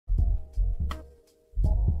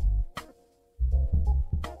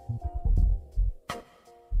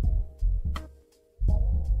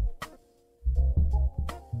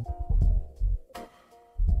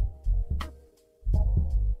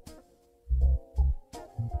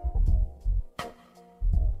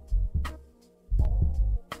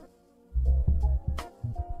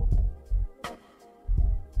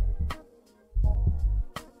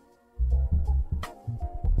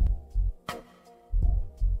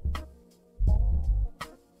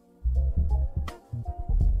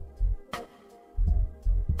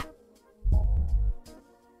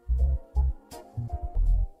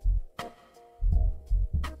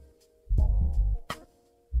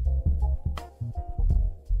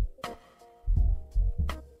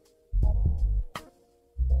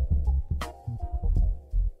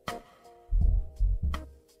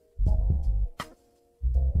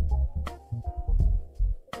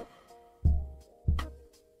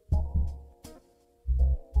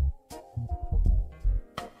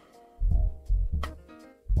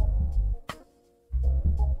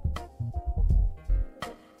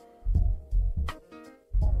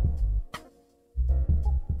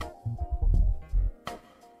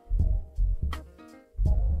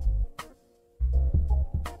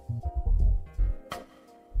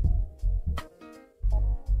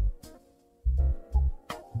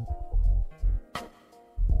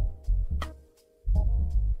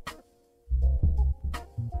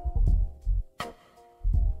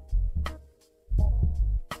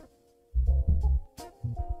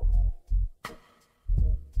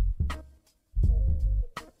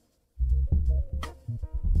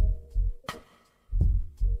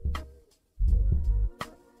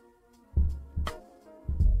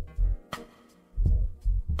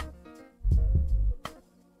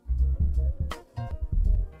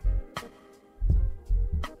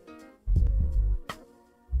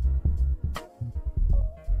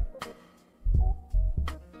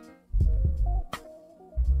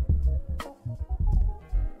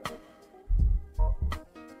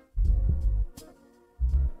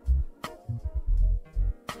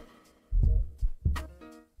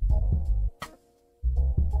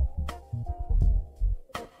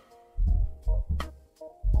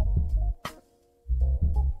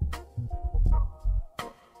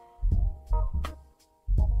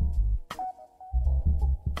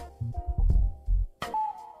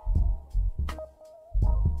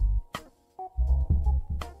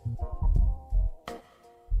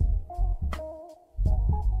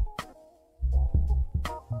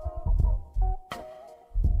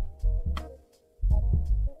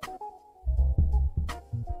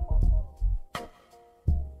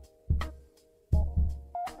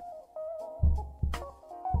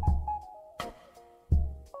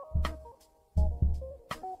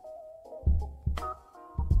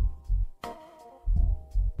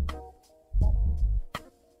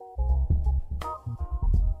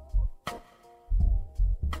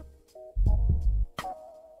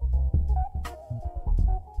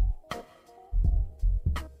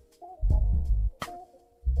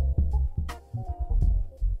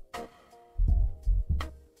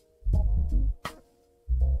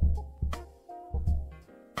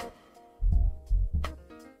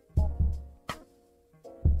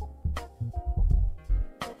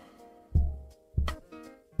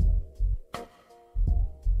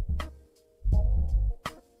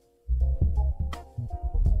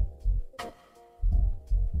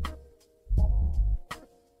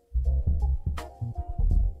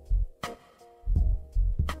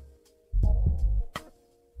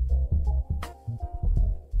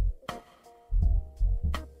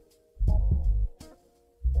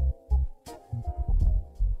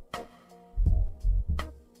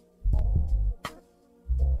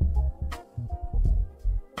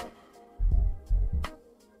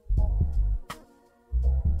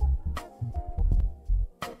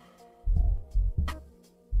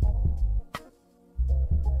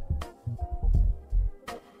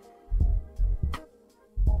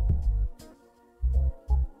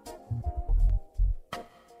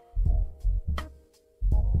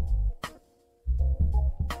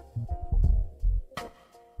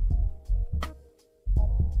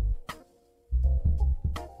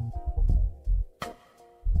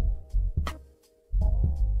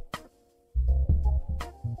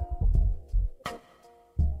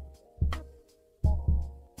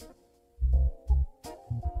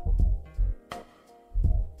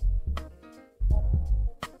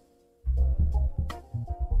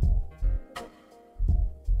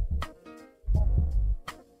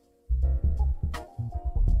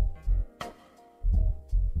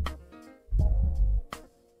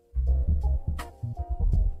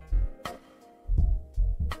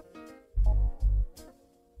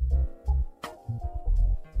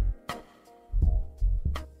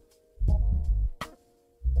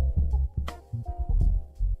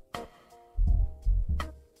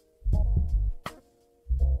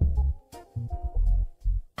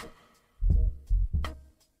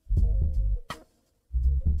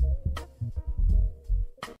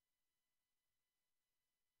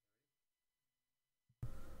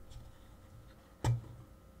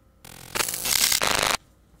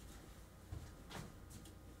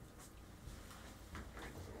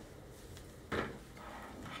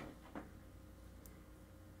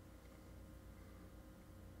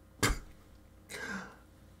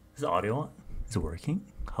Is the audio on? Is it working?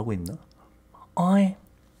 하고 있나? I.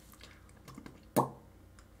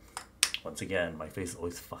 Once again, my face is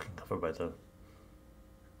always fucking covered by the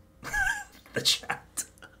the chat.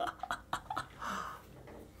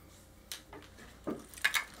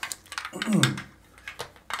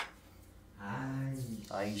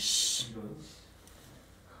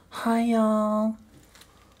 Hi y'all.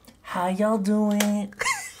 How y'all doing?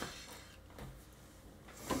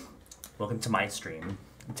 Welcome to my stream.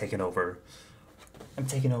 I'm taking over.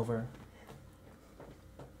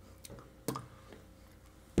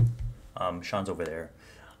 Sean's over there,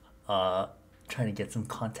 trying to get some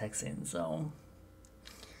context in. So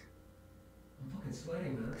I'm fucking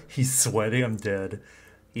sweating, man. He's sweating. I'm dead.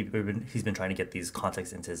 He's been trying to get these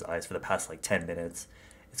contacts into his eyes for the past like 10 minutes.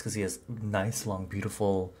 It's because he has nice, long,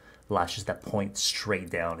 beautiful lashes that point straight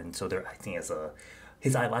down, and so they're acting as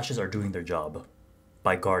his eyelashes are doing their job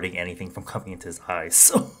by guarding anything from coming into his eyes.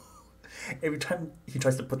 So every time he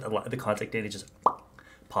tries to put the contact in, it just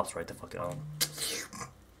pops right the fuck out.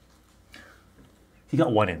 He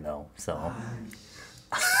got one in though, so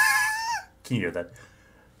can you hear that?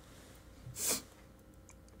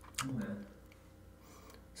 Oh, man.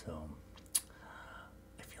 So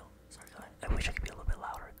I feel sorry. I wish I could be a little bit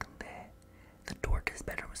louder. The door to his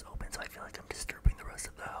bedroom is open, so I feel like I'm disturbing the rest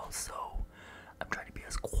of the house. So I'm trying to be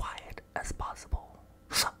as quiet as possible.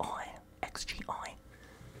 I XGI.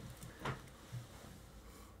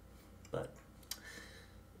 But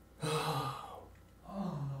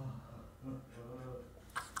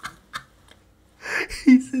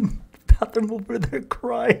he's in the bathroom over there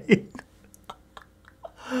crying.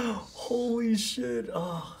 Holy shit.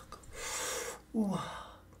 Oh. Ooh.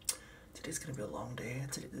 Today's gonna be a long day.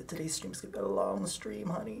 Today's stream's gonna be a long stream,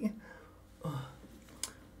 honey.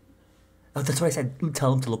 Oh, that's what I said.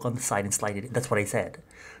 Tell him to look on the side and slide it in. That's what I said.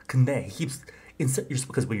 근데 he keeps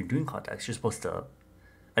because when you're doing contacts, you're supposed to,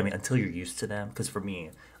 I mean, until you're used to them. Because for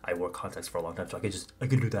me, I wore contacts for a long time, so I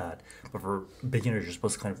could do that. But for beginners, you're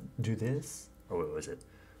supposed to kind of do this, or what was it,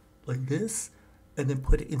 like this, and then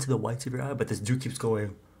put it into the whites of your eye. But this dude keeps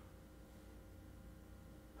going,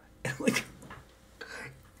 and I'm like,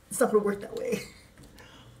 it's not gonna work that way.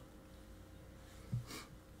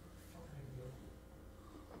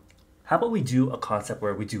 How about we do a concept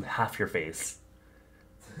where we do half your face?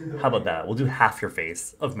 How about that? We'll do half your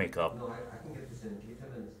face of makeup. No, I can get this in. Give me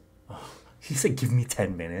 10 minutes. Oh, he said, give me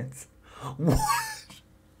 10 minutes. What?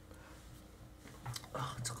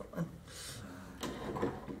 Oh, 잠깐만.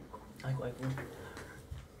 아이고.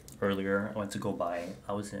 Earlier, I went to go buy,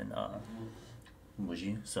 I was in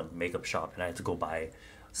some makeup shop, and I had to go buy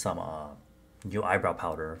some new eyebrow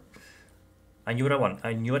powder. I knew what I wanted.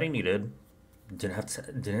 I knew what I needed. Do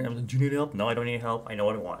you need help? No, I don't need help. I know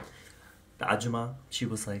what I want. The ajumma, she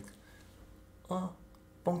was like, 뽕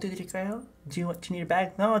드릴까요? Do you need a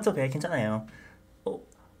bag? No, it's okay. 괜찮아요.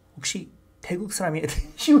 혹시 태국 사람이?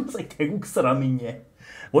 She was like, 태국 사람이냐?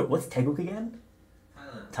 What's 태국 again?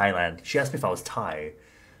 Thailand. She asked me if I was Thai.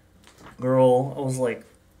 Girl, I was like,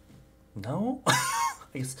 no.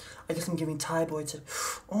 I guess I'm giving Thai boy to,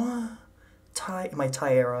 Thai in my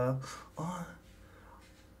Thai era.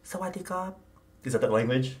 사와디캅. Is that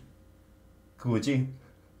language? 그거지?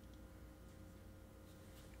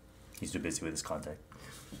 He's too busy with his contact.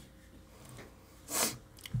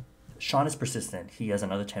 Sean is persistent. He has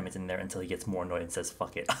another 10 minutes in there until he gets more annoyed and says,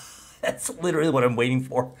 fuck it. That's literally what I'm waiting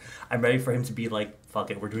for. I'm ready for him to be like, fuck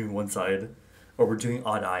it, we're doing one side. Or we're doing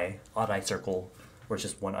odd eye circle, where it's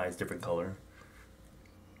just one eye is different color.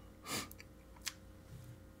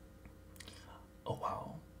 Oh,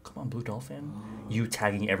 wow. Come on, Blue Dolphin. You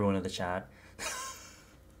tagging everyone in the chat.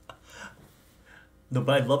 No,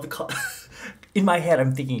 but I love the in my head,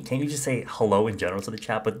 I'm thinking, can't you just say hello in general to the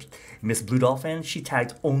chat? But Miss Blue Dolphin, she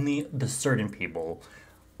tagged only certain people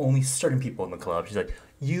in the club. She's like,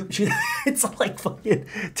 it's like fucking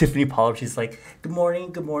Tiffany Pollard. She's like, good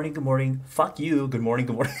morning. Fuck you. Good morning.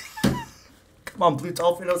 Come on, Blue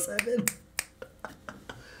Dolphin 07.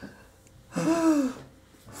 Oh,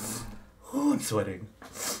 I'm sweating.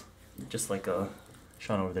 Just like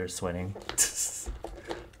Sean over there sweating.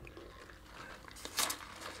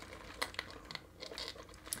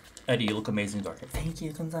 Eddie, you look amazing dark hair. Thank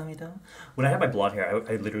you, 감사합니다. When I had my blonde hair,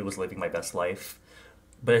 I literally was living my best life.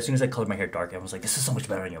 But as soon as I colored my hair dark, I was like, this is so much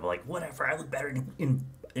better on you. I'm like, whatever, I look better in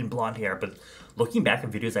blonde hair. But looking back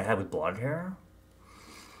at videos I had with blonde hair,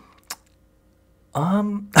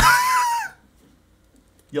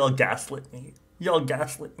 y'all gaslit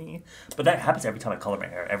me. But that happens every time I color my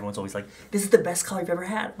hair. Everyone's always like, this is the best color you've ever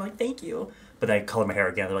had. I'm like, thank you. But then I color my hair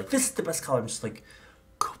again. They're like, this is the best color. I'm just like,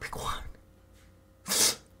 go pick one.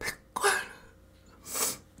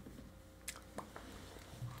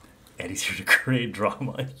 Eddie's here to create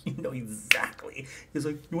drama. You know exactly. He's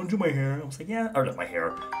like, you want to do my hair? I was like, yeah. Or not my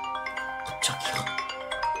hair. 깜짝이야.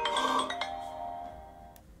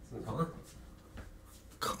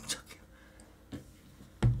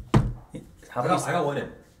 How about I got one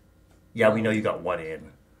in. Yeah, we know you got one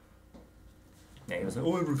in. Yeah, he was like,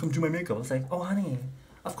 oh, come do my makeup. I was like, oh, honey,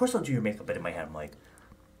 of course I'll do your makeup. But in my head, I'm like,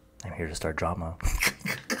 I'm here to start drama.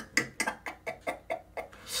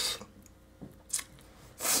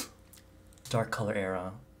 Dark color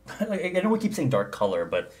era. I know we keep saying dark color,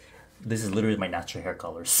 but this is literally my natural hair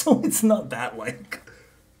color, so it's not that like.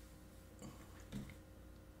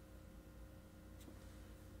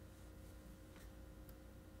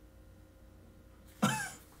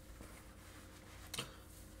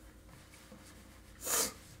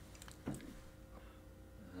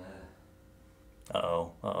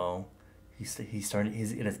 Uh-oh. He's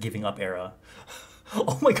in his giving up era.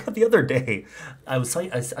 Oh my god, the other day I was on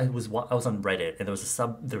Reddit and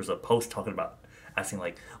there was a post talking about asking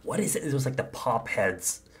like, what is it? It was like the pop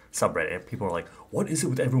heads subreddit and people were like, what is it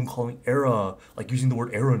with everyone calling era, like using the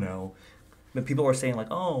word era now? But people were saying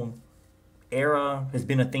like, oh, era has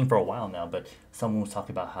been a thing for a while now, but someone was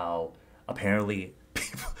talking about how apparently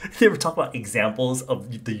people, they were talking about examples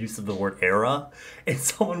of the use of the word era, and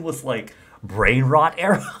someone was like, brain rot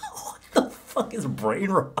era? What the fuck is brain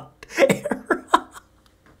rot era?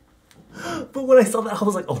 But when I saw that, I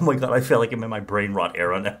was like, oh my god, I feel like I'm in my brain rot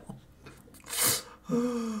era now.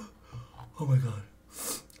 Oh my god.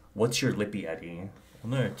 What's your lippy, Eddie?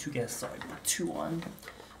 오늘 투겠어. I put two on.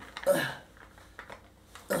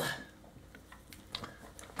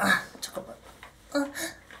 잠깐만.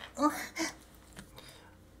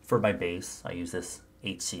 For my base, I use this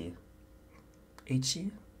HC.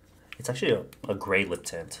 HC? It's actually a gray lip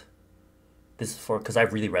tint. This is for, because I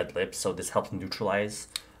have really red lips, so this helps neutralize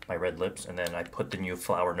my red lips. And then I put the new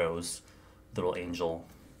Flower Nose Little Angel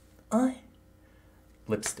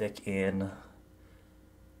lipstick in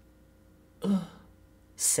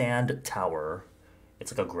Sand Tower.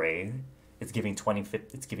 It's like a gray. It's giving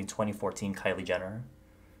 2014 Kylie Jenner.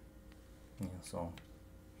 Yeah, so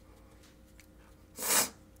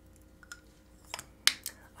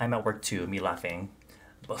I'm at work too, me laughing.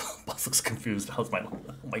 Boss looks confused. How's my,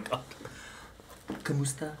 oh my god.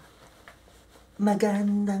 Kamusta?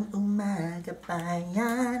 Magandang umaga pa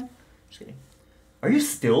yan. Just kidding. Are you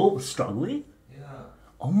still struggling? Yeah.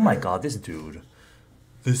 Oh my god, this dude.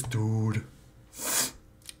 This dude.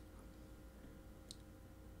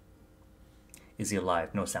 Is he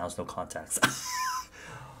alive? No sounds, no contacts.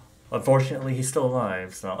 Unfortunately, he's still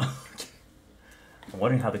alive, so I'm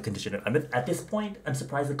wondering how the condition. I mean, at this point, I'm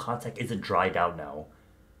surprised the contact isn't dried out now.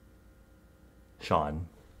 Sean.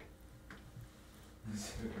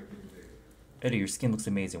 Eddie, your skin looks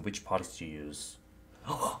amazing. Which products do you use?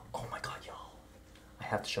 Oh my god, y'all. I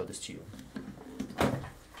have to show this to you.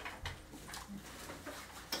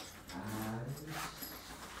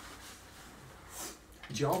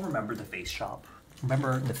 Do y'all remember the Face Shop?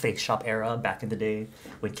 Remember the Face Shop era back in the day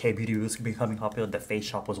when K-Beauty was becoming popular? The Face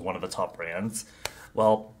Shop was one of the top brands.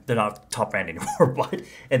 Well, they're not top brand anymore, but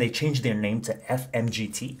and they changed their name to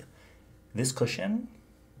FMGT. This cushion,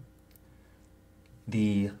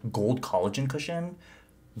 the gold collagen cushion,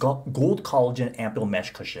 gold collagen ample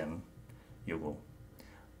mesh cushion. 요거.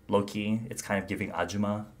 Low-key, it's kind of giving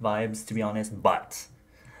Ajuma vibes, to be honest, but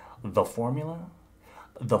the formula,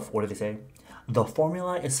 what do they say? The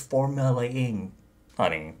formula is formulating,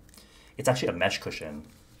 honey. It's actually a mesh cushion,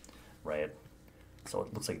 right? So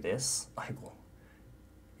it looks like this.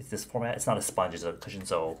 It's this format. It's not a sponge, it's a cushion,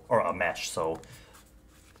 so, or a mesh, so,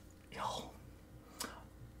 yo.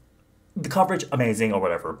 The coverage, amazing or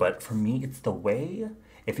whatever, but for me, it's the way,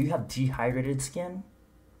 if you have dehydrated skin,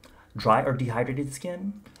 dry or dehydrated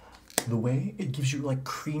skin, the way it gives you like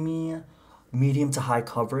creamy, medium to high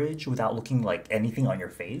coverage without looking like anything on your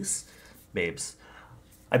face. Babes,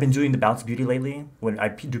 I've been doing the Bounce Beauty lately. When I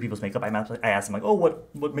do people's makeup, I ask them like, oh,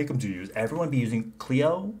 what makeup do you use? Everyone be using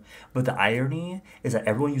Clio, but the irony is that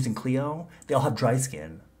everyone using Clio, they all have dry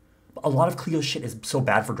skin. A lot of Clio shit is so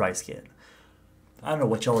bad for dry skin. I don't know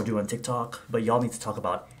what y'all are doing on TikTok, but y'all need to talk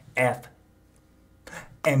about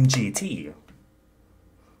FMGT.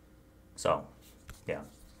 So, yeah.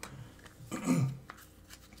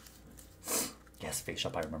 Yes, Face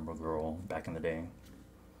Shop, I remember, girl, back in the day.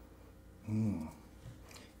 You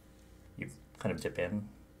kind of dip in.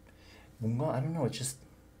 뭔가, I don't know, it's just...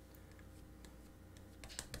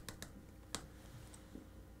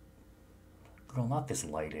 Girl, not this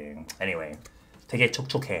lighting. Anyway, 되게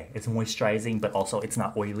촉촉해. It's moisturizing, but also it's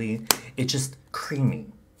not oily. It's just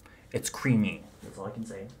creamy. It's creamy. That's all I can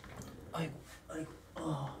say.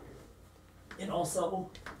 And also,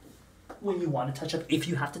 when you want to touch up, if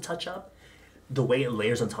you have to touch up, the way it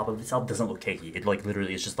layers on top of itself doesn't look cakey. It like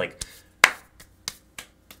literally is just like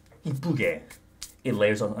이쁘게. It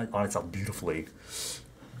layers on itself beautifully.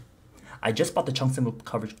 I just bought the 청샘물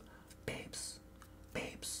coverage. Babes.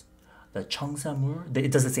 The 청샘물,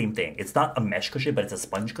 it does the same thing. It's not a mesh cushion, but it's a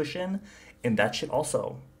sponge cushion. And that shit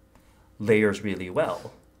also layers really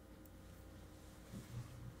well.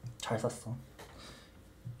 잘 샀어.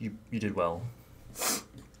 You did well.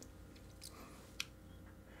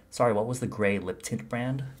 Sorry, what was the gray lip tint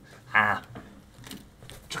brand? Ah.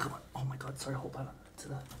 잠깐만. Oh my god, sorry, hold on.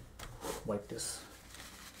 To wipe this.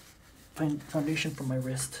 Foundation from my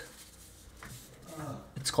wrist.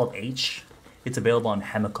 It's called H. It's available on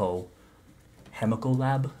Hemiko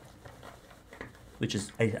Lab, which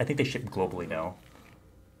is, I think they ship globally now.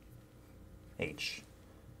 H.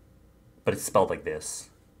 But it's spelled like this.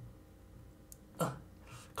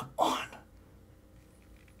 Come on.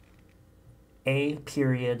 A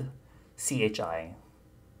period CHI.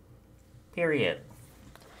 Period.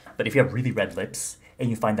 But if you have really red lips and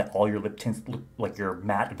you find that all your lip tints look like your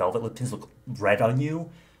matte velvet lip tints look red on you,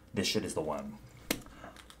 this shit is the one.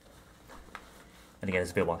 And again,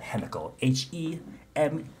 it's available on Hemiko,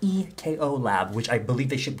 Hemeko Lab, which I believe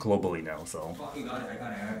they ship globally now. So Fucking got it, I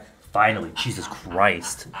got it. finally, Jesus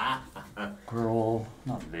Christ, girl,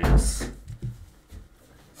 not this.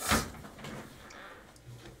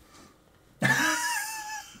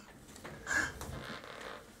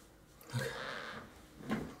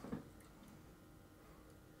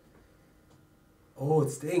 Oh,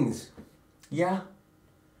 it stings. Yeah.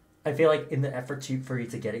 I feel like in the effort for you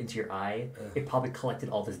to get it into your eye, it probably collected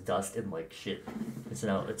all this dust and like shit. So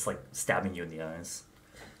now it's like stabbing you in the eyes.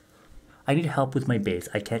 I need help with my base.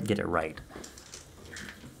 I can't get it right.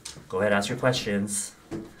 Go ahead, ask your questions.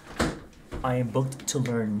 I am booked to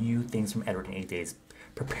learn new things from Edward in 8 days.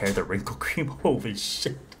 Prepare the wrinkle cream. Holy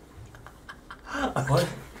shit. What?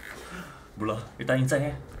 몰라. 일단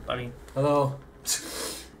인사해. 빨리. Hello.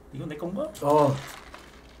 이거 내 건가? Oh.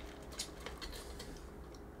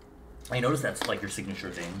 I noticed that's like your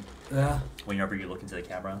signature thing. Yeah. Whenever you look into the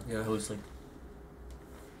camera. Yeah. It was like.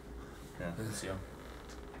 Yeah, that's you.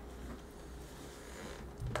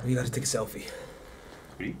 You gotta take a selfie.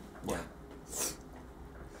 Really? What?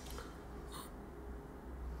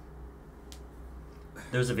 Yeah.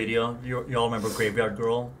 There was a video. You all remember Graveyard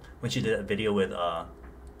Girl when she did a video with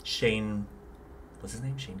Shane. What's his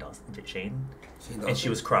name? Shane Dawson. Shane. And she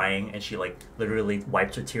was crying, and she like literally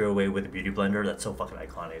wiped her tear away with a beauty blender. That's so fucking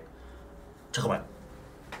iconic. 잠깐만.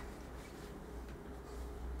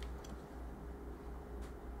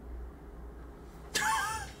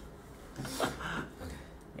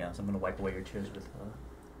 Yeah, so I'm gonna wipe away your tears with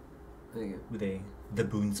Thank you. the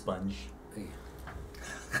boon sponge. Thank you.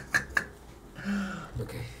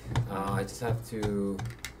 Okay. I just have to.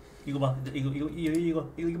 이거 봐. 이거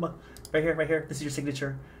봐. Right here. This is your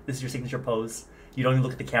signature. This is your signature pose. You don't even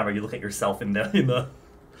look at the camera. You look at yourself in the.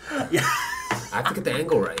 Yeah. I have to get the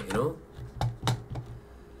angle right, you know?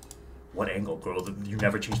 What angle, girl? You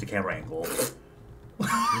never change the camera angle.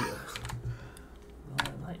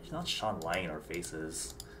 Not Sean lying in our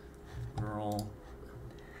faces. Girl.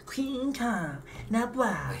 Queen Ka,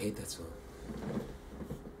 I hate that song.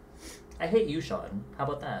 I hate you, Sean. How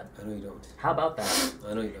about that? I know you don't. How about that?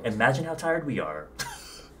 I know you don't. Imagine how tired we are.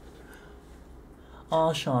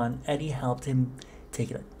 Oh, Sean, Eddie helped him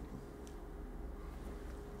take it.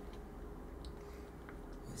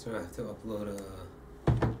 That's right, I have to upload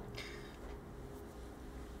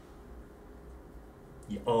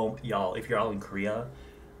Oh, y'all, if you're all in Korea,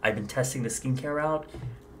 I've been testing the skincare out.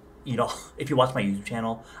 You know, if you watch my YouTube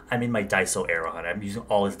channel, I'm in my Daiso era, and I'm using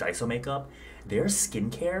all his Daiso makeup. Their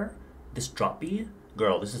skincare, this droppy,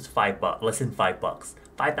 girl, this is $5, less than $5.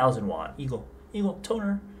 5,000 won. Eagle,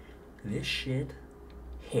 toner. This shit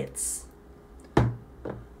hits.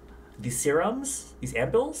 These serums, these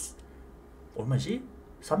ampoules, 얼마지?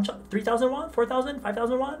 3,000 won? 4,000?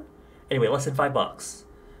 5,000 won? Anyway, less than $5.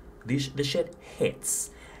 This shit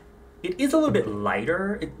hits. It is a little bit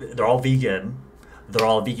lighter. They're all vegan. They're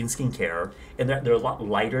all vegan skincare, and they're a lot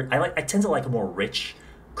lighter. I tend to like a more rich,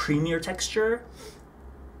 creamier texture.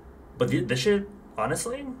 But this shit,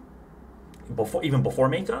 honestly, even before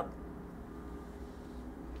makeup,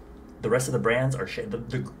 the rest of the brands are shit.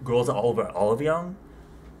 The girls at Olive Young,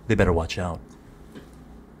 they better watch out.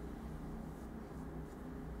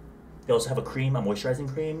 They also have a cream, a moisturizing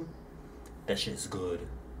cream. That shit is good.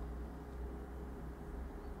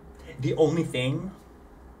 The only thing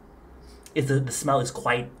is the smell is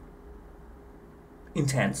quite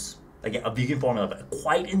intense. Like a vegan formula, but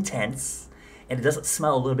quite intense. And it doesn't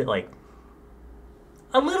smell a little bit like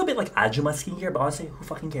a little bit like Ajuma skincare, but honestly, who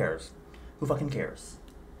fucking cares? Who fucking cares?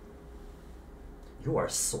 You are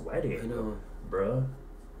sweating. I know. Bruh.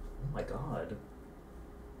 Oh my god.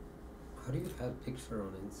 How do you add picture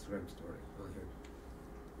on Instagram story? Oh,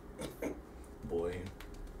 here. Boy.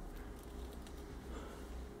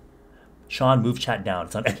 Sean, move chat down.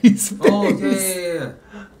 It's on Eddie's face. Oh, yeah.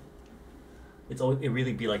 It's always, it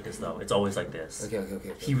really be like this though. It's always like this.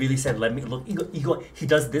 Okay. He really said, "Let me look." He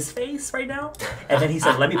does this face right now, and then he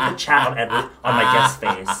said, "Let me put chat on Edward on my guest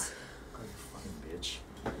face." Oh, you fucking bitch!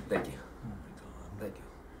 Thank you. Oh my god!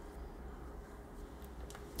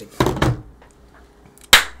 Thank you.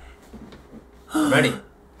 I'm ready.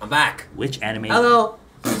 I'm back. Which anime? Hello.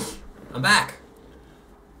 I'm back.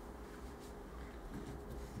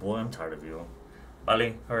 Boy, I'm tired of you.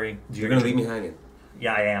 Bali, hurry. You're gonna leave me hanging.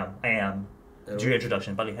 Yeah, I am. Do your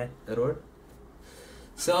introduction, Bali. Hey. Edward.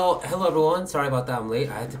 So, hello everyone. Sorry about that. I'm late.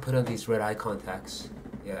 I had to put on these red eye contacts.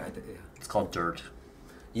 Yeah, I did. Yeah. It's called dirt.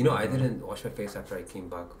 You know, I didn't wash my face after I came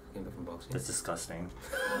back from boxing. That's disgusting.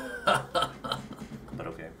 But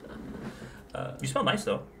okay. You smell nice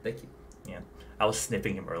though. Thank you. Yeah. I was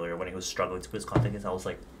sniffing him earlier when he was struggling to put his contacts. I was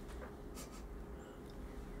like,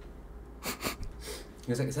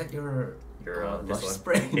 He was like, "Is that your this lush one.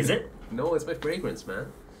 spray?" Is it? No, it's my fragrance,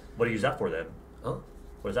 man. What do you use that for then? Huh?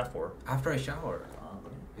 What is that for? After I shower. Oh,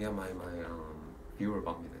 okay. Yeah, my viewer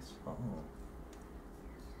bought me this. Oh.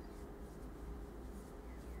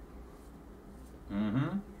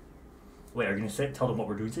 Mm-hmm. Wait, are you gonna tell them what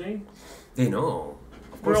we're doing today? They know.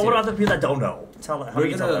 Of Bro, course. what about the people that don't know? How do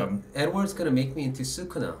you tell them? Edward's gonna make me into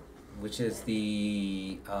Sukuna, which is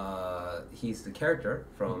the he's the character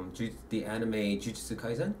from the anime Jujutsu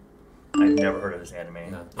Kaisen. I've never heard of this anime.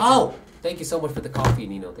 Yeah. Oh, thank you so much for the coffee,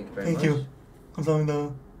 Nino. Thank you very much. Thank you.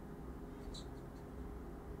 감사합니다.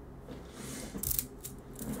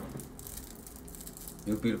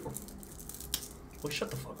 You look beautiful. Well, shut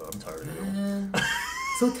the fuck up. I'm tired of you. Man,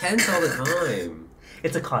 so tense all the time.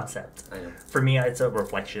 It's a concept. I know. For me, it's a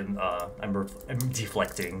reflection. I'm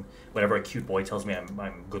deflecting. Whenever a cute boy tells me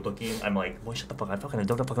I'm good looking, I'm like, boy, shut the fuck up.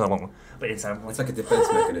 Don't the fuck up. But inside, I'm It's like a defense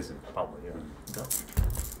mechanism. probably, yeah. Go.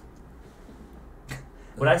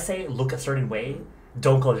 When I say look a certain way,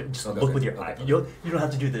 don't close it. Just look with your eye. Okay. You don't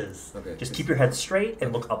have to do this. Okay. Just keep your head straight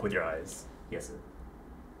and look up with your eyes. Yes. Sir.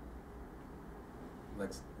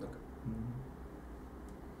 Let's look.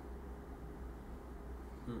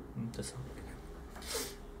 Just.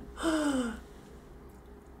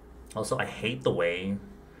 Also, I hate the way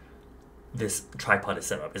this tripod is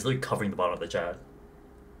set up. It's literally covering the bottom of the chat.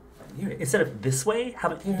 Instead of this way, how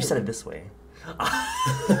about you set it this way?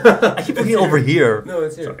 I keep looking over here. No,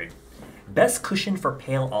 it's here. Sorry. Best cushion for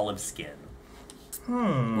pale olive skin.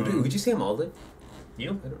 Would you say I'm olive?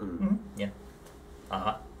 You? I don't know. Mm-hmm. Yeah.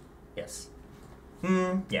 Uh-huh. Yes.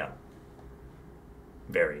 Yeah.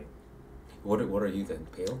 Very. What are you then?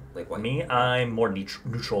 Pale? Like white? Me, I'm more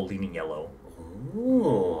neutral, leaning yellow.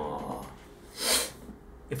 Oh.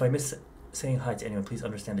 If I miss saying hi to anyone, please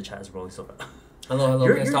understand the chat is rolling so fast. Hello,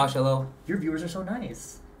 You're- Castosh, hello. Your viewers are so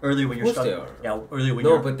nice. Earlier when you're Of course stuck. they are. Yeah, earlier when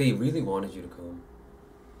No, you're... but they really wanted you to come.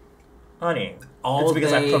 Honey, All it's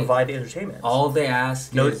because I they- provide the entertainment. All they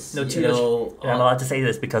ask is, no, you too know... much. I'm allowed to say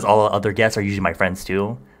this because all the other guests are usually my friends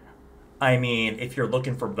too. I mean, if you're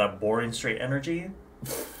looking for that boring straight energy,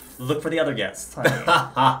 look for the other guests. Honey.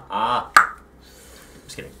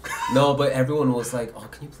 Just kidding. No, but everyone was like, "Oh,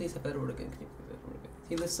 can you please have Edward again? Can you please have Edward again?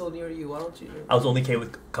 He lives so near you. Why don't you?" I was only okay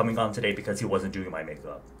with coming on today because he wasn't doing my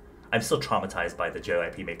makeup. I'm still traumatized by the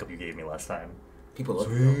JYP makeup you gave me last time. People love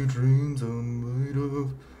Sweet it. dreams are made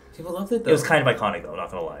of... People loved it though. It was kind of iconic though, not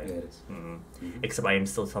gonna lie. Yeah, it is. Except I am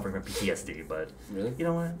still suffering from PTSD, but Really? you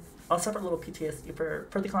know what? I'll suffer a little PTSD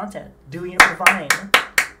for the content. Doing it for fine.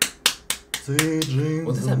 Sweet dreams.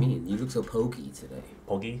 What does that mean? You look so pokey today.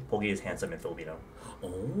 Pogi? Pogi is handsome in Filipino.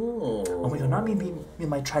 Oh. Oh my god, not me in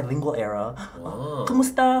my trilingual era. Wow.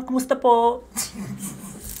 Kumusta? Kumusta po?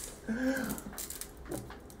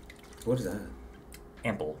 What is that?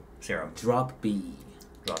 Ample serum. Drop B.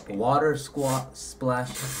 Drop B. Water squat splash.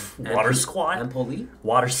 Water squat? Ampule?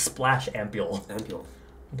 Water splash ampule. Ampule.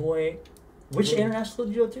 Boy, which international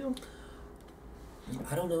did you go to?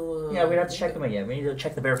 I don't know. Yeah, we'd have to check them again. We need to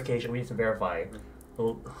check the verification. We need to verify.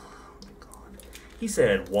 Oh my god. He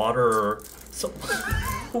said water. So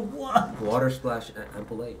what? Water splash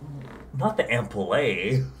ampule. Not the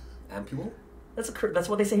ampule. Ampule? That's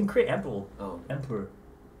what they say in Korean. Ample. Oh. Emperor.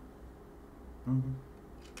 Mm-hmm.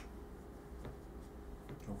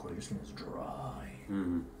 Oh god, your skin is dry.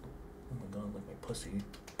 Mm-hmm. Oh my god, like my pussy.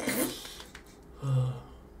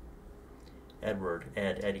 Edward,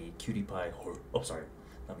 Ed, Eddie, Cutie Pie. Oh, sorry.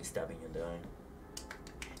 Not me stabbing you in the eye.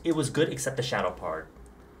 It was good except the shadow part.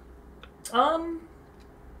 I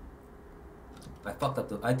fucked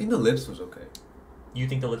up I think the lips was okay. You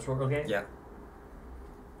think the lips were okay? Yeah.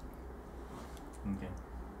 Okay.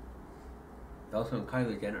 That was from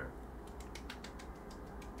Kylie Jenner.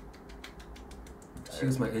 She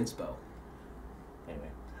was my inspo. Anyway,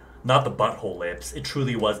 not the butthole lips. It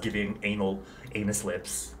truly was giving anus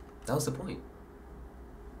lips. That was the point.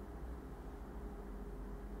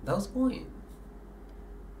 That was the point.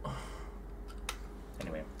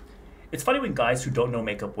 Anyway, it's funny when guys who don't know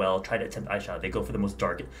makeup well try to attempt eyeshadow. They go for the most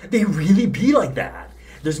dark. They really be like that.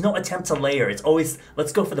 There's no attempt to layer. It's always,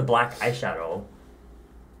 let's go for the black eyeshadow.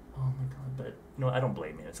 Oh my god, but no, I don't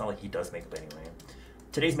blame him. It's not like he does makeup anyway.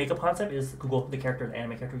 Today's makeup concept is Google the character, the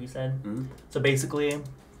anime character you said. Mm-hmm. So basically,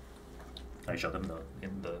 I showed them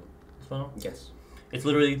in the photo. Yes. It's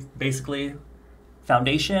literally basically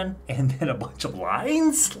foundation and then a bunch of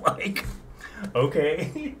lines. Like,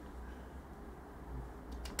 okay.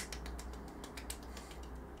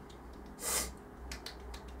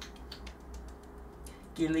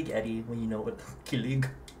 Kilig, Eddie, when you know what kilig.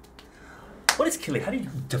 What is kilig? How do you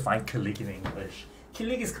define kilig in English?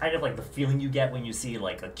 Kilig is kind of like the feeling you get when you see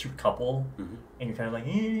like a cute couple, and you're kind of like,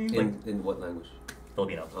 in what language?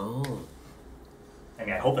 Filipino. Oh. I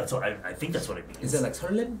mean, I hope that's what I think that's what it means. Is it like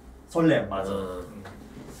설렘? 설렘, 맞아.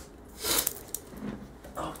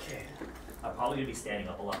 Okay, I'm probably gonna be standing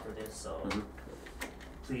up a lot for this, so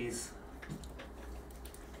please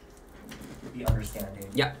be understanding.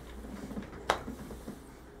 Yeah.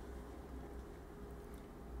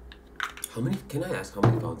 How many? Can I ask how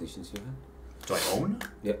many foundations you have? Do I own?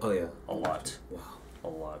 Yeah. Oh yeah. A lot. Wow. A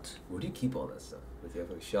lot. Where do you keep all that stuff? Do you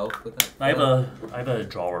have a shelf with that? I have a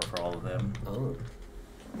drawer for all of them. Oh.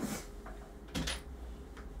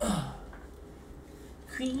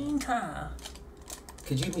 Queen time.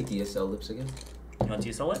 Could you give me DSL lips again? You want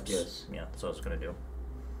DSL lips? Yes. Yeah, that's what I was gonna do.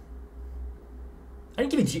 I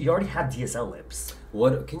didn't give you. You already have DSL lips.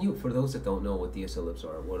 What can you? For those that don't know what DSL lips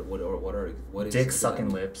are, what is dick sucking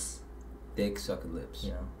lips? Dick sucking lips.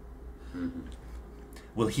 Yeah. Mm-hmm.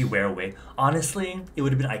 Will he wear a wig? Honestly, it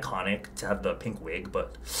would have been iconic to have the pink wig,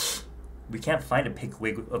 but we can't find a pink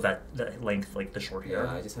wig of that length, like the short hair.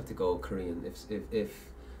 Yeah, I just have to go Korean. If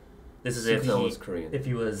this is if he was Korean. If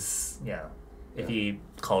he was if he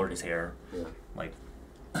colored his hair. Yeah. Like.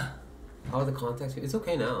 How are the contacts? It's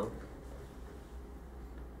okay now.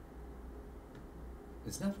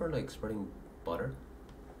 Isn't that for like spreading butter?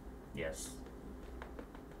 Yes.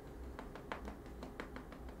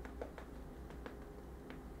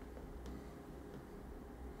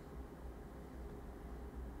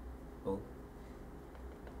 Oh.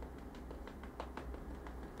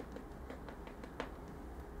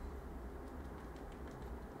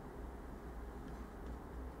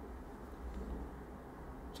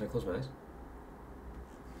 Should I close my eyes?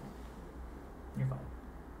 You're fine.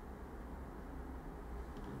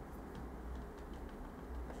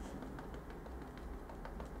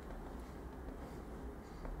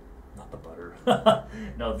 Not the butter.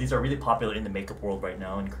 No, these are really popular in the makeup world right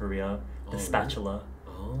now in Korea. The spatula.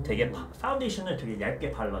 Oh. 되게 파운데이션을 되게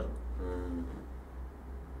얇게 발라줘.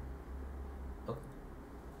 Oh.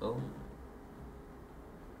 Oh.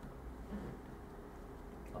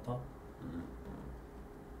 아파?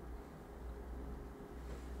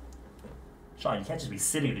 Sean, you can't just be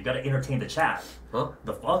sitting. You gotta entertain the chat. Huh?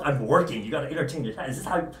 The fuck? I'm working. You gotta entertain the chat. Is this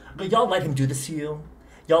how? But y'all let him do this to you?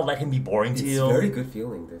 Y'all let him be boring to you? It's very good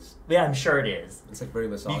feeling. This. Yeah, I'm sure it is. It's like very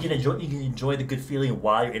massaging. You can enjoy the good feeling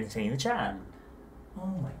while you're entertaining the chat. Oh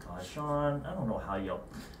my gosh, Sean. I don't know how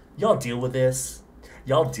y'all deal with this.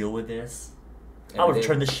 Y'all deal with this. I would have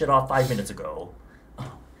turned this shit off 5 minutes ago.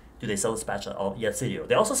 Oh, do they sell the spatula? Oh, yes, they do.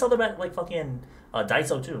 They also sell them at like fucking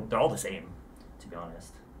Daiso too. They're all the same, to be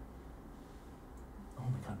honest. Oh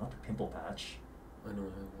my god, not the pimple patch. I know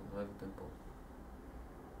I have a pimple.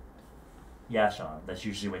 Yeah, Sean, that's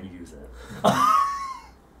usually when you use it.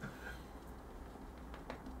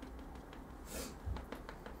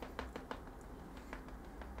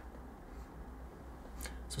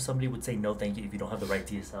 So somebody would say no thank you if you don't have the right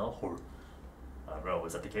DSL? Or, I don't know,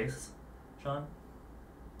 is that the case, Sean?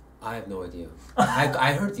 I have no idea.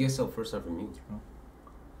 I heard DSL first time from you.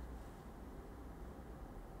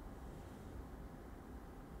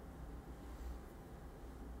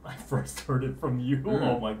 I first heard it from you?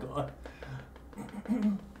 Oh my god.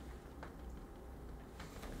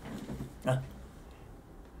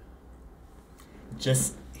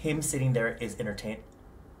 Just him sitting there is entertaining.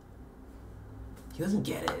 He doesn't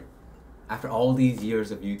get it. After all these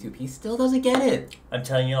years of YouTube, he still doesn't get it. I'm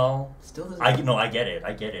telling y'all. Still doesn't. I get it.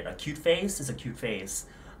 I get it. A cute face is a cute face.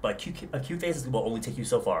 But a cute face will only take you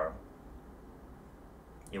so far.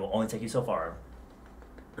 It will only take you so far.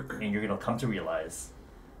 And you're gonna come to realize.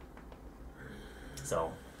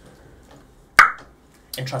 So.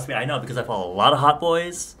 And trust me, I know because I follow a lot of hot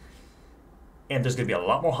boys. And there's gonna be a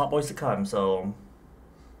lot more hot boys to come, so.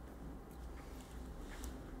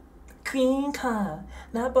 Queen ka,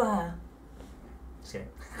 naba. Just kidding.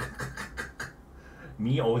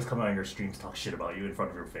 Me always coming on your streams talk shit about you in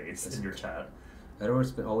front of your face in your chat.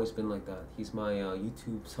 Edward's always been like that. He's my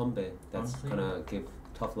YouTube sunbae that's Honestly, gonna give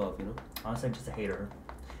tough love, you know? honestly, I'm just a hater.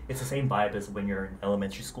 It's the same vibe as when you're in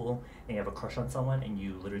elementary school and you have a crush on someone and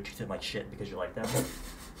you literally treat them like shit because you like them.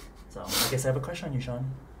 So I guess I have a crush on you,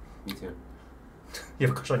 Sean. Me too. You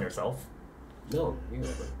have a crush on yourself? No, you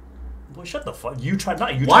never. Boy, shut the fuck. You try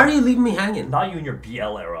not you. Why try, are you leaving me hanging? Not you in your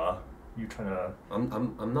BL era. You trying to.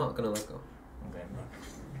 I'm not gonna let go. Okay.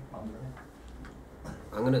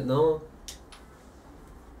 I'm gonna no.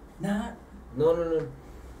 Not. No. Do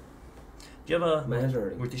you have a? My hands are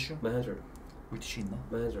hurting. 물티슈? My hands hurt. 물티슈 있나?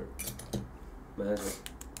 My hands hurt. My hands hurt.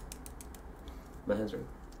 My hands hurt.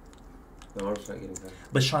 My arms not getting tired.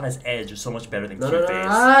 But Sean has edge. Is so much better than No, cute no, face.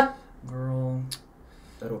 no. Girl.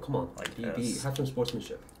 Edward, come on. Like Be, this. have some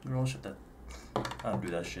sportsmanship. Girl, shut that. I don't do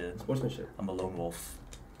that shit. Sportsmanship. I'm a lone wolf.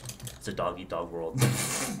 It's a dog eat dog world.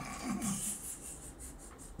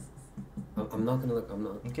 I'm not gonna look. I'm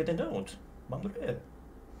not. Okay, then don't. 마음대로 해.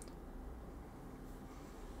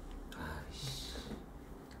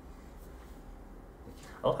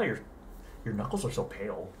 I love how your knuckles are so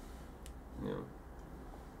pale. Yeah.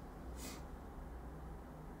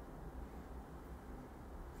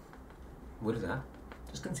 What is that?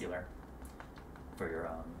 Just concealer for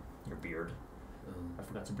your beard. I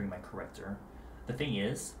forgot to bring my corrector. The thing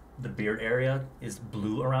is, the beard area is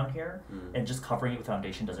blue around here, and just covering it with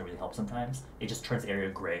foundation doesn't really help sometimes. It just turns the area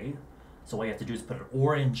gray. So what you have to do is put an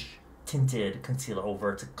orange tinted concealer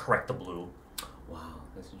over to correct the blue. Wow,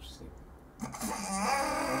 that's interesting.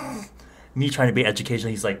 Me trying to be educational,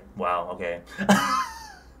 he's like, wow, okay.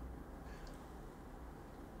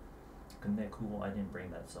 Cool, I didn't bring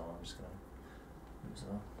that, so I'm just gonna use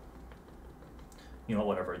you know,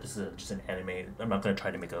 whatever. This is just an anime. I'm not gonna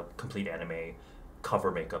try to make a complete anime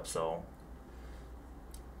cover makeup, so.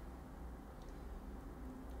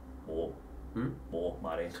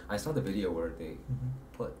 말해. I saw the video where they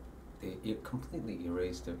completely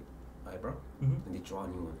erased the eyebrow and they draw a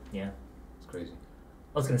new one. Yeah. It's crazy.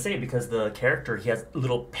 I was gonna say because the character, he has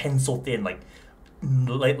little pencil thin like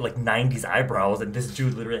 90s eyebrows, and this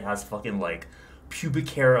dude literally has fucking like pubic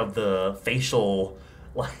hair of the facial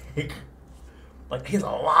like he has a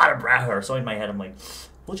lot of brow hair. So in my head I'm like,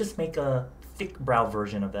 we'll just make a thick brow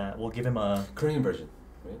version of that. We'll give him a Korean version,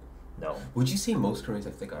 right? No. Would you say most Koreans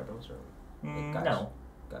have thick eyebrows or like guys? No.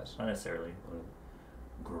 Guys. Not necessarily.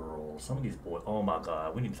 Girl, some of these boys, oh my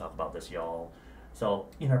god, we need to talk about this, y'all. So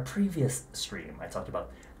in our previous stream I talked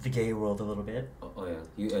about the gay world a little bit. Oh yeah,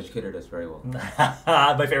 you educated us very well.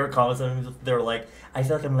 My favorite comments, they were like, I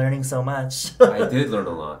feel like I'm learning so much. I did learn a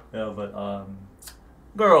lot. Yeah, but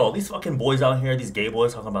girl, these fucking boys out here, these gay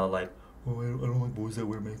boys talking about like, oh, I don't like boys that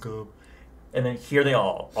wear makeup. And then here they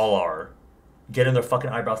all are, getting their fucking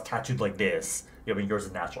eyebrows tattooed like this. Yeah, I mean yours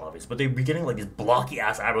is natural, obviously, but they be getting like these blocky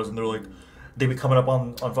ass eyebrows, and they're like, they be coming up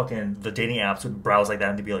on fucking the dating apps with brows like that,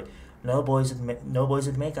 and they be like, no boys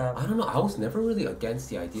with makeup. I don't know. I was never really against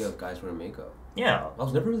the idea of guys wearing makeup. Yeah, I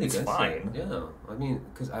was never really it's against fine. it. Yeah, I mean,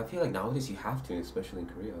 because I feel like nowadays you have to, especially in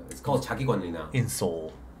Korea. It's called 자기관리 now. In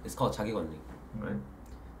Seoul, It's called 자기관리, right?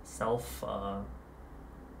 self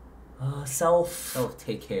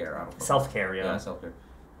Take care. I don't know. self care, yeah. Yeah, self care.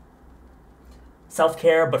 Self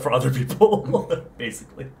care, but for other people,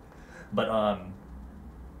 basically. But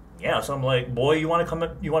yeah. So I'm like, boy, you want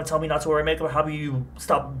to tell me not to wear makeup? How about you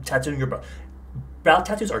stop tattooing your brow? Brow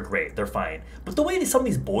tattoos are great; they're fine. But the way some of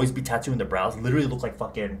these boys be tattooing their brows literally look like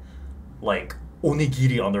fucking like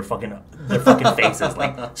onigiri on their fucking faces,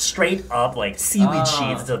 like straight up like seaweed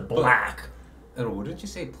sheets to black. And wouldn't you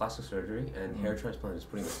say plastic surgery and hair transplant is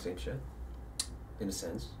pretty much the same shit? In a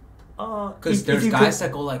sense. Because there's guys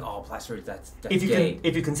that go like, oh, plastic surgery, that's gay.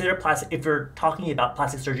 If you consider if you're talking about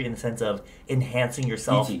plastic surgery in the sense of enhancing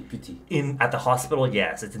yourself PT. at the hospital,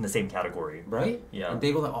 yes, it's in the same category. Right? Yeah. And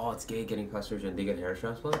they go like, oh, it's gay getting plastic surgery and they get hair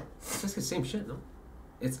transplant. It's just the same shit, no?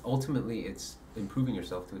 It's ultimately, it's improving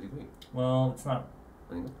yourself to a degree. Well, it's not.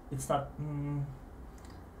 Anyway. It's not.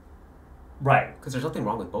 Right. Because there's nothing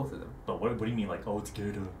wrong with both of them. But what do you mean, like, oh, it's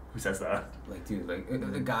gay to... Who says that? Like, dude, like,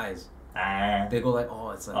 the guys, Ah. they go like, oh,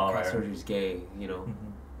 it's like, plastic right. surgery's gay, you know?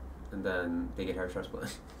 And then they get hair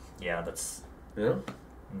transplant. Yeah, that's... You know?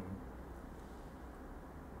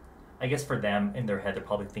 I guess for them, in their head, they're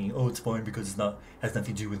probably thinking, oh, it's fine because it's not has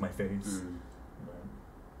nothing to do with my face.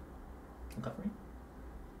 Okay for me.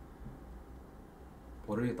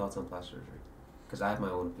 What are your thoughts on plastic surgery? Because I have my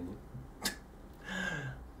own opinion.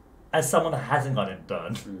 As someone that hasn't gotten it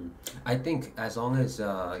done. I think as long as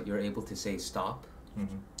you're able to say stop.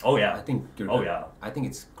 Oh yeah. I think you're good. yeah. I think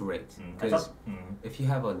it's great because if you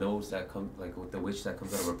have a nose that comes like with the witch that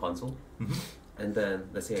comes out of Rapunzel, and then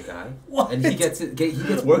let's say a guy, and he gets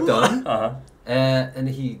work done, and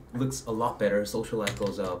he looks a lot better. Social life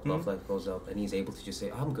goes up, love life goes up, and he's able to just say,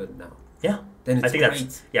 "I'm good now." Yeah. Then it's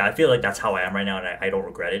great. I feel like that's how I am right now, and I don't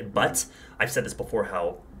regret it. But I've said this before,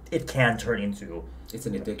 how it can turn into it's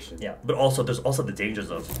an addiction. Yeah, but also there's also the dangers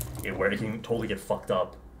of it where it can totally get fucked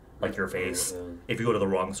up. Like your face, if you go to the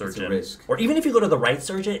wrong surgeon, or even if you go to the right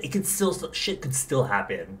surgeon, it could still shit could still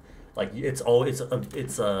happen. Like there's always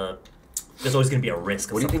gonna be a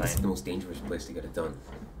risk. What do you think is the most dangerous place to get it done?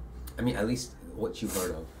 I mean, at least what you've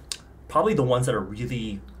heard of. Probably the ones that are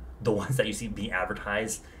really the ones that you see being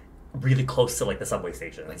advertised, really close to like the subway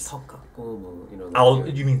stations. Like you know. Oh,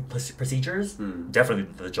 you mean procedures?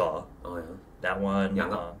 Definitely the jaw. Oh yeah. That one.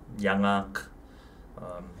 Yangak.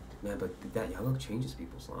 Man, but that yagok changes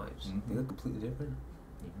people's lives. They look completely different.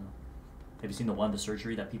 Yeah. Have you seen the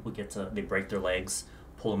surgery that people they break their legs,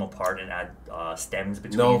 pull them apart, and add stems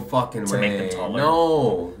between? No fucking way. Make them taller.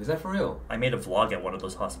 No, is that for real? I made a vlog at one of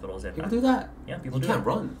those hospitals. And people do that. Yeah, people do. You can't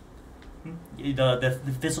run.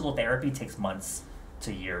 The physical therapy takes months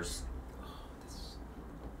to years.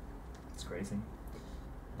 It's crazy,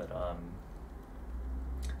 but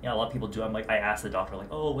yeah, a lot of people do. I asked the doctor like,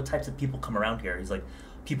 oh, what types of people come around here? He's like,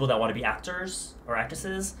 people that want to be actors or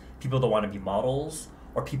actresses, people that want to be models,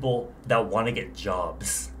 or people that want to get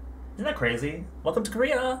jobs. Isn't that crazy? Welcome to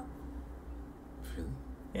Korea. Really?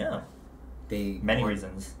 Yeah. Many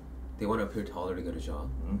reasons. They want to appear taller to get a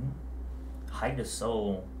job. Height is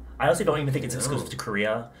so. I honestly don't even think it's exclusive to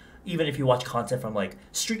Korea. Even if you watch content from like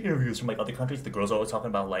street interviews from like other countries, the girls are always talking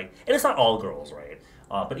about like, and it's not all girls, right?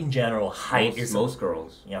 But in general, height is most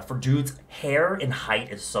girls. Yeah, for dudes, hair and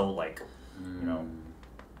height is so like, you know.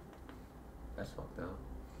 That's fucked up.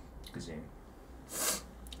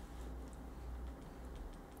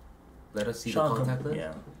 Let us see the contact lens.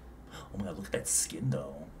 Yeah. Oh my god, look at that skin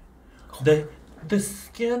though. The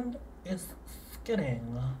skin is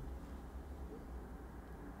skinning.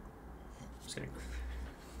 Just kidding.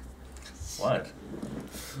 What?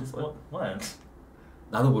 What?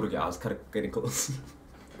 나도 모르게 I was kind of getting close.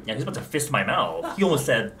 Yeah, he's about to fist my mouth. He almost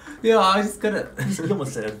said. Yeah, I was just gonna. He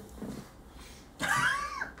almost said.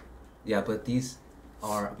 Yeah, but these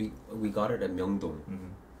are we got it at Myeongdong.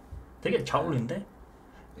 되게 잘 어울리는데?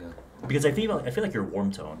 Yeah. Because I feel like you're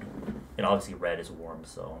warm toned, and obviously red is warm,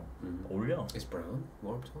 so 어울려. Is brown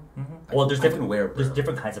warm tone? Well, there's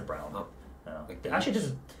different kinds of brown. Oh. Like actually,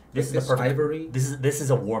 this is the perfect ivory. This is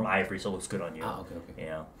a warm ivory, so it looks good on you. Okay.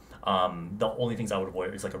 Yeah. The only things I would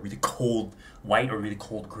avoid is like a really cold white or really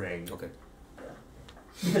cold gray. Okay.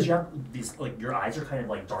 Because you have these like your eyes are kind of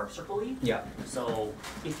like dark circly. Yeah. So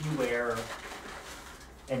if you wear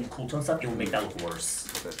any cool tone stuff, it will make that look worse.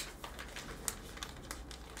 Okay.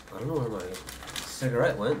 I don't know where my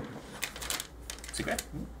cigarette went. Cigarette?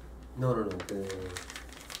 No.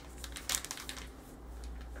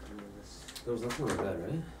 There was nothing like that,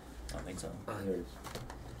 right? I don't think so. Ah, here it is.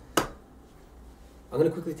 I'm gonna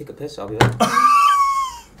quickly take a piss. I'll be back.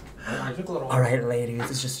 All right, ladies,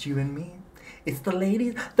 it's just you and me. It's the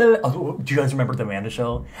ladies. Do you guys remember the Amanda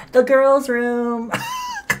Show? The girls' room.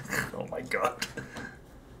 Oh my god.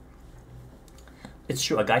 It's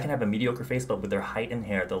true. A guy can have a mediocre face, but with their height and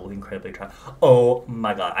hair, they'll look incredibly attractive. Oh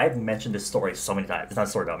my god. I've mentioned this story so many times. It's not a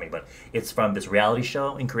story about me, but it's from this reality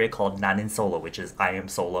show in Korea called Nanin Solo, which is I am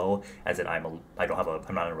solo, as in I'm not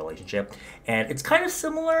in a relationship. And it's kind of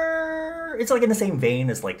similar. It's like in the same vein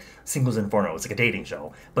as like Singles Inferno. It's like a dating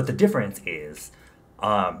show. But the difference is,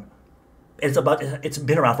 it's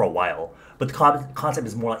been around for a while, but the concept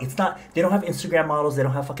is more like they don't have Instagram models, they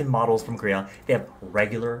don't have fucking models from Korea, they have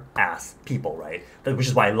regular ass people, right? Which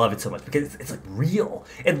is why I love it so much, because it's like real,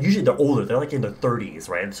 and usually they're older, they're like in their 30s,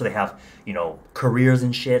 right? So they have, you know, careers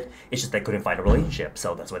and shit. It's just they couldn't find a relationship,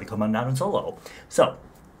 so that's why they come on out in solo. So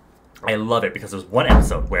I love it because there's one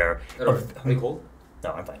episode where are you cold?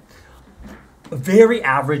 No, I'm fine. A very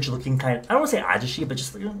average looking kind of, I don't want to say ajashi, but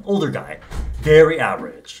just like an older guy, very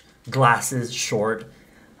average. Glasses, short.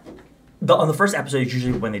 On the first episode, it's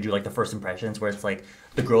usually when they do like the first impressions, where it's like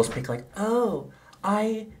the girls pick like, oh,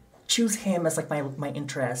 I choose him as like my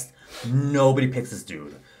interest. Nobody picks this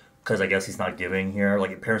dude because I guess he's not giving here.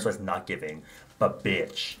 Like appearance wise, not giving. But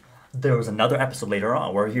bitch, there was another episode later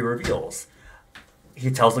on where he reveals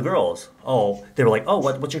he tells the girls, oh, they were like, oh,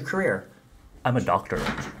 what's your career? I'm a doctor.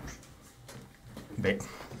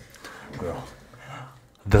 Girl.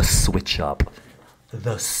 The switch up.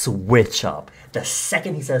 The switch up. The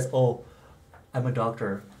second he says, oh, I'm a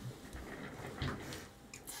doctor.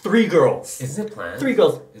 3 girls. Isn't it planned? 3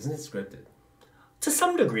 girls. Isn't it scripted? To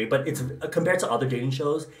some degree, but it's compared to other dating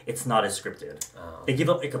shows, it's not as scripted. Oh. They give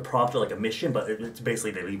up like a prompt or like a mission, but it's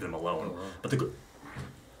basically they leave them alone. Oh, wow. But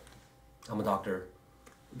I'm a doctor.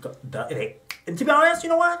 And to be honest, you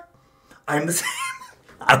know what? I'm the same.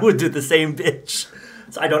 I would do the same, bitch.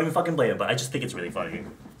 So I don't even fucking blame it, but I just think it's really funny.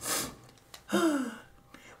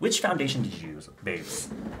 Which foundation did you use, babes?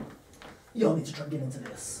 Y'all need to try to get into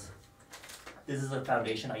this. This is a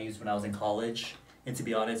foundation I used when I was in college. And to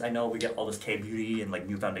be honest, I know we get all this K-beauty and like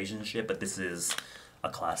new foundation and shit, but this is a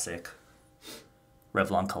classic.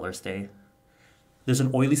 Revlon Color Stay. There's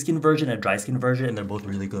an oily skin version and a dry skin version, and they're both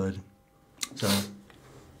really good. So.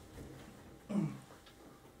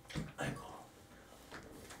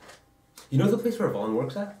 You know the place where Vaughn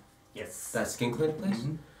works at? Yes. That skin clinic place?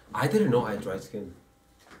 Mm-hmm. I didn't know I had dry skin.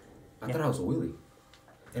 I thought I was oily.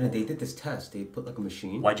 And then they did this test. They put like a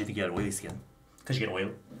machine. Why'd you think you had oily skin? Because you get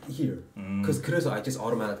oil? Here. Because I just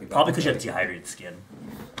automatically... Probably because you have dehydrated skin.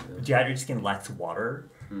 Yeah. Dehydrated skin lacks water.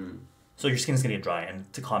 So your skin is going to get dry.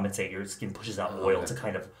 And to compensate, your skin pushes out oil to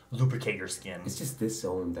kind of lubricate your skin. It's just this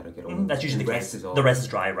zone that I get oil. That's usually the case. The rest is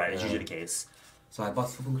dry, right? It's usually the case. So I bought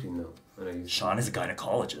full cream though. Sean is a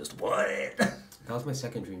gynecologist. What? That was my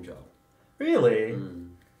second dream job. Really? Yeah.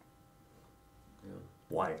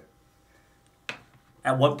 Why?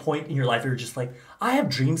 At what point in your life you're just like, I have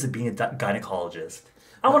dreams of being a gynecologist.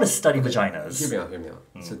 I want to study vaginas. Hear me out.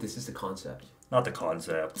 So this is the concept. Not the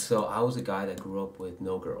concept. So I was a guy that grew up with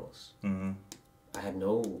no girls. I had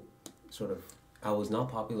no I was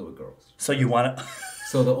not popular with girls. So you want to...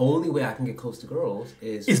 So the only way I can get close to girls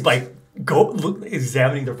is by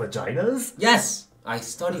examining their vaginas? Yes! I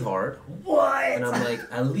study hard. What? And I'm like,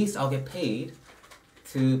 at least I'll get paid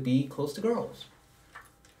to be close to girls.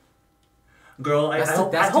 Girl, I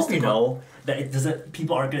hope you know that it doesn't.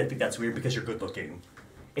 People aren't gonna think that's weird because you're good looking.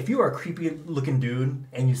 If you are a creepy looking dude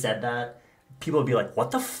and you said that, people would be like,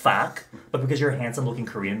 "What the fuck?" But because you're a handsome looking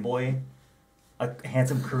Korean boy, a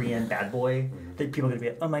handsome Korean bad boy, then people are gonna be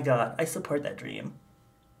like, "Oh my god, I support that dream."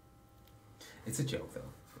 It's a joke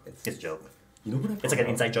though. It's a joke. You know what? It's like an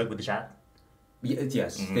inside joke with the chat.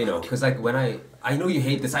 Yes, they know. Because like when I know you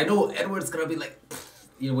hate this. I know Edward's gonna be like,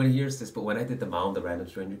 when he hears this. But when I did the random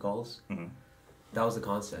stranger calls. That was the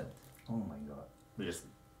concept. Oh my god. We just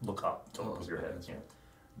look up. Don't move your head. Yeah.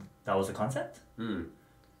 That was the concept?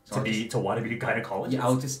 So to want to be a gynecologist? Yeah, I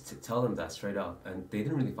would just tell them that straight up. And they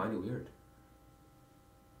didn't really find it weird.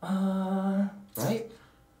 Right?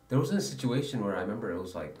 There wasn't a situation where I remember it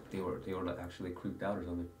was like they were like actually creeped out or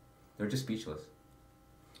something. They were just speechless.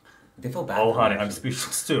 They felt bad. Oh honey, I'm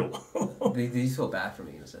speechless too. they just felt bad for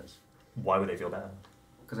me in a sense. Why would they feel bad?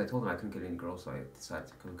 Because I told them I couldn't get any girls, so I decided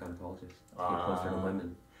to become a gynecologist. Get closer to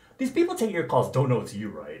women. These people taking your calls don't know it's you,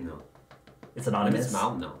 right? No. It's anonymous? When it's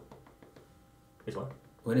Mount, no. It's what?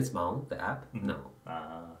 When it's Mount, the app, no.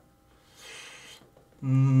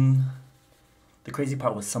 The crazy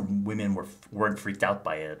part was some women weren't freaked out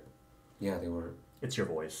by it. Yeah, they were. It's your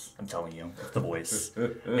voice, I'm telling you. It's the voice.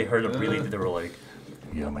 They heard it really, they were like,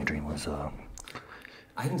 yeah, my dream was I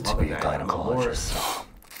didn't to talk be a gynecologist. So.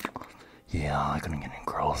 Yeah, I couldn't get any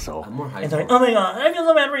girls, so... I'm more high. And they're like, oh my god, I feel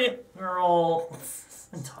so bad for you. Girl.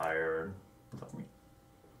 I'm tired. Look at me.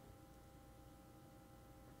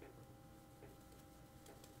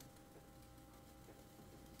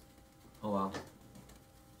 Oh wow.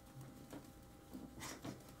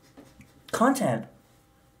 Content.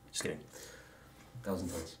 Just kidding. That was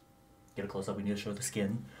intense. Get a close up, we need to show the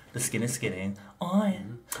skin. The skin is skinning. Oh,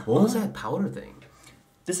 What was that powder thing?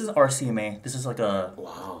 This is RCMA. This is like a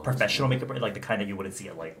professional makeup, like the kind that you wouldn't see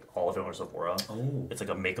at like Olive or Sephora. Oh. It's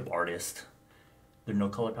like a makeup artist. They're no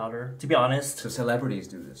color powder. To be honest. So celebrities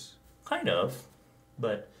do this? Kind of.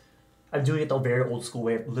 But I'm doing it the very old school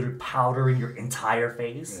way of literally powdering your entire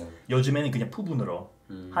face. 요즘에는 그냥 부분으로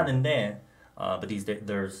하는데, but these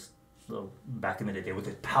days, back in the day, they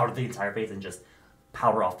would powder the entire face and just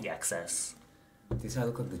powder off the excess. This I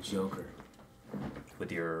look like the Joker.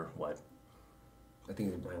 With your what? I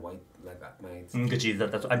think it's my white, like my...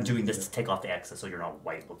 That's I'm doing this to take off the excess so you're not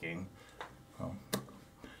white looking. Oh.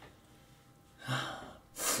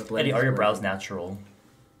 Eddie, are your brows natural?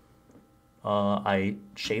 I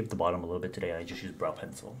shaved the bottom a little bit today. I just used brow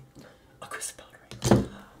pencil. Aggressive powdering.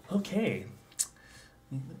 Okay.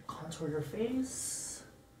 Contour your face.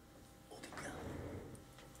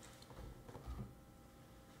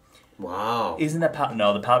 Wow. Isn't that powder?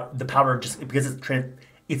 No, the powder just because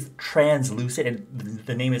it's translucent and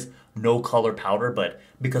the name is no color powder. But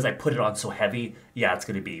because I put it on so heavy, yeah, it's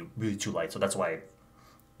gonna be really too light. So that's why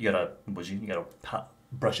you gotta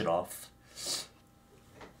brush it off.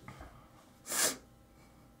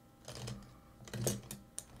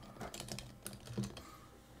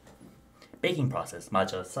 Baking process,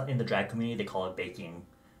 matcha. In the drag community, they call it baking.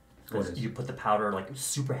 Because you put the powder like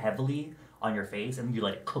super heavily on your face, and you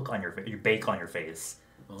let it cook on your face. You bake on your face.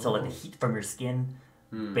 Oh. So let the heat from your skin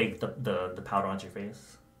bake the powder onto your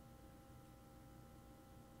face.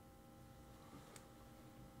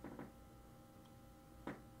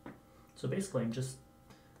 So basically, I'm just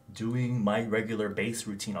doing my regular base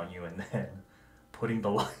routine on you, and then putting the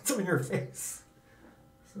lines on your face.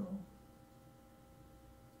 So.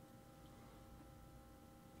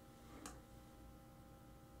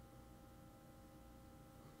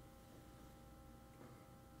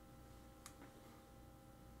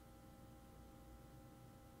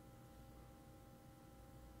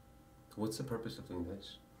 What's the purpose of doing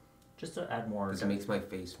this? Just to add more. Because it makes my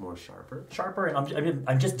face more sharper? Sharper, and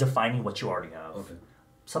I'm just defining what you already have. Okay.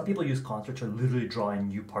 Some people use contour to literally draw in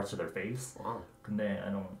new parts of their face. Wow. And then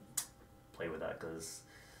I don't play with that because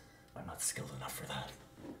I'm not skilled enough for that.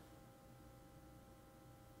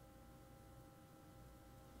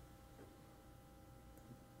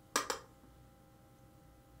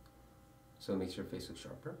 So it makes your face look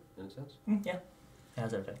sharper, in a sense? Yeah, it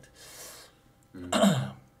has that effect.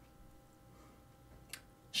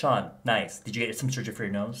 Sean, nice. Did you get some surgery for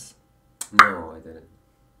your nose? No, I didn't.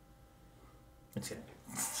 It's kidding.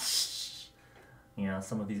 Yeah,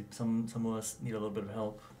 some of us need a little bit of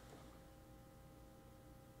help.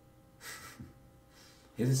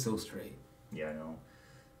 His is so straight. Yeah, I know.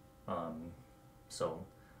 So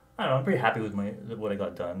I don't know. I'm pretty happy with what I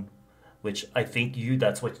got done, which I think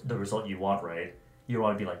that's what the result you want, right? You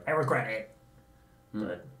want to be like, I regret it,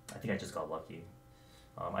 but I think I just got lucky.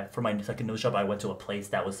 For my second nose job, I went to a place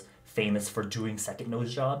that was famous for doing second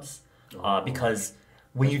nose jobs, because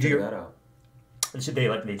when you do that out.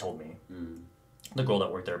 They told me, the girl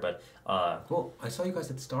that worked there, but cool. I saw you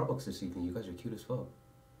guys at Starbucks this evening. You guys are cute as fuck.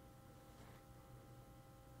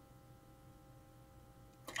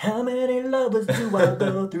 How many lovers do I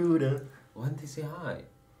go through the? Why didn't they say hi?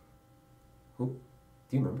 Who?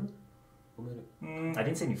 Do you remember? Who made it? I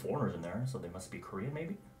didn't see any foreigners in there, so they must be Korean,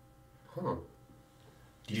 maybe. Huh.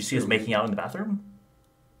 Did you see us making out in the bathroom?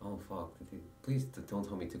 Oh fuck! Please don't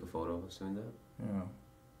tell me you took a photo of us doing that. Yeah.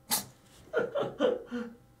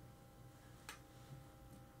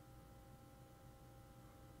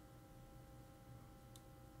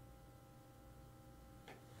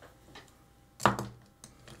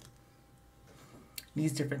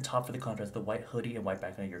 Needs different top for the contrast. The white hoodie and white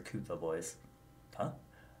background. You're cute though, boys. Huh?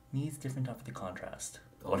 Needs different top for the contrast.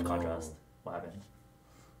 Oh, what contrast? What happened?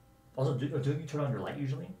 Also, do you turn on your light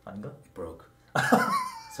usually? Anga? It broke.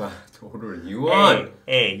 So I have to order a new one.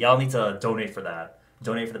 Hey, y'all need to donate for that.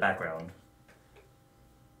 Donate for the background.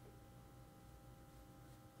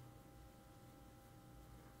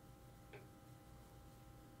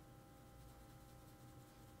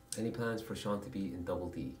 Any plans for Sean to be in Double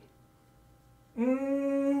D?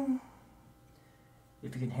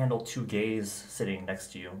 If you can handle two gays sitting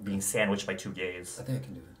next to you, being sandwiched by two gays. I think I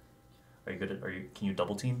can do it. Are you good at, can you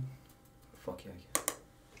double team? Fuck yeah, I can.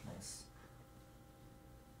 Nice.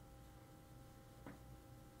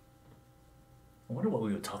 I wonder what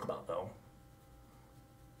we would talk about though.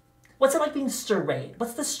 What's it like being straight?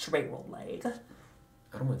 What's the straight world like? I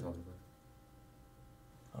don't want to talk about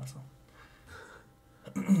it. Awesome.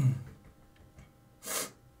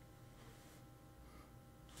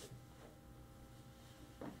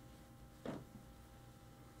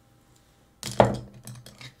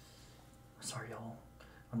 Sorry, y'all.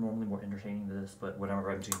 I'm normally more entertaining than this, but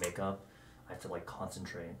whenever I'm doing makeup, I have to like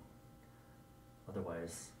concentrate.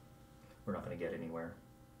 Otherwise, we're not gonna get anywhere.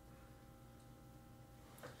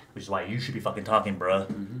 Which is why you should be fucking talking, bruh.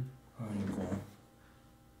 Oh, you're cool.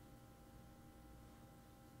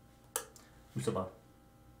 Who's about?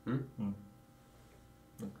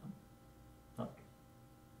 Up.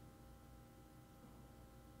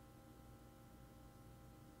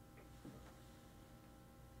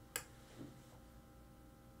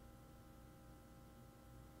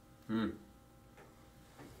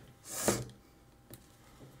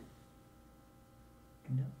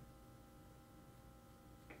 Yeah.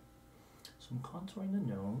 So I'm contouring the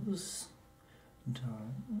nose.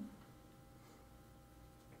 Done.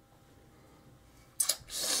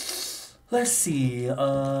 Let's see.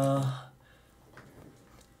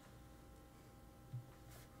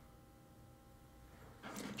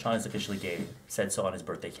 Sean is officially gay. Said so on his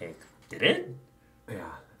birthday cake. Did it? Yeah.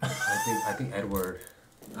 I think Edward...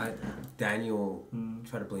 Daniel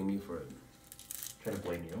tried to blame you for it. Try to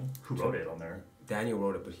blame you? Who wrote it on there? Daniel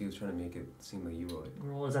wrote it, but he was trying to make it seem like you wrote it.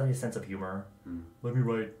 Girl, is that his sense of humor? Let me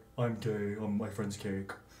write, I'm gay on my friend's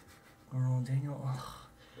cake. Girl, Daniel. Ugh.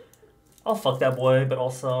 I'll fuck that boy, but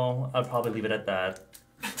also I'd probably leave it at that.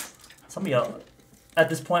 Somebody else. At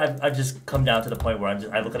this point, I've just come down to the point where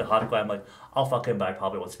I look at a hot guy, I'm like, I'll fuck him, but I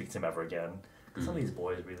probably won't speak to him ever again. Some of these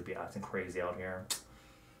boys really be acting crazy out here.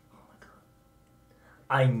 Oh my god.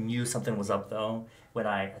 I knew something was up though when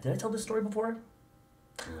did I tell this story before?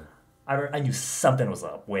 Yeah. I knew something was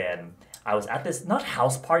up when I was at this, not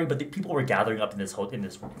house party, but the people were gathering up in this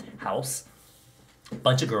house.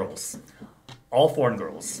 Bunch of girls. All foreign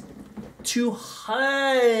girls. Two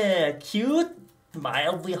cute,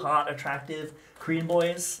 mildly hot, attractive Korean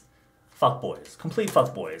boys. Fuck boys. Complete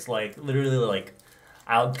fuck boys. Like, literally, like,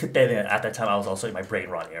 at that time I was also in my brain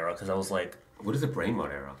rot era, because I was like... What is a brain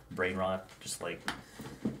rot era? Brain rot, just like,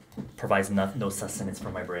 provides no sustenance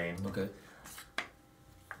for my brain. Okay.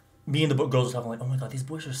 Me and the girls were talking like, oh my god, these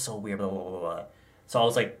boys are so weird, blah, blah, blah, blah. So I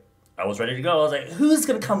was like, I was ready to go. I was like, who's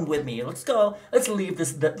gonna come with me? Let's go. Let's leave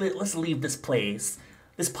this place.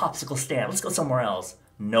 This popsicle stand. Let's go somewhere else.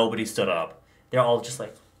 Nobody stood up. They're all just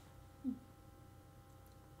like,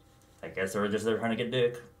 I guess they're trying to get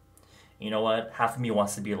dick. You know what? Half of me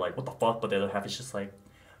wants to be like, what the fuck? But the other half is just like,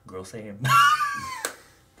 girl same.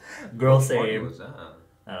 Girl what same. What was that?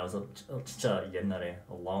 And I was a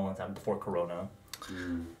long time before Corona.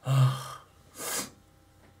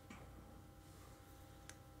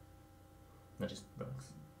 No, just relax.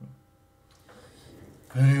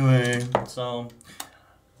 Anyway, so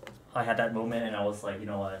I had that moment and I was like, you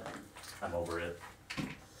know what? I'm over it.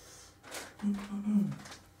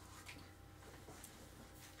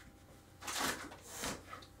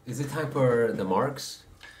 Is it time for the marks?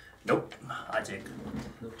 Nope. I take.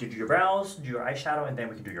 Do your brows, do your eyeshadow, and then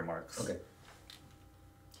we can do your marks. Okay.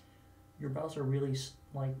 Your brows are really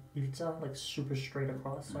like it's not like super straight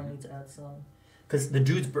across, so I need to add some. Because the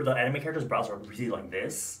anime character's brows are really like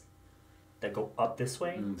this, that go up this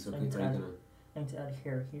way. So I need to add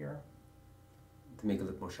hair here. To make it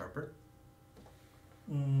look more sharper?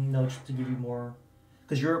 No, just to give you more.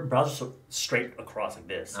 Because your brows are so straight across like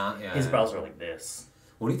this. His brows are like this.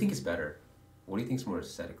 What do you think is better? What do you think is more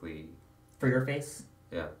aesthetically... For your face?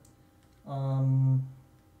 Yeah. No,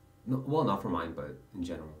 well, not for mine, but in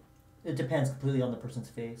general. It depends completely on the person's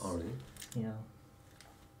face. Oh, really? Yeah.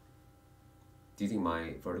 Do you think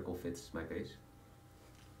my vertical fits my face?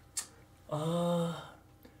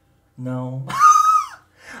 No.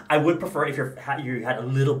 I would prefer if you had a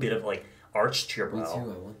little bit of like arch to your brow. Me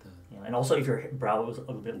too, I want that. Yeah, and also if your brow was a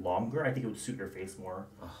little bit longer, I think it would suit your face more.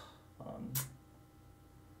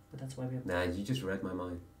 But that's why we have... Nah, you just read my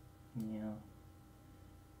mind. Yeah.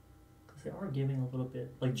 Because they are giving a little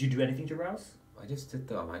bit... Like, do you do anything to your brows? I just did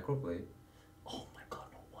the microblade. Oh my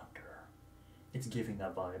god, no wonder. It's giving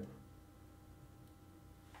that vibe.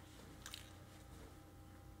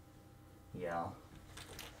 Yeah.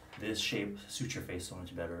 This shape suits your face so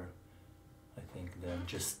much better, I think, than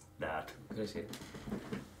just that. Can I see it?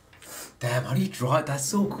 Damn, how do you draw it? That's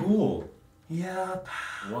so cool. Yep.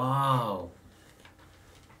 Wow.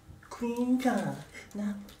 Queen car.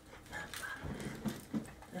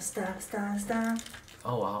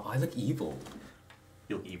 Oh wow, I look evil.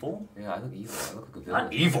 You look evil? Yeah, I look evil. I look like a villain.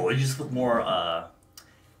 Not evil, you just look more,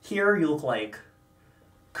 here you look like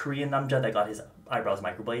Korean namja that got his eyebrows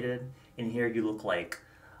microbladed. In here you look like,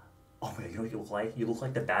 oh my god, you know what you look like? You look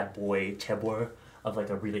like the bad boy chaebol of like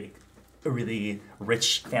a really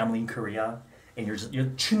rich family in Korea. And you're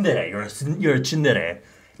tsundere, you're a tsundere.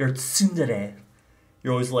 You're tsundere.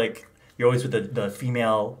 You're always with the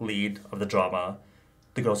female lead of the drama.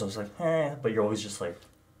 The girls are just like, eh, but you're always just like,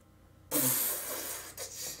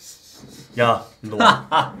 yeah,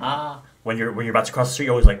 no. when you're about to cross the street,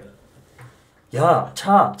 you're always like, yeah,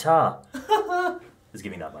 cha. It's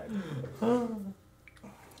giving that vibe.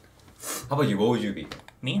 How about you? What would you be?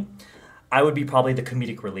 Me? I would be probably the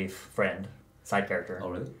comedic relief friend, side character. Oh,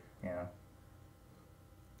 really? Yeah.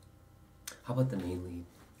 How about the main lead?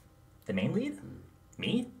 The main lead?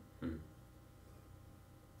 Me?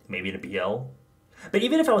 Maybe in a BL. But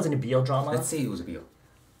even if I was in a BL drama... Let's say it was a BL.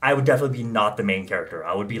 I would definitely be not the main character.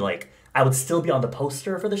 I would still be on the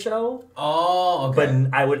poster for the show. Oh, okay.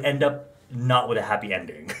 But I would end up not with a happy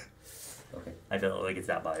ending. Okay. I feel like it's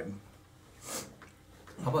that vibe.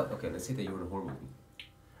 How about, okay, let's say that you were in a horror movie.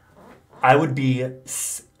 I would be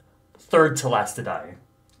third to last to die.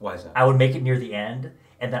 Why is that? I would make it near the end,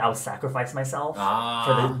 and then I would sacrifice myself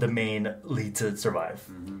for the main lead to survive.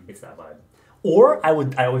 It's that vibe. Or I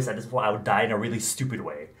always said this before, I would die in a really stupid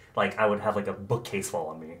way. Like, I would have like a bookcase fall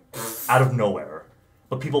on me out of nowhere.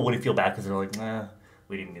 But people wouldn't feel bad because they're like, nah,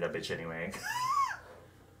 we didn't need that bitch anyway.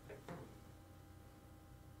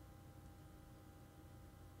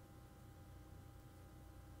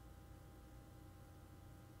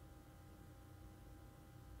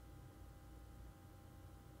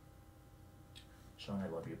 Sean, I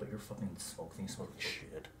love you, but your fucking smoke thing smells like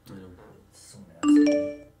shit. I know. It's so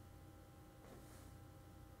nasty.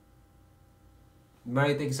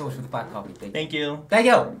 Mary, thank you so much for the black coffee. Thank you. Thank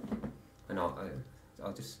you! I know,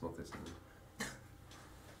 I'll just smoke this.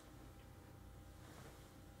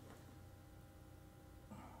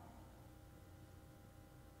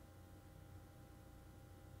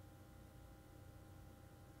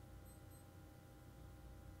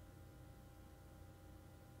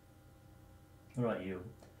 What about you?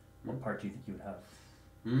 What part do you think you would have?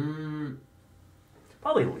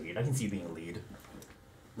 Probably lead. I can see you being a lead.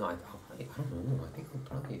 No, I don't know. I think I'll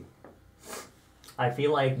probably... I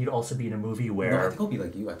feel like you'd also be in a movie where... No, I think I'll be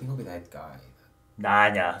like you. I think I'll be that guy.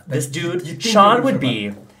 Nah. This dude, Sean would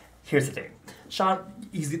be... Here's the thing. Sean,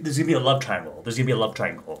 there's going to be a love triangle. There's going to be a love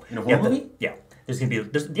triangle. In a horror movie? Yeah. There's going to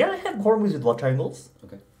be... Yeah, I have horror movies with love triangles.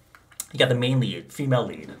 Okay. You got the main lead, female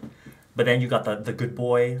lead. But then you got the good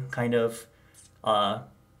boy kind of... the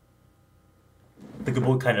good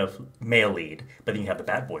boy kind of male lead. But then you have the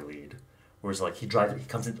bad boy lead. Whereas like he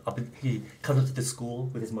comes up to the school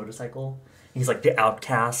with his motorcycle. He's like the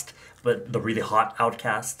outcast, but the really hot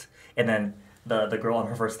outcast. And then the girl on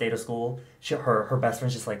her first day to school, her best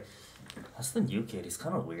friend's just like, that's the new kid. He's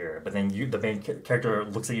kind of weird. But then the main character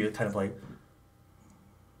looks at you kind of like,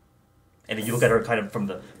 and then you look at her kind of from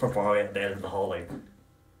far away at the end of the hallway.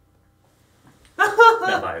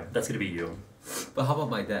 That vibe. That's gonna be you. But how about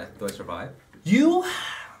my death? Do I survive? You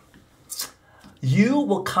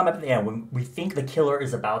will come up at the end when we think the killer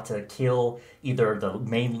is about to kill either the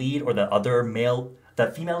main lead or the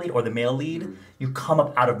female lead or the male lead. You come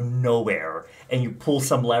up out of nowhere and you pull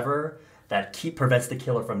some lever that prevents the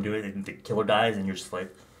killer from doing it, and the killer dies, and you're just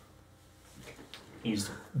like, you just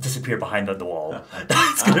disappear behind the wall.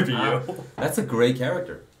 That's gonna be you. That's a great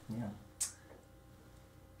character. Yeah.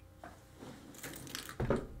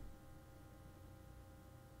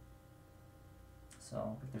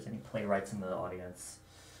 So, if there's any playwrights in the audience,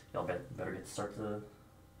 y'all better get to start the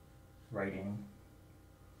writing.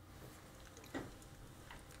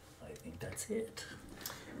 I think that's it.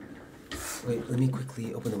 Wait, let me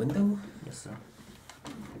quickly open the window. Yes, sir.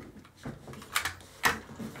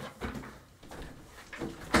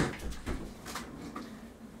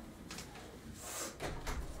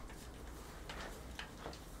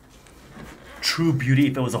 True beauty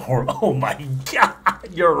if it was a horror. Oh my god,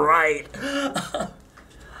 you're right.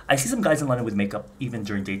 I see some guys in London with makeup even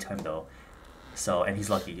during daytime though. So, and he's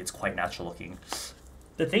lucky, it's quite natural looking.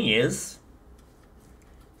 The thing is,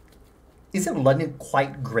 isn't London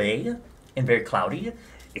quite gray and very cloudy?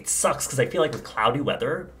 It sucks because I feel like with cloudy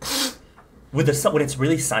weather, with the sun, when it's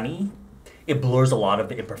really sunny, it blurs a lot of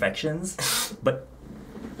the imperfections. But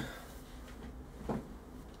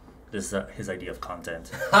this is his idea of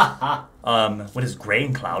content. When it's gray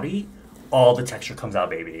and cloudy, all the texture comes out,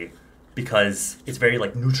 baby, because it's very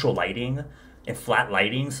like neutral lighting and flat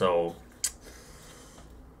lighting. So,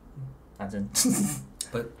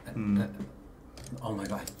 but oh my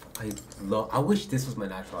god, I wish this was my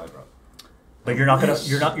natural eyebrow. But you're not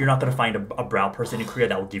gonna find a brow person in Korea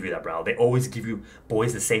that will give you that brow. They always give you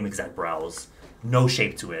boys the same exact brows, no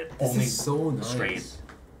shape to it, this only is so nice. straight.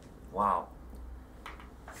 Wow.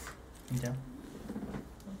 Yeah.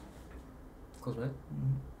 Close my eye.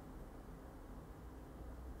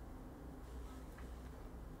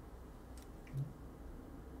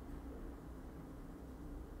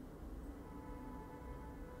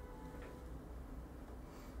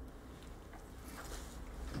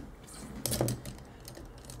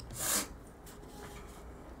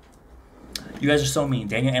 You guys are so mean.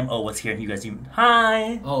 Daniel M.O. was here and you guys even...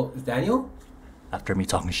 Hi! Oh, is Daniel? After me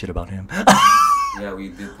talking shit about him. Yeah, we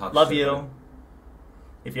did talk Love shit you. about him.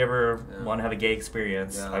 If you ever want to have a gay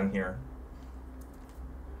experience, Yeah. I'm here.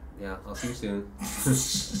 Yeah, I'll see you soon.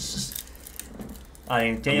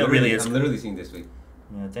 Daniel really is... I'm literally seeing this week.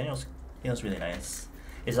 Yeah, Daniel's really nice.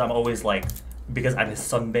 I'm always like... Because I'm his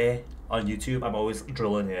sunbae on YouTube, I'm always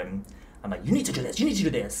drilling him. I'm like, you need to do this, you need to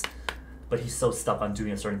do this. But he's so stuck on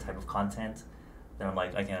doing a certain type of content that I'm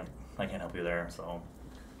like, I can't help you there, so...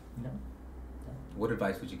 You know. What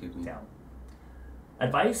advice would you give me? Down.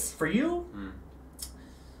 Advice for you? Mm.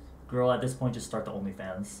 Girl, at this point, just start the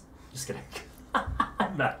OnlyFans. Just kidding.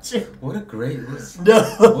 matching. What a great, No.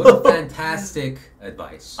 what a fantastic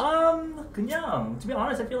advice. 그냥 to be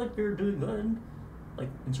honest, I feel like we're doing good, like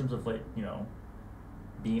in terms of like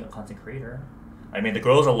being a content creator. I mean, the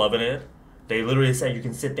girls are loving it. They literally say you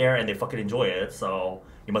can sit there and they fucking enjoy it. So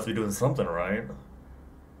you must be doing something right.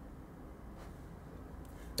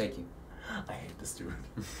 Thank you. I hate this dude.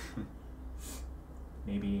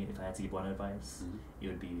 Maybe if I had to give one advice, it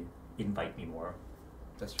would be invite me more.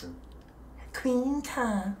 That's true. Queen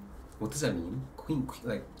card. What does that mean? Queen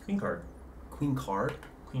like Queen card. Queen card?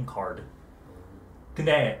 Queen card.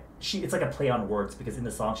 근데 it's like a play on words because in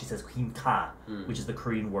the song she says queen ka, which is the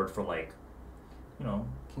Korean word for like, you know.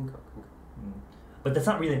 King ka. But that's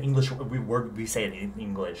not really an English word we say it in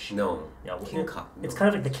English. No. Yeah, King ka. It's kind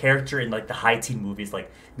of like the character in like the high teen movies,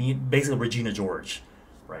 like basically Regina George,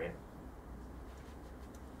 right?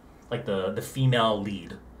 Like the female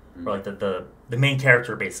lead, or like the main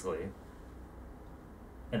character basically.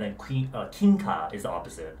 And then King Ka is the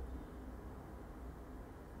opposite.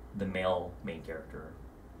 The male main character.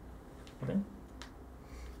 Okay.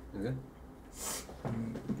 Okay.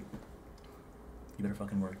 You better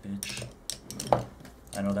fucking work, bitch.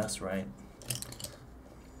 I know that's right.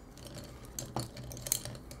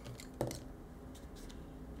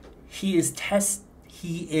 He is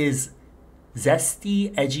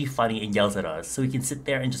zesty, edgy, funny, and yells at us, so he can sit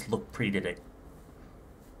there and just look pretty today.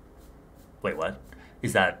 Wait, what?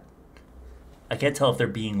 Is that... I can't tell if they're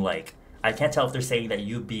being like... I can't tell if they're saying that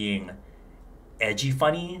you being edgy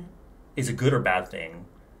funny is a good or bad thing.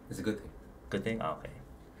 It's a good thing. Good thing? Oh, okay.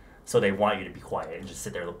 So they want you to be quiet and just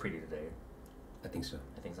sit there and look pretty today. I think so.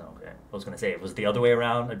 I think so, okay. I was going to say, if it was the other way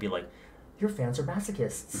around, I'd be like, your fans are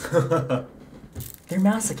masochists. They're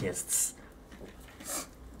masochists.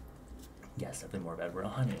 Yes, definitely more of Edward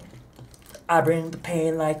Honey. I bring the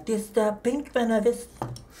pain like this, the pink benefits.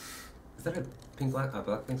 Is that a pink black?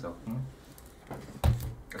 Black thing so.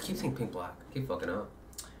 I keep saying pink black. I keep fucking up.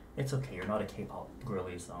 It's okay. You're not a K-pop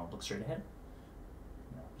girly, so look straight ahead.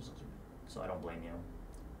 No, so I don't blame you.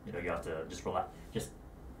 You know, you have to just relax. Just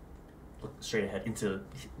look straight ahead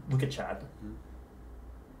look at Chad.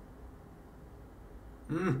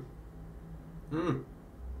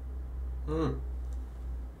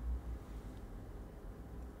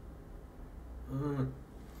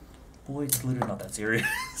 Boy, it's literally not that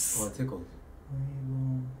serious. Oh, it tickled.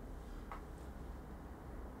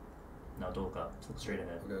 No, don't look up. Just look straight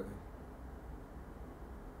ahead. Okay.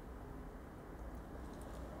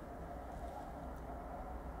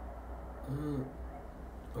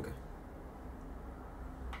 Okay.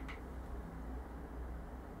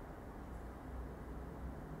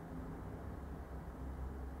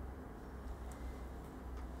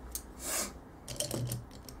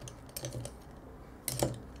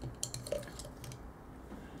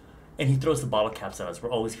 And he throws the bottle caps at us. We're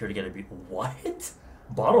always here to get a beat. What?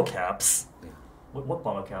 Bottle caps? Yeah. What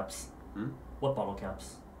bottle caps? What bottle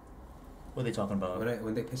caps? What are they talking about?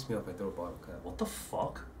 When they piss me off, I throw a bottle cap. What the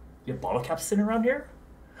fuck? You have bottle caps sitting around here?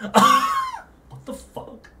 What the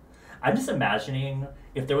fuck? I'm just imagining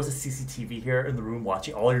if there was a CCTV here in the room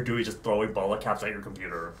watching, all you're doing is just throwing bottle caps at your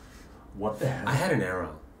computer. What the hell? I had an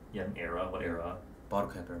era. You had an era? What era? Bottle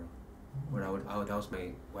cap era. Where that was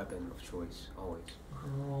my weapon of choice, always.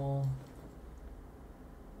 Girl.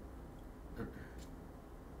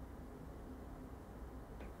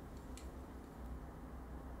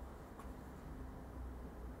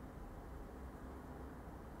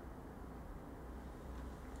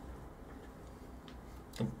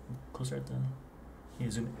 Come closer at the... Can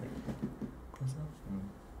you zoom in? Close up?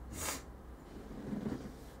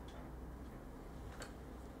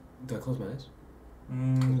 Do I close my eyes?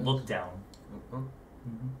 Look down.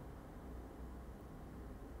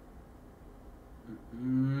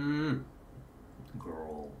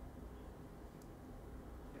 Girl.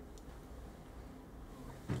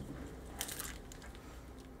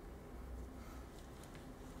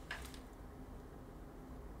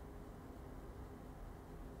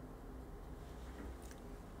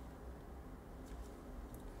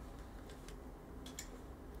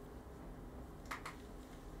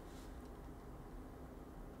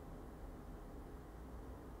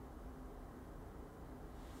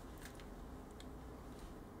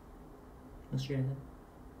 Let's straight ahead.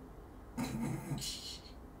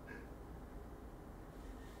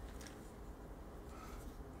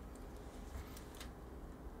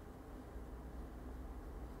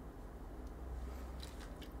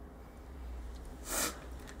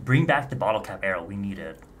 Bring back the bottle cap arrow. We need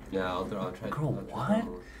it. Yeah, I'll try. Girl, what?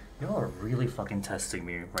 Y'all are really fucking testing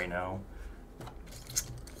me right now.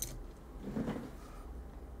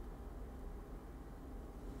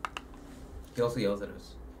 He also yells at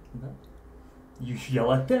us. You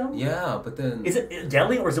yell at them? Yeah, but then... Is it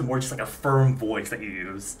yelling or is it more just like a firm voice that you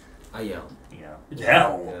use? I yell. Yeah.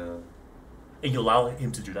 Yell! Yeah. And you allow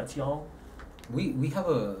him to do that to y'all? We have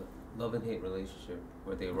a love and hate relationship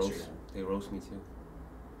where they roast me too.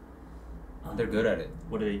 They're good at it.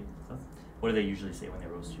 What do they usually say when they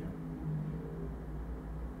roast you?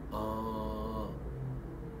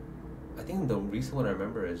 I think the recent one I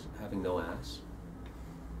remember is having no ass.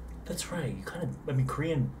 That's right. You kind of. I mean,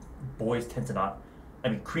 Korean boys tend to not. I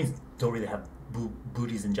mean, Koreans don't really have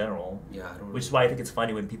booties in general. Yeah, I don't. Which is why I think it's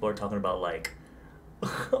funny when people are talking about like,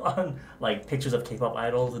 on like pictures of K-pop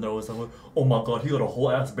idols, and they're always like, "Oh my God, he got a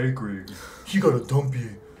whole ass bakery. He got a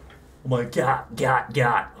dumpy. Oh my God.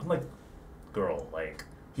 I'm like, girl, like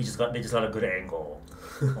they just got a good angle,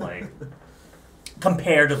 like.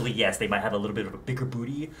 Comparatively, yes, they might have a little bit of a bigger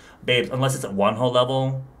booty, babes. Unless it's at one whole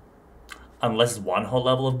level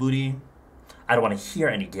of booty, I don't want to hear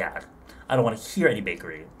any gad. I don't want to hear any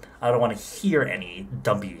bakery. I don't want to hear any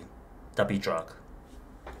dumpy truck.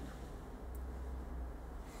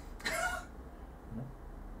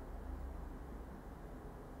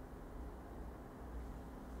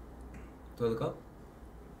 Do I look up?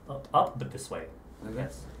 Up, but this way. I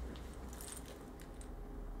guess.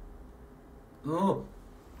 Oh.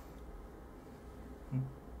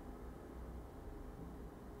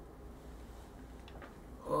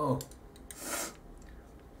 Oh.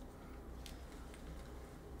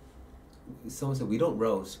 Someone said, we don't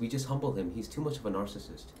roast, we just humble him. He's too much of a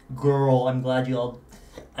narcissist. Girl, I'm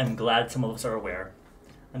glad some of us are aware.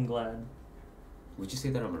 I'm glad. Would you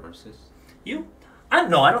say that I'm a narcissist? You? I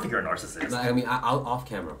don't think you're a narcissist. No, I mean, I'll off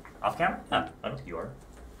camera. Off camera? I don't think you are.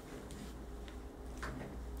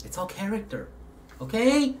 It's all character,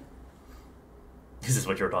 okay? This is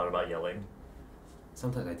what you were talking about, yelling.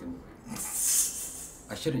 Sometimes I do.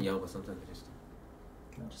 I shouldn't yell, but sometimes I just do.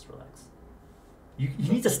 No, just relax. You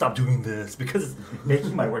need to stop doing this because it's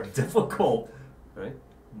making my work difficult. Right?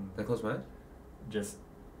 Can I close my eyes? Just...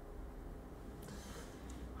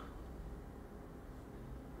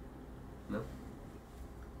 No?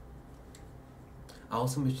 I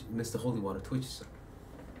also missed the Holy Water Twitch. So.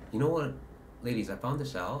 You know what? Ladies, I found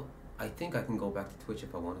this out. I think I can go back to Twitch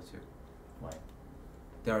if I wanted to. Why?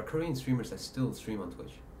 There are Korean streamers that still stream on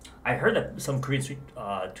Twitch. I heard that some Korean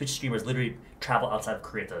Twitch streamers literally travel outside of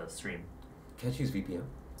Korea to stream. Can't you use VPN?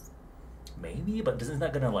 Maybe, but isn't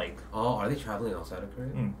that gonna like... Oh, are they traveling outside of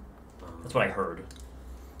Korea? That's what I heard.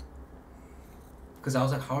 Because I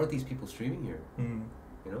was like, how are these people streaming here? You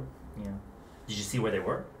know? Yeah. Did you see where they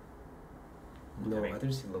were? No, I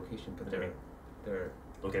didn't see the location, but they're...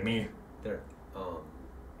 Look at me. They're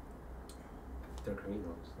Korean,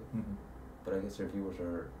 obviously. But I guess their viewers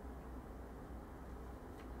are...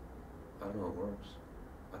 I don't know how it works.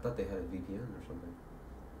 I thought they had a VPN or something.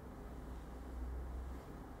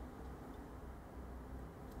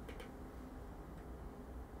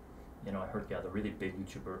 You know, I heard, the really big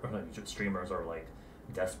YouTube streamers are like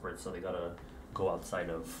desperate, so they gotta go outside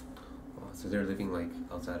of... So they're living like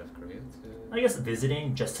outside of Korea? I guess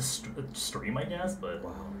visiting just to stream, I guess, but...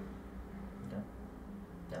 Wow.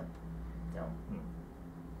 Yeah.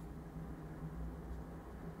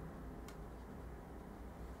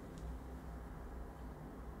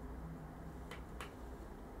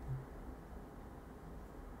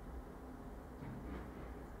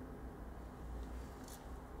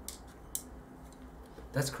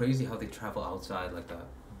 That's crazy how they travel outside like that.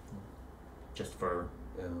 Just for...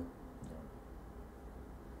 Yeah.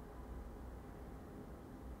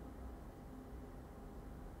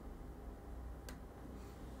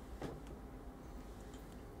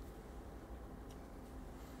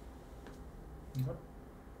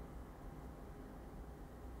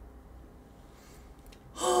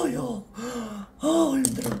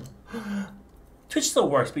 Twitch still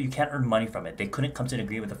works, but you can't earn money from it. They couldn't come to an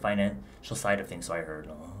agreement with the financial side of things, so I heard.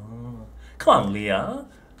 Oh. Come on, Leah.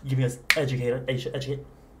 Giving us educating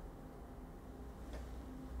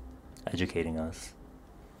us.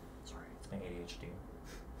 Sorry, it's my ADHD.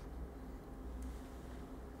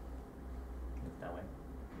 Look that way.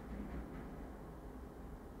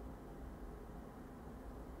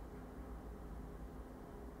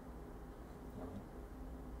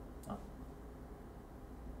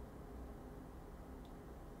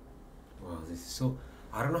 Wow, this is so...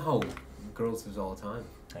 I don't know how girls do this all the time.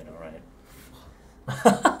 I know, right?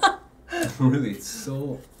 Really, it's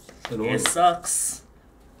so annoying. It sucks.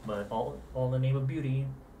 But all in the name of beauty.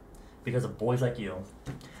 Because of boys like you.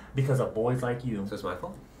 Because of boys like you. So it's my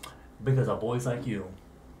fault? Because of boys like you.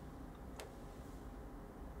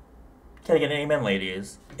 Can I get an amen,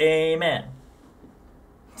 ladies? Amen.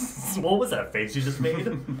 What was that face you just made?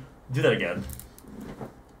 Do that again.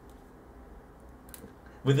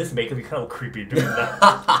 With this makeup, you kind of look creepy doing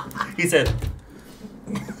that. He said,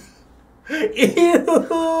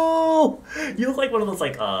 "Ew! You look like one of those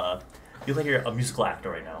you look like you're a musical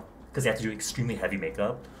actor right now because you have to do extremely heavy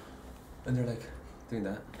makeup." And they're like doing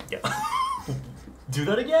that. Yeah. Do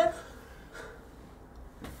that again?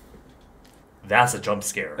 That's a jump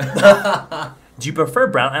scare. Do you prefer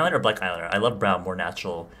brown eyeliner or black eyeliner? I love brown, more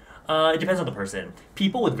natural. It depends on the person.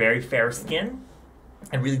 People with very fair skin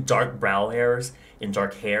and really dark brow hairs and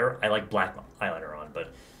dark hair, I like black eyeliner on.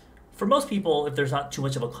 But for most people, if there's not too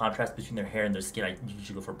much of a contrast between their hair and their skin, I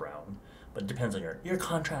usually go for brown. But it depends on your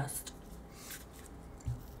contrast.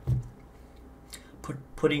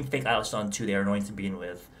 Putting fake eyelashes on too, they are annoying to begin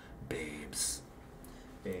with. Babes.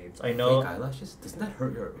 I know. Fake eyelashes? Doesn't that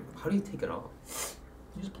hurt your... How do you take it off?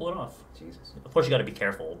 You just pull it off. Jesus. Of course, you got to be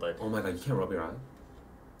careful, but... Oh my god, you can't rub your eye?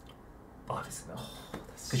 Obviously not.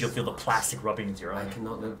 Because you'll feel the plastic rubbing into your eye. I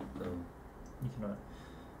cannot live... No. You cannot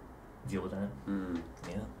deal with that.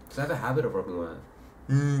 Yeah. Because I have a habit of rubbing my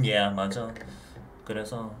eye. Yeah, 맞아.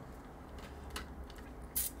 그래서...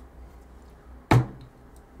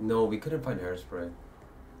 No, we couldn't find hairspray.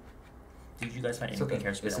 Did you guys find anything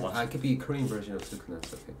hairspray that I could be a Korean version of Sukuna,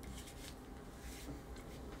 it's okay.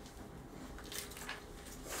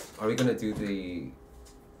 Are we gonna do the...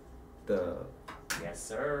 Yes,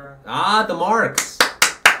 sir. Ah, the marks!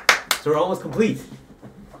 So we're almost complete.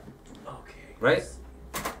 Okay. Right?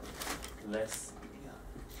 Let's...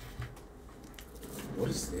 What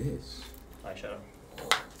is this? Eyeshadow.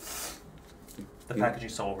 The packaging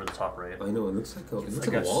so over the top, right? I know, it looks like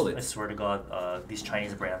a wallet. I swear to God, these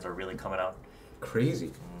Chinese brands are really coming out.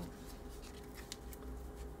 Crazy.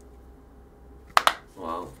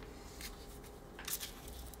 Wow.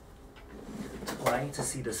 Well, I need to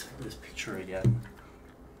see this picture again.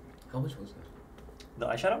 How much was that? The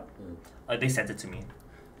eyeshadow? They sent it to me.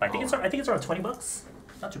 I think it's around $20.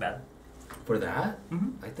 Not too bad. For that? I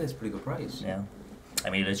think it's a pretty good price. Yeah. I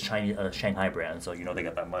mean, it's Chinese Shanghai brand, so you know they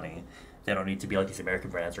got that money. They don't need to be like these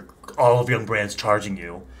American brands or all of young brands charging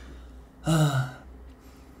you. I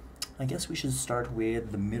guess we should start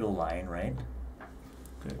with the middle line, right?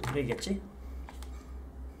 그래야겠지?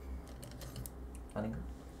 아닌가?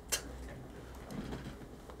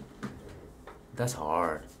 That's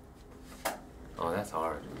hard. Oh, that's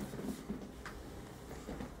hard.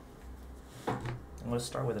 I'm gonna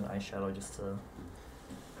start with an eyeshadow just to...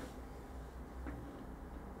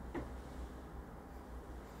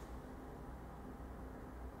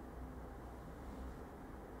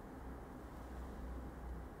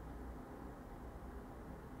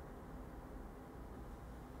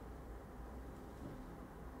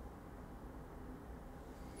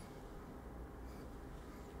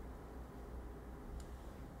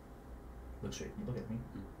 Look straight. You look at me.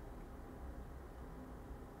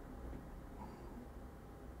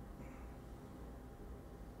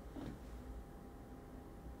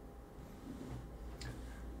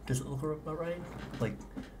 Does it look about right? Like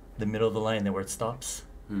the middle of the line there where it stops?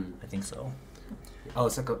 I think so. Oh,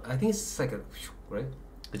 it's like a... I think it's like a... Right?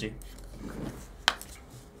 Did you?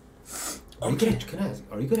 Are you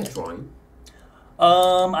good at drawing?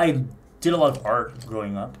 I did a lot of art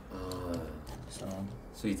growing up.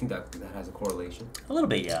 So you think that has a correlation? A little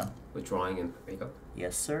bit, yeah. With drawing and makeup?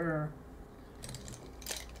 Yes, sir.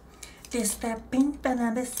 This that pink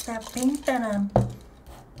venom, this that pink venom.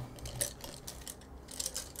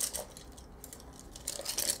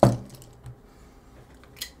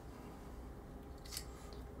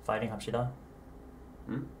 Fighting 합시다.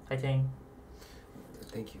 파이팅.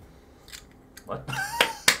 Thank you. What?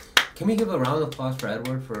 Can we give a round of applause for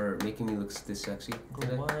Edward for making me look this sexy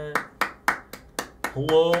today? What?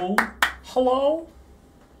 Hello? Hello?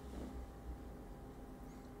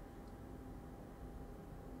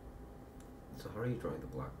 So how are you drawing the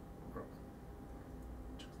black? Girl.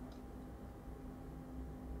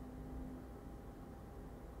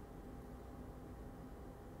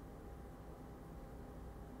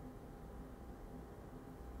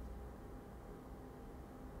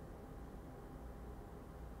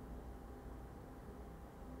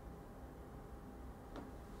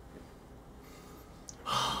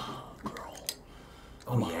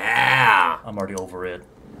 Oh yeah! I'm already over it.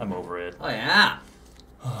 I'm over it. Oh yeah!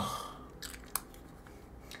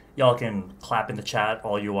 Y'all can clap in the chat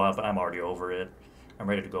all you want, but I'm already over it. I'm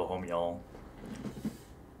ready to go home, y'all.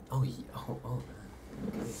 Oh yeah! Oh man.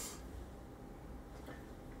 Okay.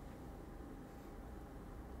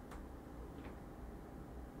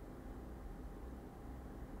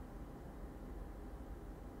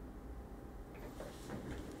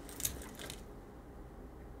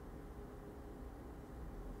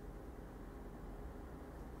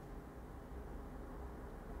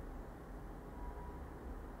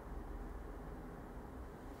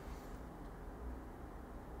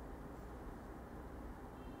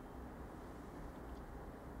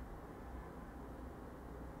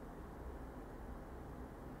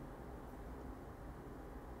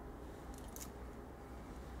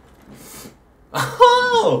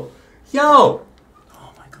 Yo! Yo!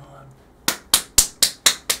 Oh my god.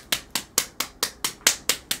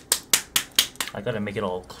 I gotta make it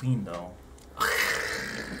all clean though.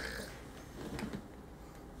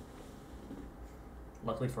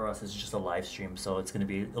 Luckily for us, it's just a live stream, so it's gonna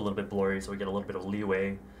be a little bit blurry, so we get a little bit of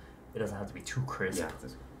leeway. It doesn't have to be too crisp. Yeah.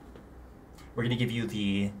 We're gonna give you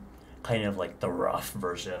the kind of like the rough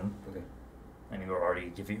version. Okay. I mean, we're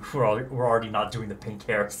already not doing the pink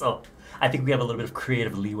hair, so I think we have a little bit of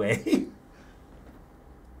creative leeway.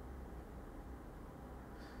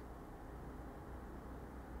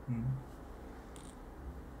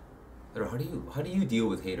 How do you deal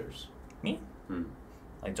with haters? Me?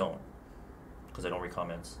 I don't, because I don't read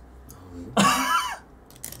comments. Oh, really?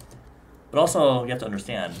 But also, you have to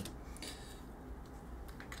understand,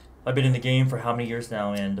 I've been in the game for how many years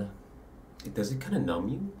now, and Does it kind of numb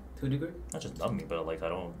you to a degree? not just numb me, but like I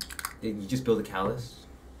don't. You just build a callus,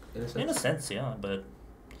 in a sense. In a sense, yeah, but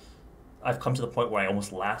I've come to the point where I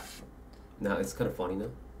almost laugh. No, it's kind of funny now.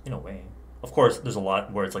 In a way, of course, there's a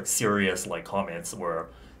lot where it's like serious like comments where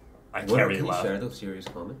I can't really Can you laugh. share those serious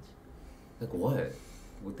comments? Like what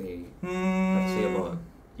would they have to say about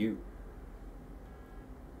you?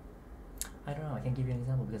 I don't know. I can't give you an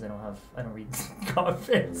example because I don't read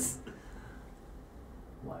comments.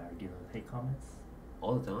 Why do you hate comments?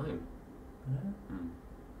 All the time. Yeah.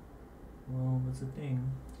 Well, that's the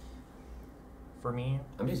thing. For me,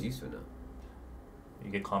 I'm just used to it now.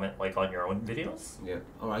 you get comment like on your own videos. Yeah.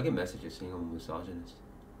 Or I get messages saying I'm a misogynist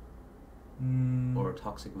or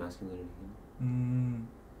toxic masculinity.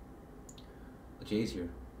 Jay's here.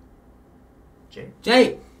 Jay?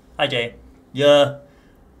 Jay! Hi, Jay. Yeah.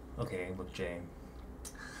 Okay, look, Jay.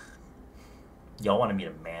 Y'all want to meet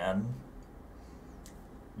a man?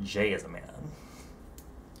 Jay is a man.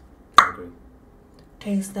 I agree.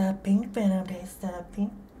 Taste that pink venom, taste that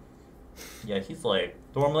pink. Yeah, he's like,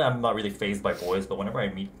 normally I'm not really fazed by boys, but whenever I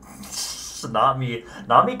meet, not me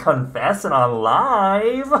confessing on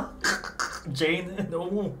live. Jay,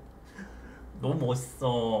 no. No,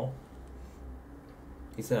 so.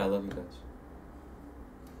 He said I love you guys.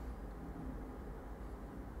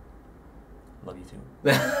 Love you too.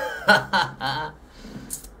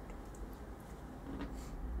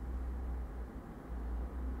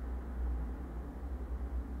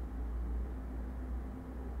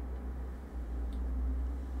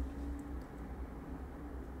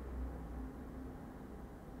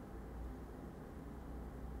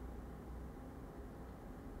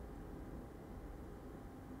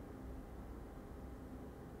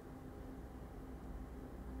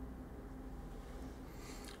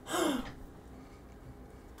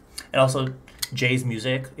 And also, Jay's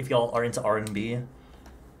music, if y'all are into R&B,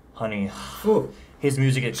 honey, Ooh. his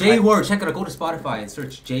music is J Word. Check it out. Go to Spotify and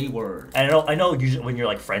search J Word. And I know usually when you're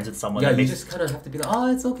like friends with someone Yeah, that you makes... just kind of have to be like,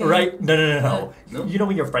 oh, it's okay. Right? No. No? You know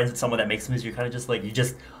when you're friends with someone that makes music, you're kind of just like,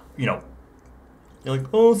 you're like,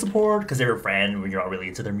 oh, support, because they're your friend when you're not really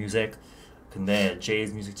into their music. And then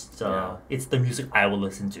Jay's music, it's the music I will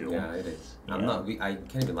listen to. Yeah, it is. Yeah. I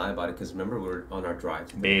can't even lie about it because remember we were on our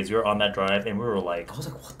drive. Babes, we were on that drive and we were like... I was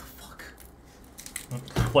like, what the fuck?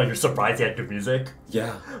 What, you're surprised he had good music?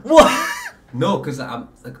 Yeah. What? No, because I'm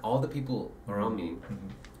like all the people around me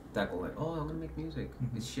that go like, oh, I'm gonna make music.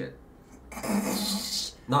 It's shit.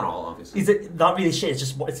 Not all, obviously. Is it not really shit? It's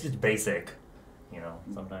just basic,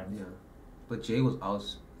 sometimes. Yeah, but I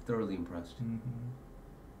was thoroughly impressed.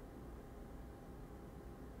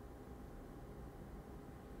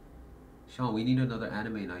 Sean, we need another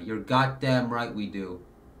anime night. You're goddamn right we do.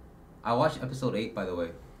 I watched episode 8, by the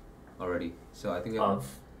way, already. So I think we have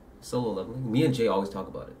Solo Leveling. Me and Jay always talk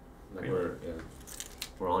about it. Like really?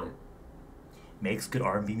 We're on it. Makes good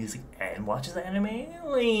R&B music and watches anime.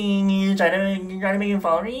 You're trying to make it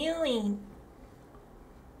fall really.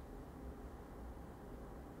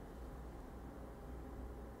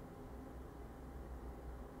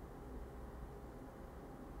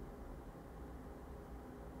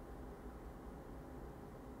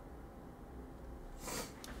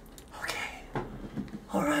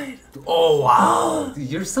 Alright. Oh, wow. Dude,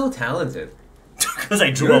 you're so talented. Because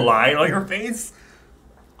I drew a line on your face?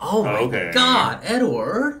 Oh my god,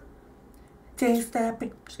 Edward. Taste that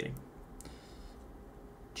pink. Just kidding.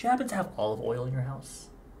 Do you happen to have olive oil in your house?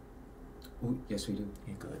 Ooh, yes, we do.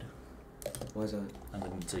 Okay, good. Why is that? I'm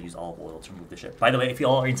going to need to use olive oil to remove the shit. By the way, if you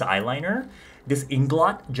all are into eyeliner, this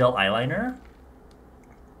Inglot gel eyeliner,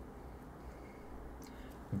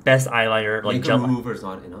 best eyeliner, like Makeup gel remover is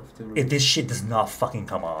not enough to remove. If this shit does not fucking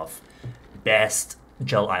come off, best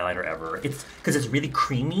gel eyeliner ever. It's because it's really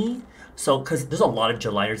creamy, So, because there's a lot of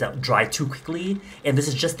gel liners that dry too quickly, and this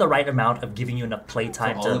is just the right amount of giving you enough play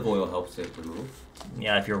time So to. olive oil helps it remove.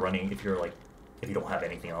 Yeah, if you don't have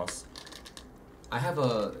anything else. I have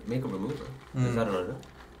a makeup remover. Is that enough?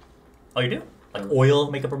 Oh, you do? Like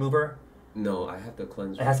oil makeup remover? No, I have the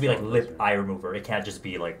cleanser. It has to be like lip eye remover. It can't just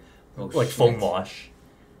be like shit. foam wash.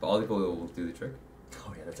 But olive oil will do the trick.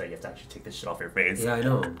 Oh yeah, that's right. You have to actually take this shit off your face. Yeah, I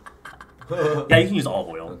know. Yeah, you can use olive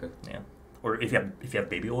oil. Okay. Yeah, or if you have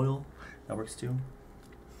baby oil, that works too.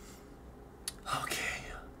 Okay.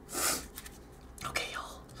 Okay,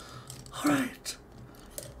 y'all. All right.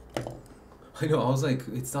 I know. I was like,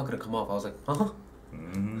 it's not gonna come off. I was like, huh?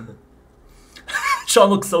 Sean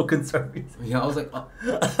looks so concerned. Yeah, I was like,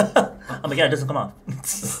 I'm like, yeah, it doesn't come off.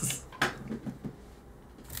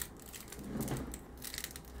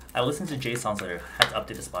 I listened to Jay's songs later. Had to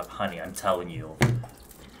update this spot. Honey, I'm telling you.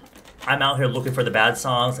 I'm out here looking for the bad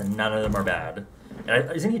songs, and none of them are bad.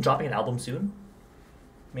 And isn't he dropping an album soon?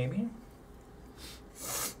 Maybe?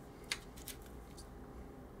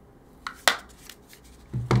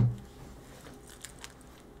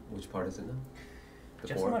 which part is it now? The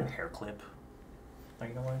Just board? want a hair clip. Oh,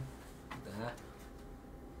 you know why? The hat?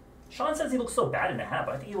 Sean says he looks so bad in a hat,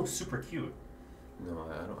 but I think he looks super cute. No,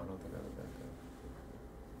 I don't think I look that good.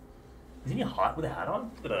 Isn't he hot with a hat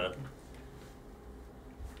on? Look at that.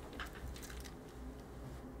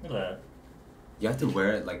 Look at that. You have to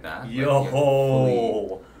wear it like that?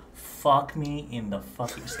 Yo! Fuck me in the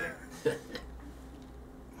fucking stick.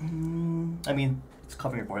 I mean, it's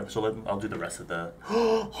covering your forehead, so I'll do the rest of the.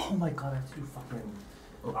 Oh my god, I have to do fucking.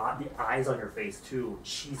 The eyes on your face too.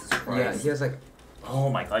 Jesus Christ. Yeah, he has like. Oh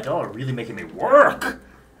my god, y'all are really making me work!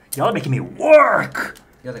 Y'all are making me work!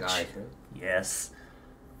 He has like eyes, right? Yes.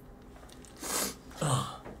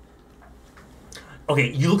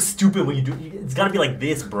 Okay, you look stupid when you do. It's gotta be like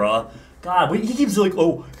this, bruh. God, he keeps like,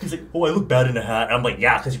 he's like, I look bad in a hat. And I'm like,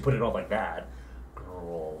 yeah, because you put it on like that.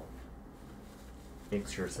 Girl,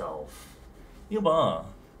 fix yourself. Yuba,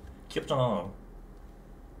 귀엽잖아.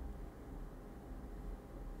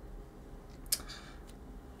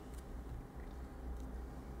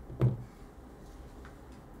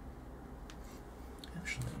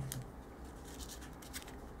 Actually,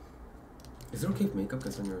 Is it okay if makeup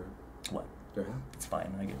gets on your what? hat? It's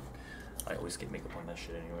fine. I always get makeup on that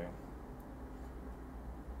shit anyway.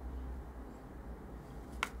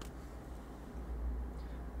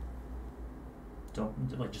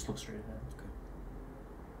 Don't like just look straight ahead. Okay.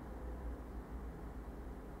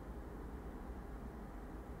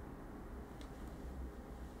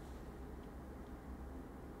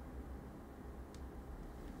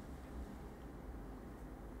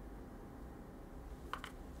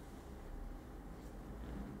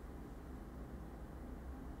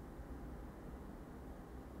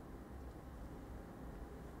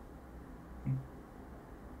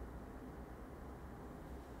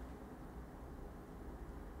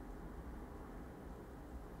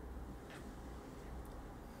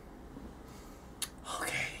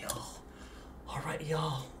 Okay, y'all. All right,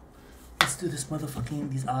 y'all. Let's do this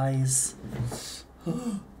these eyes.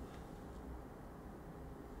 Oh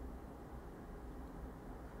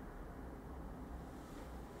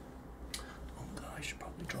god, I should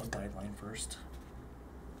probably draw a guideline first.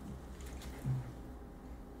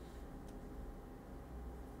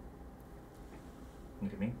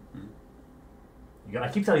 Look at me. I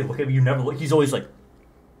keep telling you, look at me. You never look. He's always like,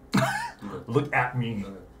 look at me.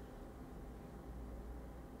 Okay.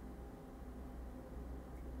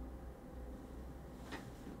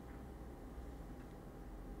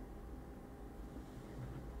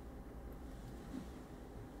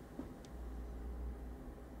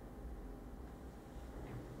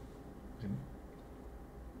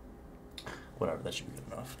 Whatever, that should be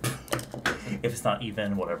good enough. If it's not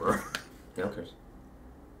even, whatever. Yeah, who cares?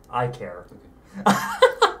 I care. Okay.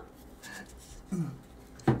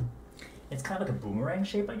 It's kind of like a boomerang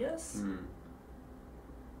shape, I guess.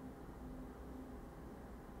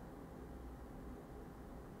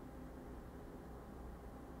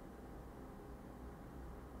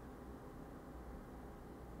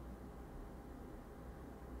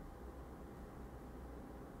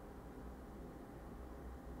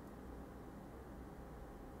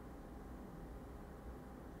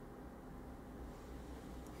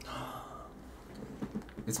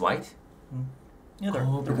 It's white? Yeah, they're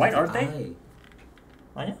because white, the aren't they? eye.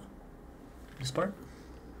 Oh, yeah. This part?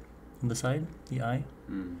 On the side? The eye?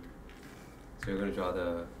 So you're gonna draw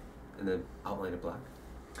and then outline it black?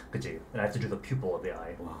 Good job. And I have to do the pupil of the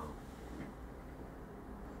eye. Wow.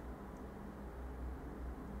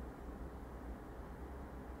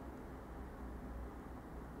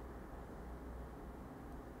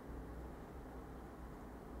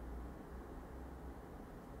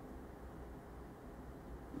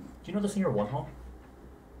 Do you know the singer Wonho?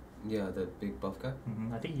 Yeah, the big buff guy.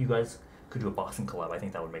 I think you guys could do a boxing collab. I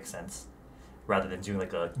think that would make sense, rather than doing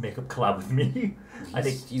like a makeup collab with me. I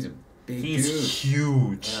think he's a big he's dude.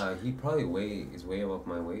 Huge. Yeah, he probably is way above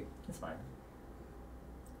my weight. It's fine.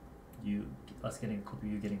 Us getting a clip of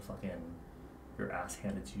you getting fucking your ass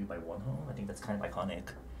handed to you by Wonho. I think that's kind of iconic,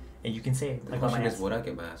 and you can say the question is, would I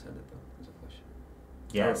get my ass handed though? Is the question.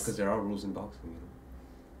 Yes, because there are rules in boxing.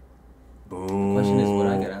 You know. Boo. The question is, would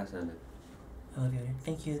I get ass handed? I love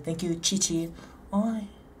you. Thank you, Chi. Oh.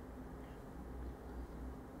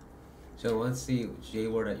 So let's see J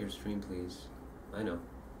Ward at your stream, please. I know.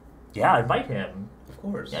 Yeah, invite him. Of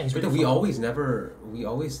course. Yeah, he's but really we fun.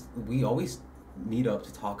 always meet up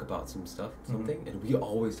to talk about something, and we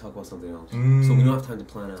always talk about something else. So we don't have time to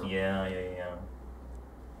plan out. Yeah. I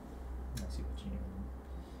see what you mean.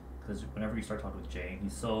 Because whenever you start talking with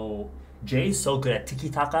Jay's so good at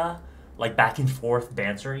tiki-taka, like back and forth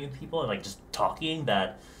bantering people and like just talking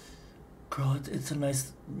that, girl, it's a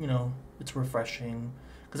nice, it's refreshing.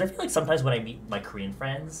 Because I feel like sometimes when I meet my Korean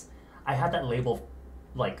friends, I have that label,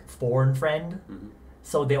 like foreign friend,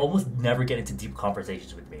 so they almost never get into deep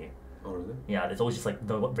conversations with me. Oh really? Yeah, it's always just like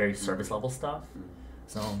the very surface level stuff.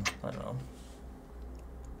 So I don't know.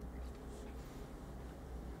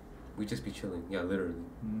 We just be chilling. Yeah, literally.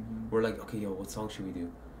 We're like, okay, yo, what song should we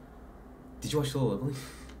do? Did you watch Solo Leveling?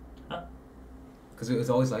 Huh? Because it was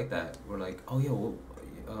always like that. We're like, oh, yo,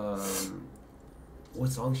 what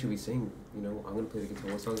song should we sing? You know, I'm gonna play the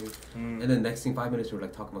guitar. What song? And then next thing, 5 minutes, we're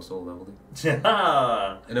like talking about Solo Leveling.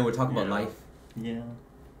 Yeah. And then we're talking about life. Yeah.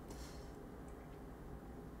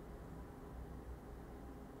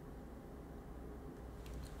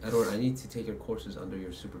 Edward, I need to take your courses under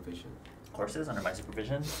your supervision. Courses under my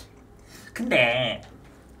supervision? 근데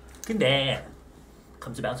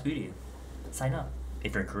come to Bounce Beauty. Sign up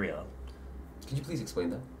if you're in Korea. Can you please explain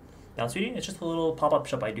that? Bounce Beauty? It's just a little pop-up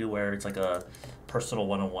shop I do where it's like a personal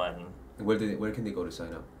one-on-one. Where can they go to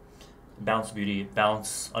sign up? Bounce Beauty,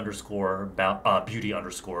 beauty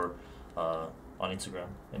underscore on Instagram.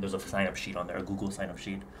 And there's a sign-up sheet on there, a Google sign-up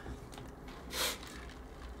sheet.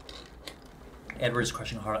 Edward is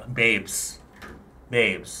crushing hard. Babes.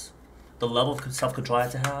 The level of self-control I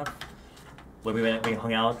had to have when we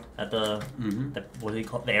hung out at the what do you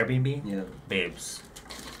call it? The Airbnb? Yeah. Babes.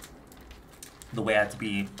 The way I had to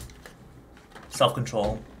be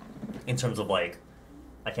self-control in terms of like,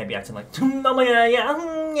 I can't be acting like, oh my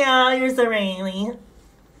god, yeah, you're so rainy.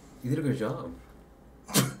 You did a good job.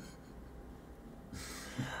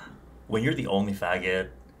 When you're the only faggot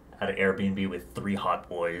at an Airbnb with 3 hot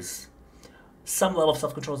boys, some level of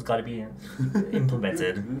self-control has got to be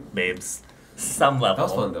implemented, babes. Some level.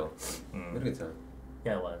 That was fun though. We had a good time.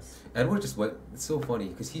 Yeah, it was. Edward just went. It's so funny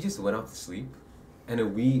because he just went off to sleep, and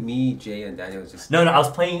then me, Jay, and Daniel was just. No, I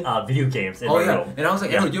was playing video games in my room. And I was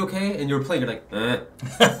like, Edward, you okay? And you were playing. You're like,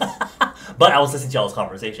 But I was listening to y'all's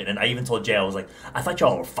conversation, and I even told Jay, I was like, I thought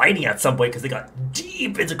y'all were fighting at some point because they got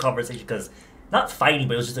deep into conversation. Because not fighting,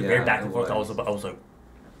 but it was just a very back and forth. I was like.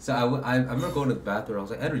 So I remember going to the bathroom. I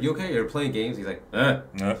was like, Edward, you okay? You're playing games. He's like,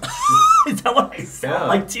 Is that what I sound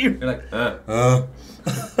like to you? You're like,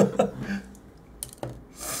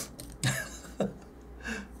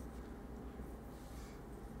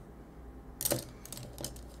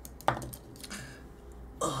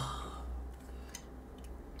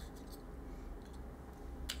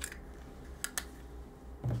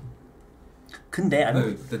 근데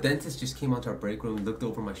Wait, the dentist just came onto our break room, looked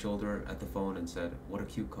over my shoulder at the phone, and said, "What a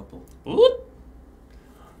cute couple."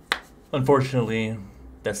 Unfortunately,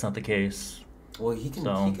 that's not the case. Well, he can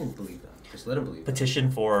believe that. Just let him believe. Petition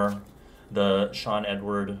for the Sean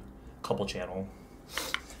Edward couple channel.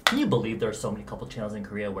 Can you believe there are so many couple channels in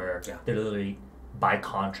Korea where they're literally by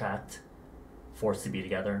contract forced to be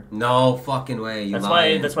together? No fucking way.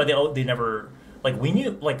 That's why they never like when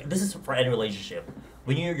you like this is for any relationship.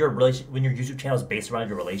 When your YouTube channel is based around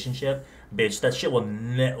your relationship, bitch, that shit will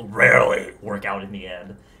rarely work out in the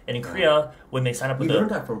end. And in Korea, when they sign up with we learned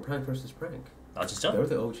that from Prank versus Prank. Just They were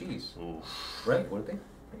the OGs. Oof. Right, weren't they?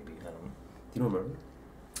 Maybe. I don't know. Do you remember?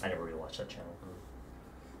 I never really watched that channel.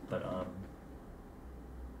 But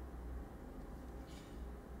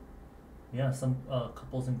yeah, some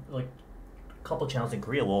couples in couple channels in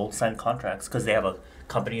Korea will sign contracts because they have a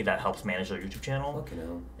company that helps manage their YouTube channel. Okay,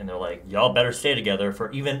 no. And they're like, y'all better stay together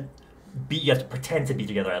for you have to pretend to be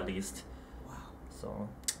together at least. Wow. So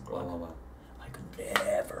Wow. I could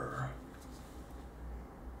never.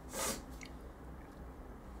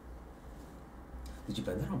 Did you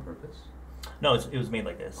bend that on purpose? No, it was made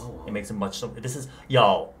like this. Oh, wow. It makes it this is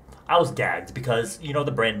y'all. I was gagged because you know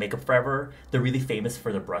the brand Makeup Forever. They're really famous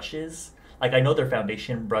for their brushes. Like, I know their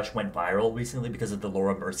foundation brush went viral recently because of the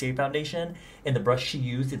Laura Mercier foundation, and the brush she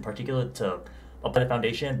used in particular to apply the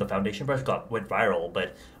foundation brush went viral.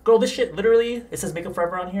 But girl, this shit literally, it says Makeup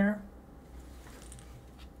Forever on here.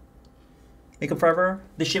 Makeup Forever.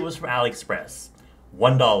 This shit was from AliExpress,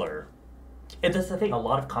 $1. And that's the thing. A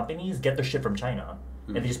lot of companies get their shit from China,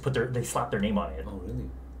 and they just they slap their name on it. Oh really?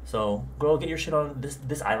 So, girl, get your shit on this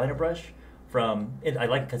eyeliner brush from. I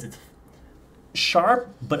like it because it's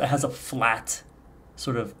sharp, but it has a flat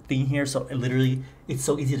sort of thing here. So it's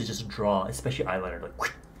so easy to just draw, especially eyeliner.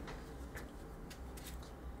 Like,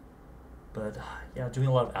 but yeah, doing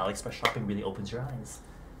a lot of AliExpress shopping really opens your eyes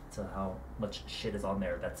to how much shit is on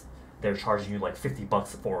there that's they're charging you like $50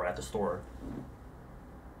 for at the store.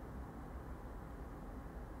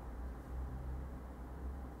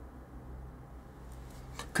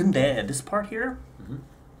 근데 this part here,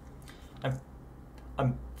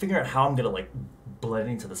 I'm figuring out how I'm gonna like blend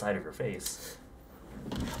into the side of your face.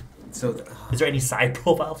 So, is there any side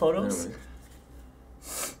profile photos? No.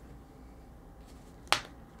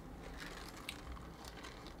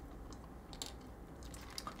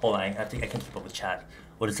 Hold on, I can't keep up with chat.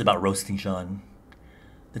 What is it about roasting Sean?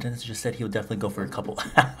 The dentist just said he'll definitely go for a couple.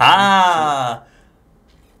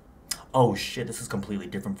 Oh shit, this is completely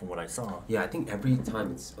different from what I saw. Yeah, I think every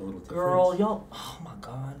time it's a little different. Girl, yo, oh my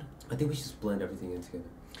god. I think we should just blend everything in together.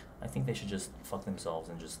 I think they should just fuck themselves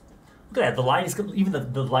and just... Look at that, the line is... Even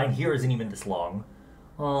the line here isn't even this long.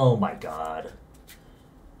 Oh my god.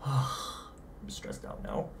 I'm stressed out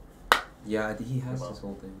now. Yeah, he has this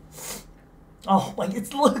whole thing. Oh, like, it's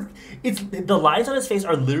the lines on his face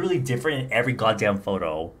are literally different in every goddamn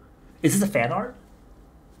photo. Is this a fan art?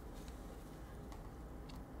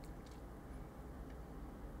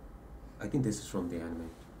 I think this is from the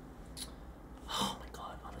anime. Oh my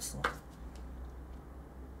god, honestly.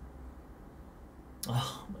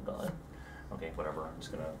 Oh my god. Okay, whatever. I'm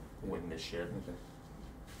just gonna wing this shit. Okay.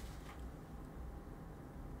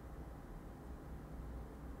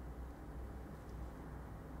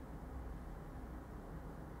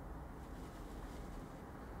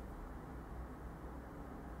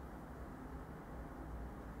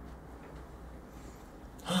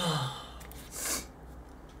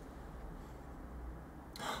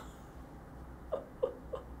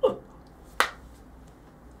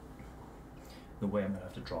 The way I'm gonna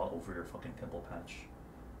have to draw over your fucking pimple patch.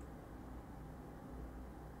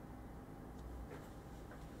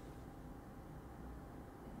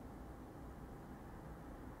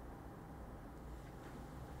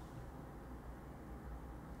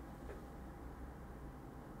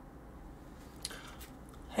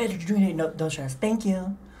 Hey, did you do any no stress? Thank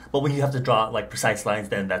you. But when you have to draw like precise lines,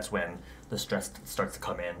 then that's when the stress starts to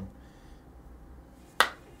come in.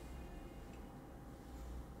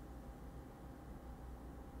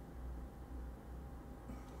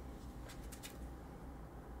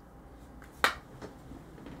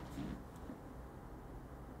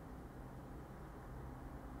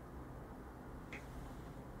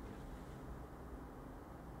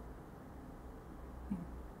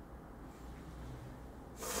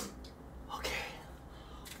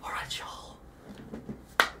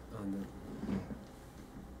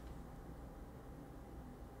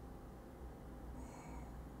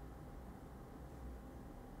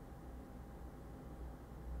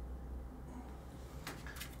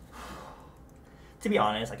 To be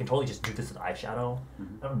honest, I can totally just do this with eyeshadow.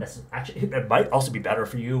 I don't necessarily... Actually, it might also be better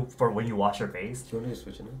for you for when you wash your face. Do you want to just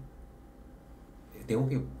switch it in? They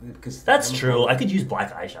won't be... Because that's true. I could use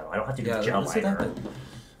black eyeshadow. I don't have to use gel liner.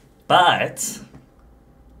 But...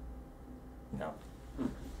 No.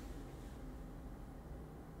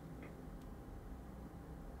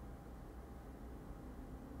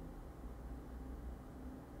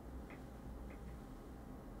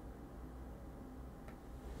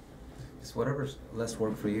 Whatever's less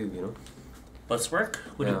work for you, you know? Less work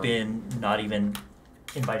would have been not even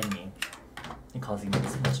inviting me and causing me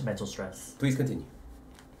so much mental stress. Please continue.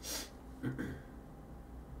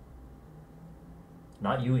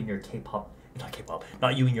 Not you in your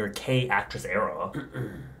not you in your K-actress era.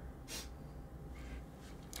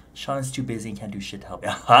 Sean's too busy and can't do shit to help.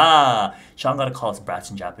 Aha! Sean gotta call us brats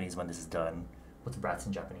in Japanese when this is done. What's brats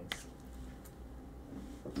in Japanese?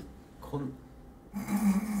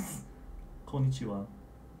 Konnichiwa.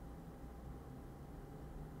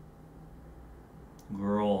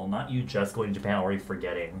 Girl, not you just going to Japan already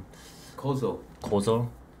forgetting. Kozo. Kozo?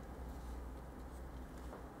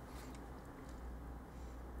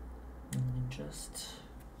 Just...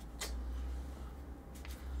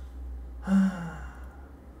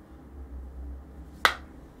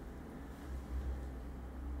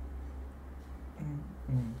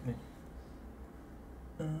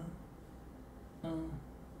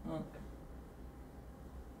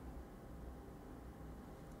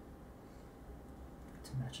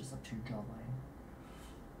 Matches up to your jawline.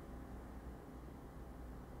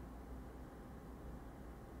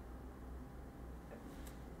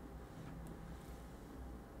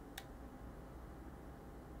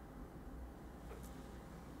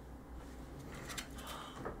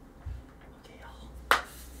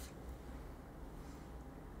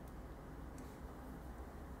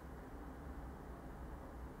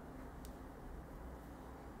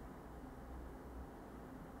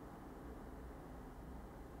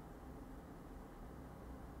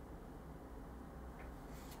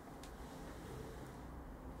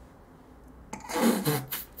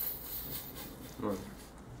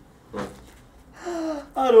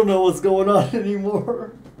 I don't know what's going on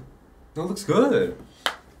anymore. No, it looks good.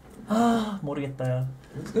 모르겠다.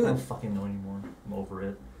 Looks I good. don't fucking know anymore. I'm over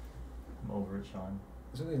it. I'm over it, Sean.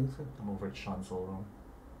 Looks good. Looks good. I'm over it, Sean Solo.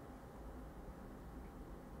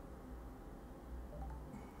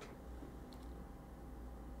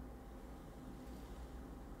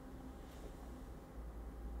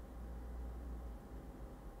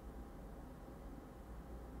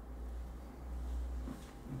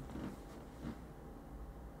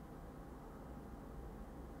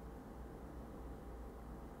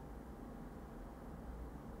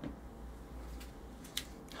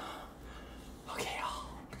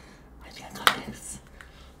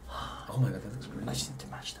 Oh my god, that looks great. I just need to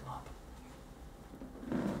match them up.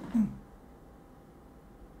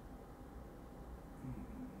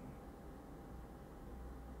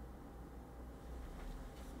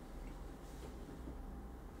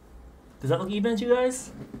 Does that look even to you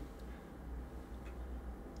guys?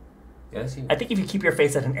 Yeah, I see. I think if you keep your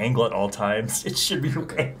face at an angle at all times, it should be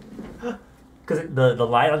okay. Because the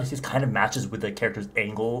line on his face kind of matches with the character's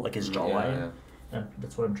angle, like his jawline. Yeah. And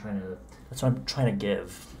that's what I'm trying to. That's what I'm trying to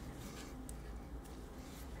give.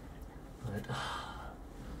 But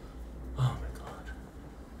oh my god.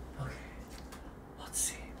 Okay. Let's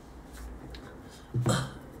see.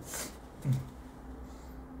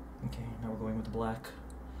 Okay, now we're going with the black.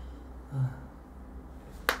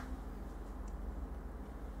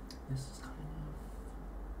 This is kind of.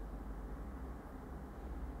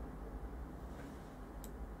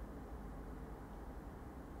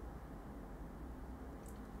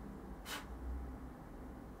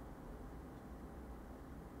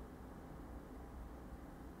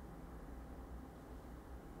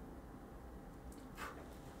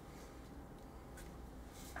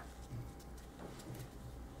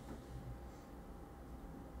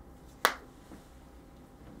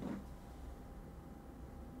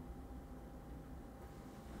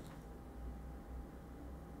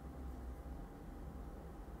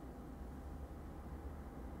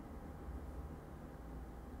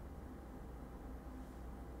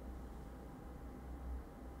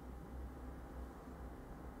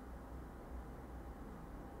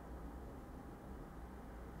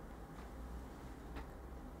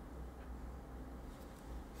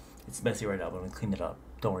 It's messy right now, but I'm gonna clean it up.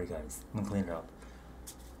 Don't worry, guys. I'm gonna clean it up.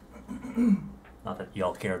 Not that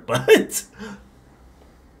y'all cared, but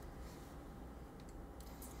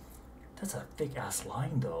that's a thick ass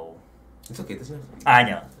line, though. It's okay, doesn't it? I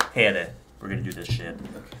know. Hey, there. We're gonna do this shit.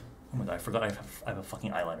 Okay. Oh my god, I forgot I have a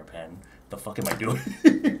fucking eyeliner pen. The fuck am I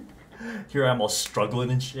doing? Here I'm all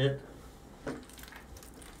struggling and shit.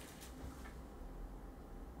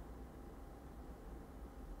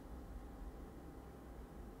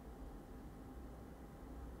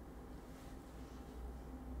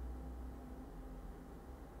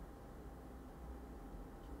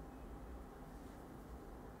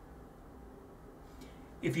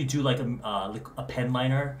 If you do like a pen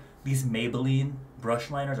liner, these Maybelline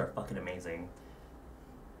brush liners are fucking amazing.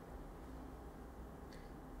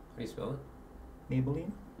 How do you spell it?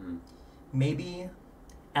 Maybelline? Mm. Maybe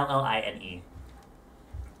Lline.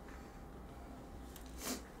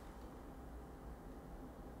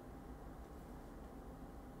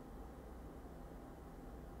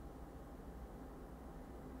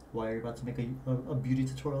 Why are you about to make a beauty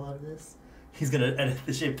tutorial out of this? He's gonna edit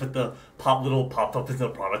the shit, put the little pop-up in the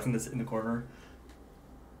products in the corner.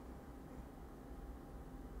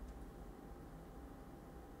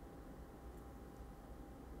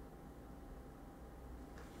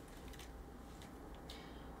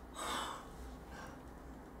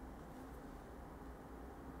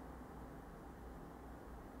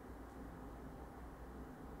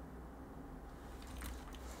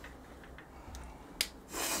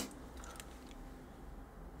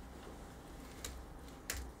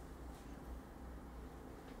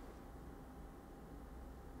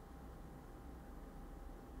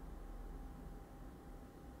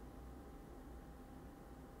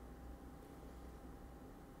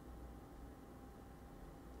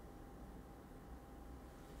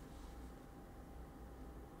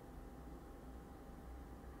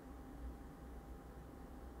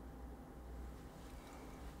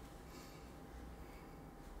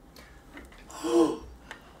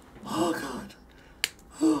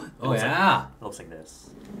 looks like this.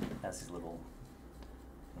 It has these little.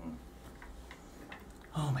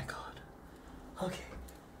 Oh my god. Okay.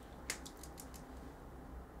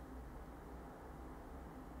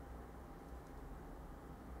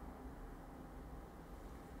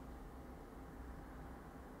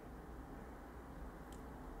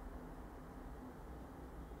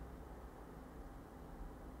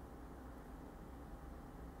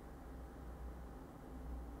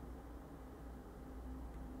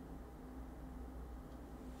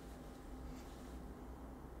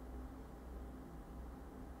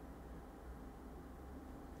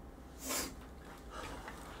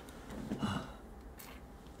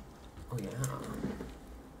 Oh yeah.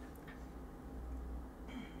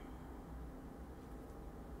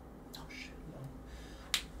 Oh shit, no.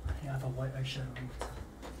 I have a white eyeshadow.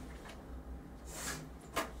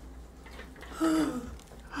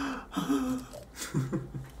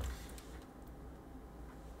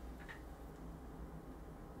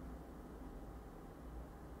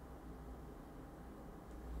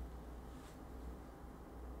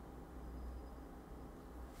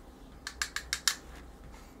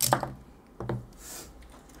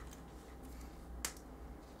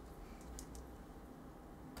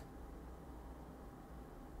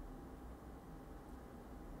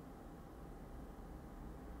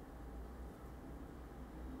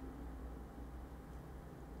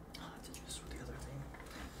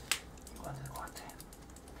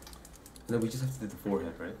 No, we just have to do the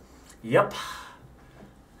forehead, right? Yep.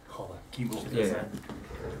 Hold on, keep moving this Yeah. side.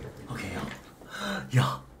 Okay,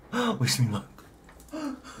 yeah. Wish me luck.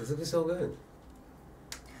 It's looking so good.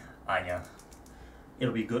 Anya.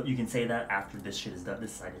 It'll be good. You can say that after this shit is done.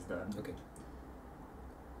 This side is done. Okay.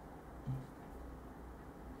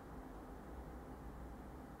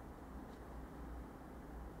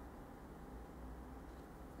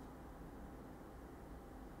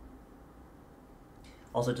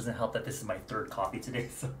 Also, it doesn't help that this is my third coffee today,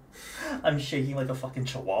 so I'm shaking like a fucking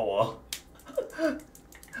chihuahua.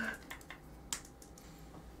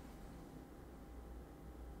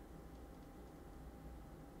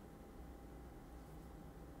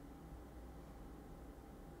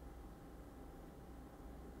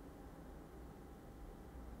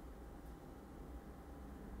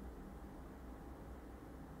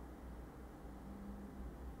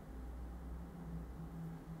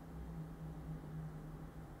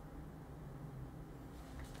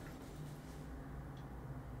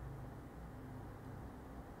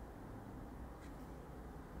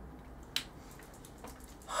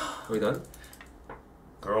 Are we done?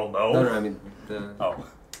 Girl, no. No, I mean the. Oh.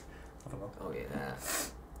 I don't know. Oh yeah.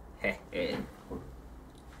 Heh heh.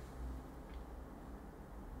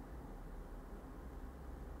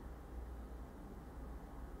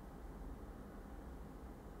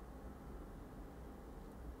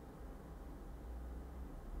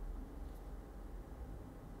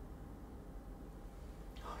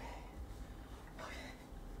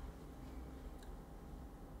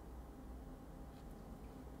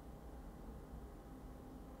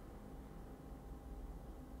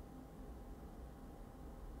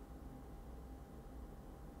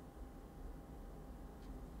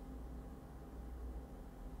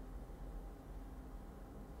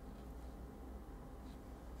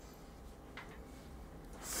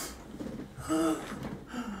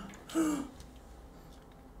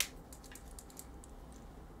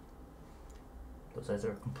 Those eyes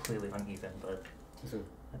are completely uneven, but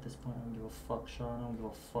at this point, I don't give a fuck, Sean. I don't give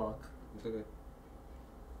a fuck. It's okay.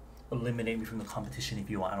 Eliminate me from the competition if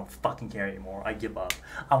you want. I don't fucking care anymore. I give up.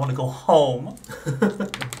 I want to go home.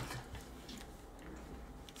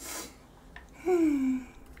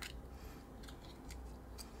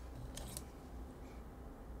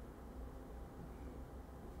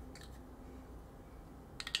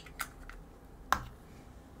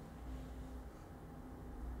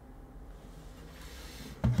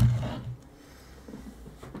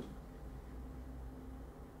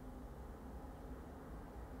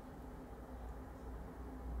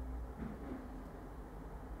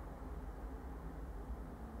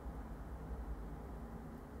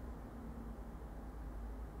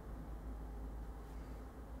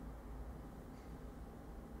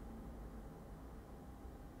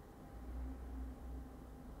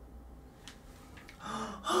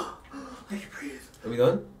 I can breathe. Are we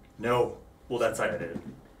done? No. Well, that side I did.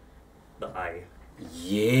 The eye.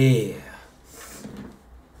 Yeah.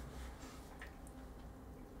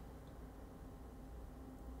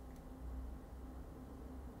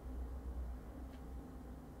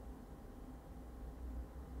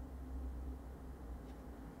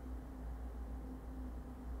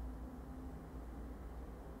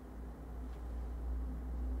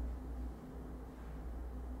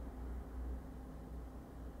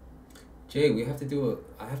 Jay, we have to do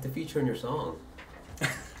I have to feature in your song.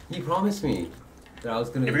 He promised me that I was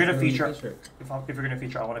gonna. If you're gonna feature, if you're gonna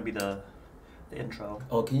feature, I want to be the intro.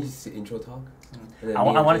 Oh, can you see intro talk? I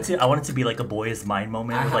want it to be like a boy's mind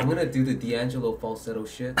moment. I'm gonna do the D'Angelo falsetto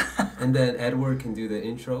shit, and then Edward can do the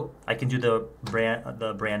intro. I can do the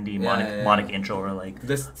Brandy Monica intro, or like.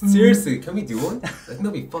 Seriously, can we do one? I think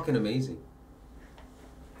that'd be fucking amazing.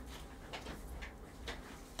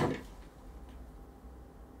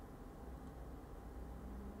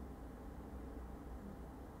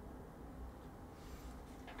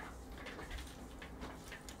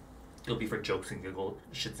 It'll be for jokes and giggles,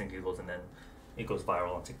 shits and giggles, and then it goes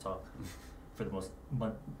viral on TikTok for the most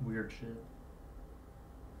weird shit.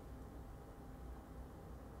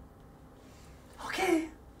 Okay,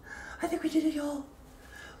 I think we did it, y'all.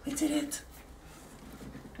 We did it.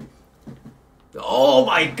 Oh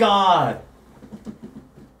my god!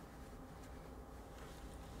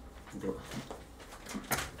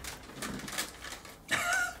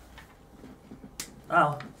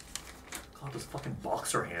 Ow. God, those fucking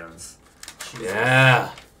boxer hands. Jesus. Yeah.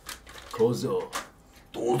 Kozo.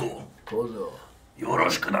 Todo. Kozo.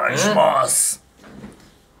 Yoroshiku onegaishimasu.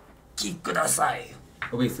 Kick kudasai.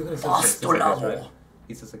 Oh wait, still gonna say Hasta like luego. this, right?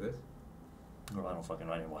 He says like this? Oh, I don't fucking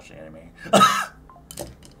know. I didn't watch the anime.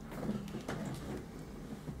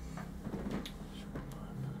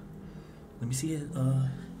 Let me see it.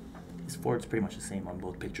 His forward's pretty much the same on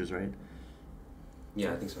both pictures, right?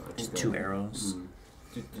 Yeah, I think so. I think Just two arrows. Mm.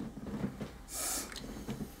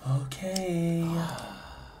 Okay. I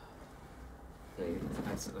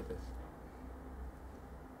sit like this.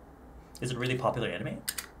 Is it a really popular anime?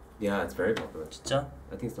 Yeah, it's very popular. 진짜?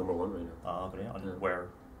 I think it's number 1 right now. Ah, 그래? Yeah. Where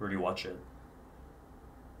do you watch it?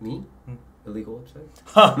 Me? Illegal website?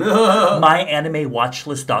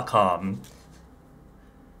 MyAnimeWatchlist.com.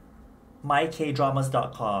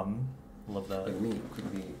 MyKdramas.com. Love that. Like me,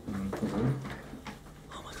 could be.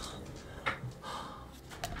 Oh my god.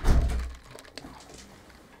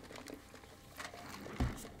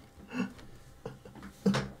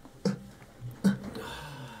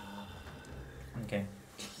 Okay.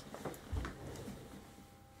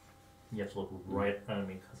 You have to look right at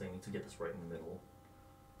me because I need to get this right in the middle.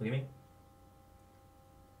 Look at me.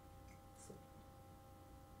 So,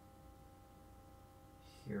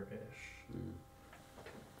 here-ish.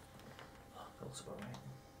 Oh, that looks about right.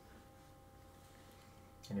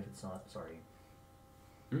 And if it's not, sorry.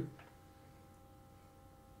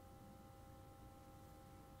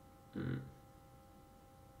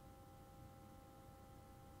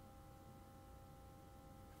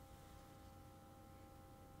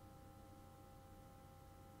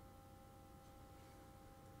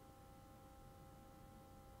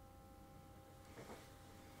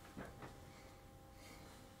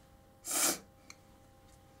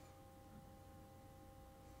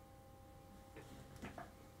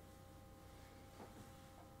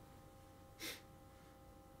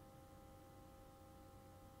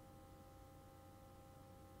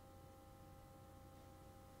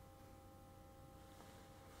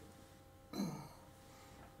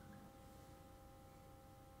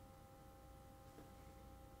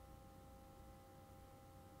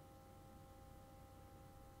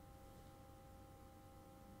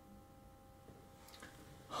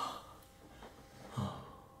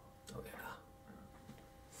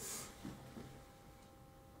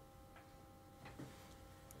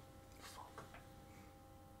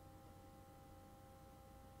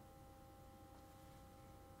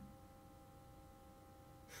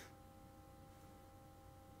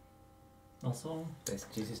 Also,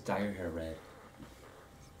 Jesus, dye your hair red.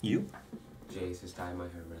 you? Jesus, dye my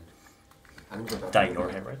hair red. I'm gonna go back Dye to your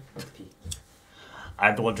the- hair red? Let's pee.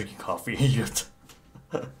 I'm the one drinking coffee. Yet.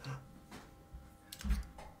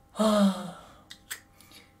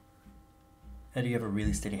 Eddie, you have a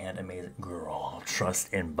really steady hand. Amazing. Girl, trust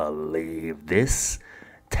and believe. This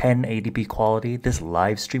 1080p quality, this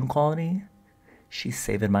live stream quality, she's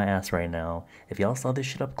saving my ass right now. If y'all saw this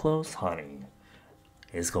shit up close, honey,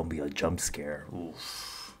 it's gonna be a jump scare.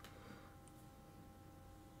 Oof.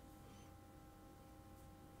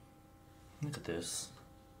 Look at this.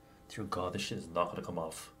 Dear God, this shit is not gonna come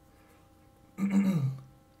off.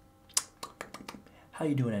 How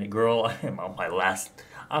you doing, Eddie? Girl, I'm on my last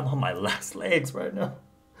legs right now.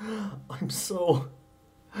 I'm so...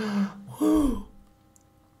 Woo.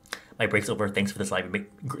 My break's over. Thanks for this live.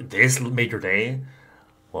 This made your day?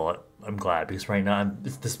 Well, I'm glad because right now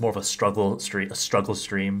this is more of a struggle stream. I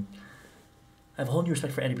have a whole new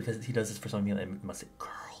respect for Eddie because he does this for something that I must say, girl.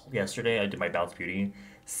 Yesterday I did my Bounce Beauty.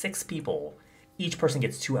 6 people. Each person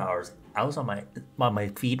gets 2 hours. I was on my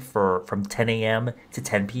feet from 10 a.m. to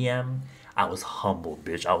 10 p.m. I was humbled,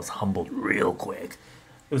 bitch. I was humbled real quick.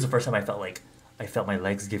 It was the first time I felt my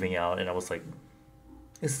legs giving out, and I was like,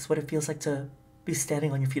 "Is this what it feels like to be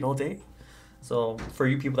standing on your feet all day?" So for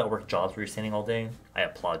you people that work jobs where you're standing all day, I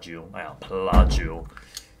applaud you. I applaud you.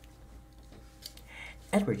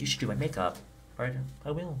 Edward, you should do my makeup. All right,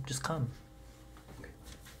 I will. Just come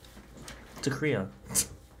to Korea.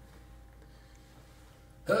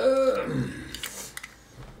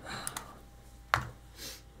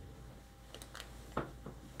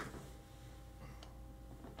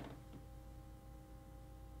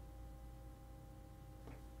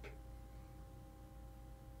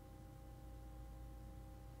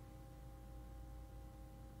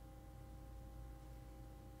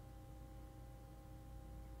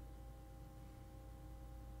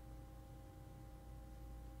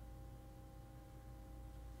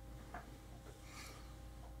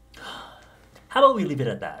 How about we leave it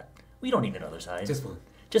at that? We don't need another side. Just one.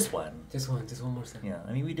 Just one. Just one more side. Yeah,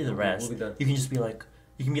 I mean, we did the We'll rest. be done. You can just be like,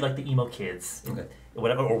 you can be like the emo kids. Okay.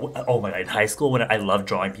 Whatever. Or, oh my god, in high school, when I loved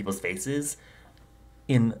drawing people's faces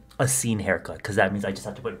in a scene haircut, because that means I just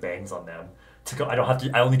have to put bangs on them. To go, I don't have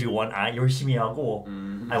to. I only do one eye.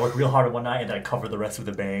 Yorishimiyago. I work real hard on one eye and then I cover the rest with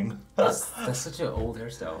a bang. That's such an old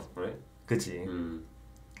hairstyle, right? Good.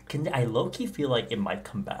 I low key feel like it might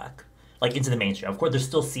come back, like into the mainstream. Of course, there's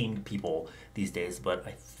still scene people these days, but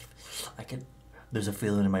I can. There's a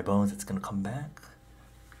feeling in my bones it's gonna come back.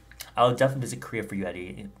 I'll definitely visit Korea for you,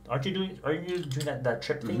 Eddie. Are you doing that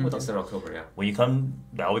trip thing with us? It's in October, yeah. When you come,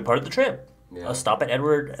 that'll be part of the trip. Yeah. I'll stop at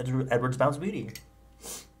Edward's Bounce Beauty.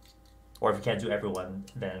 Or if you can't do everyone,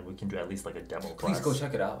 then we can do at least like a demo class. Please go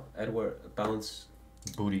check it out. Edward Bounce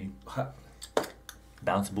Booty.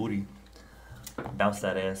 Bounce booty. Bounce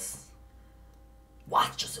that ass.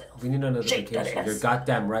 Watch yourself. We need another Shake that vacation. ass. You're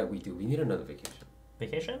goddamn right we do. We need another vacation.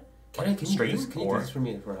 Vacation? Can you do Stream this? Can you do this for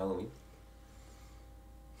me for Halloween?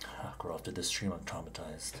 Girl, after this stream, I'm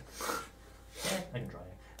traumatized. Yeah, I can try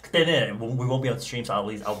it. Then we won't be on stream, so at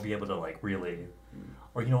least I'll be able to like really.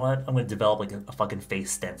 Or you know what? I'm gonna develop like a fucking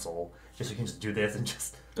face stencil, just so you can just do this and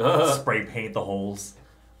just spray paint the holes.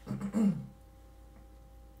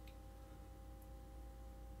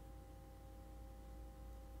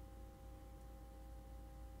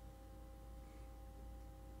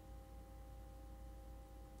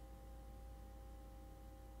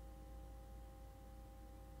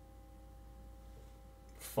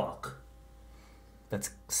 Fuck.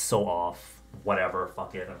 That's so off. Whatever.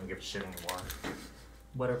 Fuck it. I don't give a shit anymore.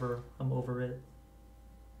 Whatever. I'm over it.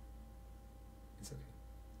 It's okay.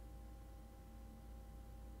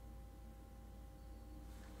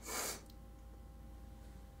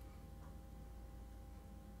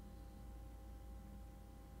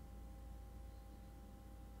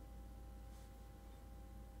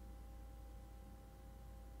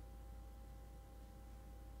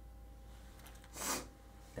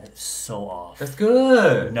 That is so off. That's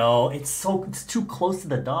good. No, it's too close to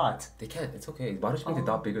the dot. They can't. It's okay. Why don't you make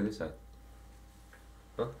the dot bigger this side?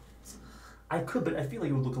 Huh? I could, but I feel like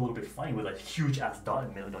it would look a little bit funny with a huge ass dot in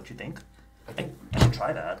the middle, don't you think? I can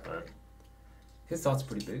try that, but His dot's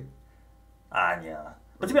pretty big. yeah.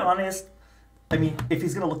 But to be honest, I mean, if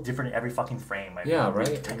he's gonna look different in every fucking frame, I Yeah, mean, we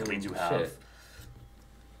right? technically do have. Shit.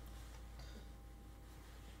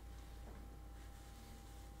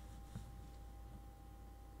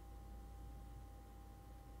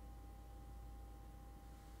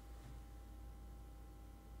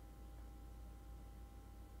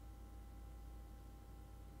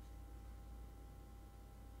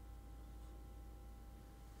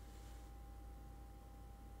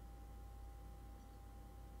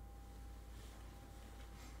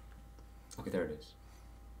 Okay, there it is.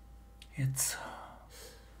 It's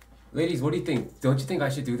Ladies, what do you think? Don't you think I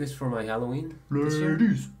should do this for my Halloween this year?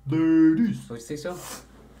 ladies. Don't you think so?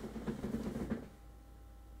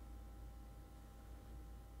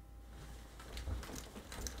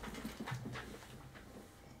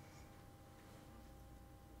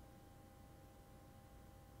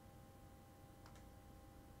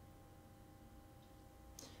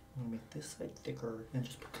 I'm gonna make this side thicker and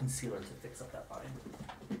just put concealer to fix up that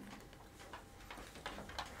line.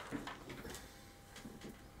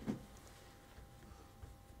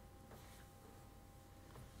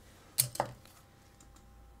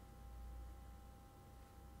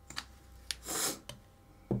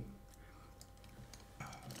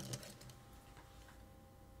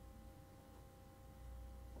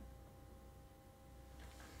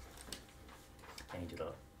 I need you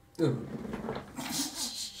to.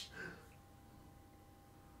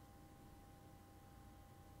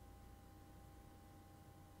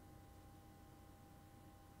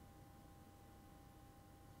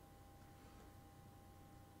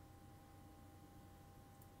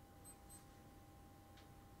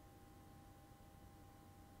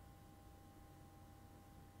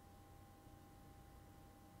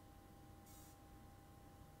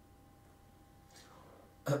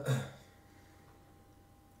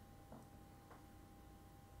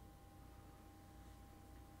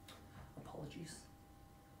 Apologies.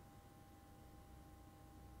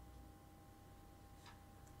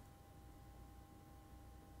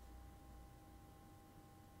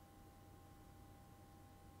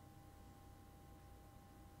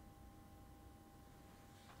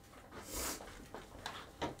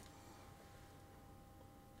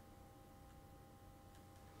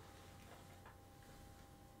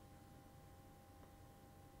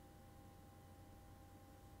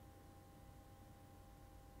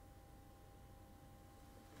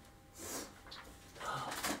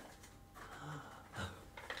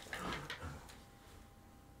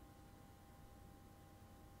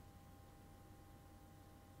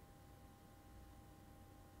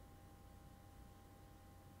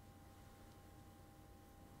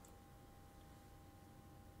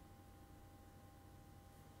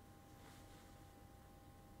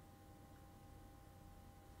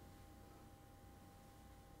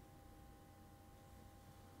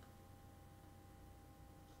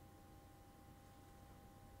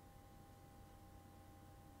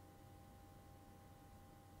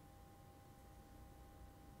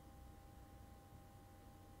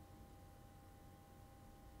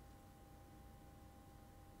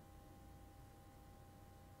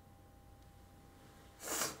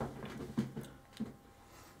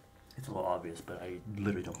 It's a little obvious, but I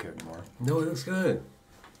literally don't care anymore. No, it looks good.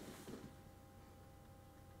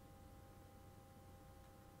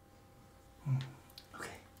 Okay.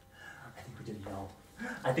 I think we did it, y'all.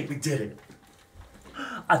 I think we did it.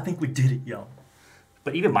 I think we did it, y'all.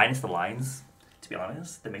 But even minus the lines, to be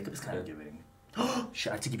honest, the makeup is kind of giving.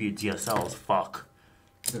 Shit, I have to give you DSLs. Fuck.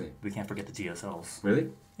 Really? We can't forget the DSLs. Really?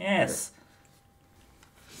 Yes.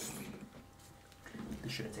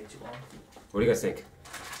 This shouldn't take too long. What do you guys think?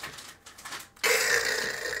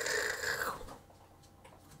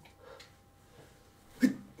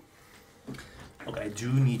 Okay, I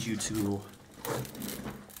do need you to.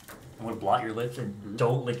 I'm gonna blot your lips and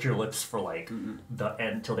don't lick your lips for like the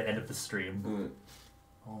end till the end of the stream.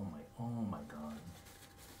 Oh my god.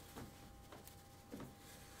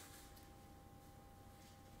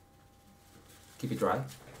 Keep it dry?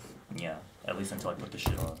 Yeah, at least until I put the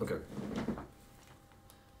shit on. Okay.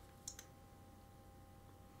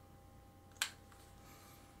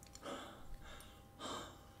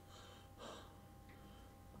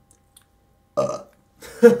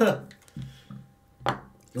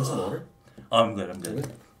 You want some water? I'm good, I'm good. Really?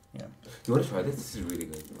 Yeah. You want to try this? This is really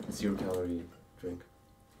good. 0-calorie drink.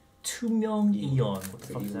 투명 이온. What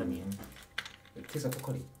the fuck does that mean? It tastes like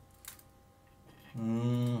pokari.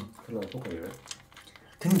 음. Kind of like pokari, right?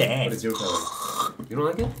 근데 But it's 0 calorie. You don't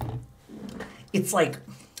like it? it's like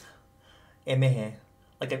애매해.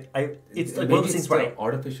 Like it's like maybe one of those it's things where the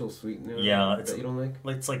artificial sweetener Yeah, that you don't like?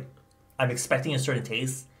 it's like I'm expecting a certain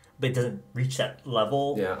taste, but it doesn't reach that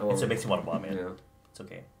level. Yeah, and so it makes me want to vomit. Yeah. It's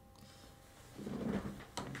okay.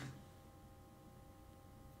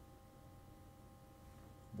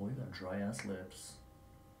 Boy, you got dry ass lips.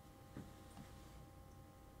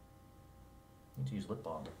 Need to use lip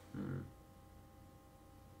balm.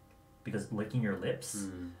 Because licking your lips,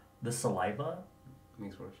 the saliva.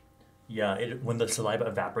 Makes worse. Yeah, when the saliva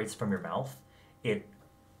evaporates from your mouth, it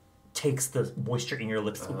takes the moisture in your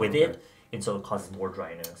lips with okay. it, and so it causes more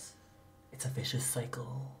dryness. It's a vicious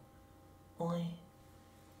cycle. Oi.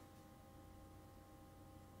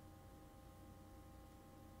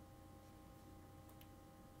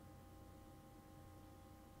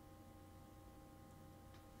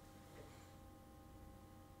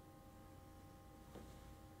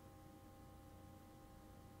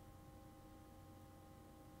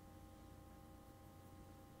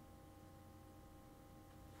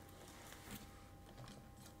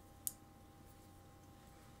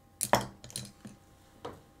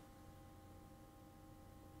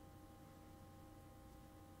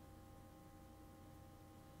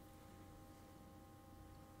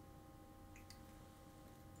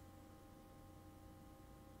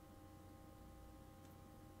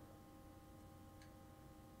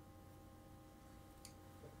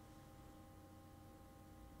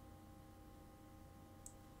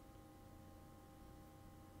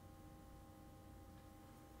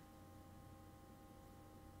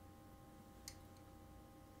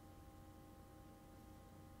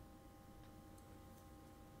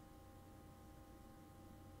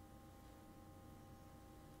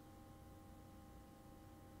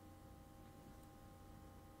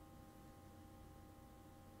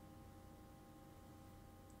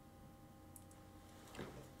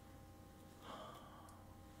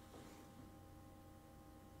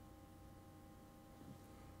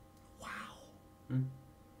 Hmm?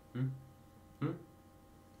 Hmm? Hmm?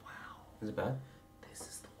 Wow. Is it bad? This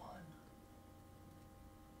is the one.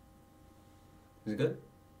 Is it good?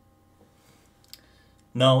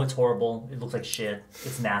 No, it's horrible. It looks like shit.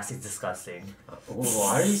 It's nasty. It's disgusting.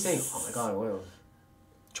 Why are you saying? Oh my god! Wow.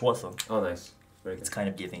 좋았어. Oh, nice. Very It's good. kind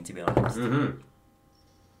of giving, to be honest. Mm-hmm.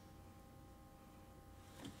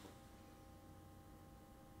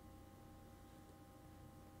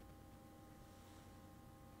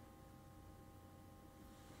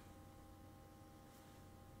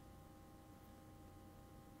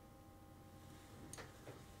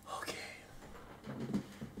 Okay.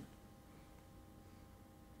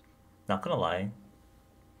 Not gonna lie.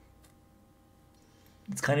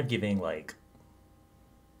 It's kind of giving like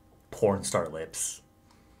porn star lips.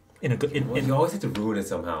 In a good You always have to ruin it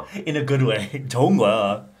somehow. in a good way. 좋은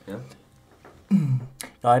거야. Yeah.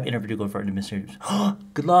 I have interview to go for administrators.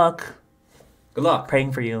 Good luck. Good luck.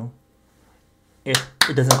 Praying for you. If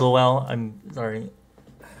it doesn't go well, I'm sorry.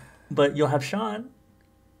 But you'll have Sean.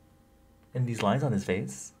 And these lines on his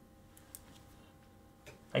face.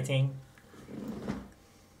 파이팅.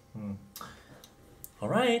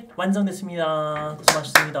 Alright, 완성됐습니다.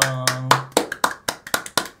 고생하셨습니다.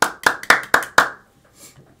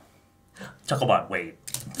 잠깐만, wait.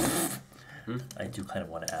 I do kind of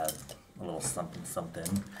want to add a little something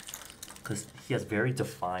something. Because he has very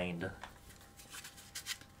defined...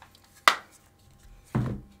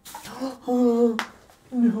 Oh,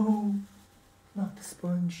 no. Not the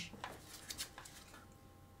sponge.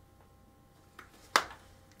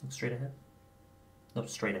 Look straight ahead. No,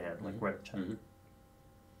 straight ahead, like right at Mm-hmm.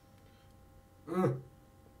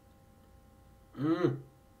 Mm.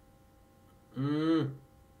 Mm.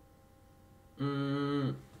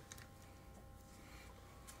 Mm.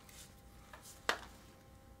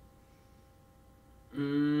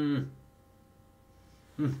 Mm.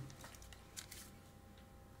 Mm.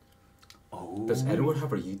 Oh. Does Edward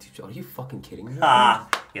have a YouTube channel? Are you fucking kidding me? Yes,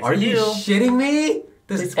 Are I you do. shitting me?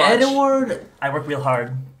 Does Please watch. Edward? I work real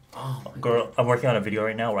hard. Oh my Girl, I'm working on a video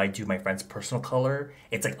right now where I do my friend's personal color.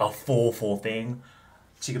 It's like a full thing.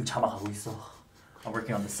 지금 참아가고 있어. I'm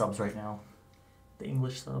working on the subs right now. The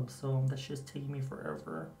English subs, so that shit's taking me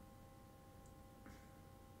forever.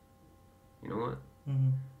 You know what? Mm-hmm.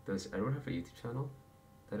 Does Edward have a YouTube channel?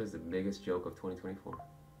 That is the biggest joke of 2024.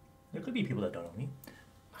 There could be people that don't know me.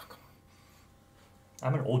 Oh, come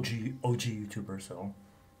on. I'm an OG YouTuber, so.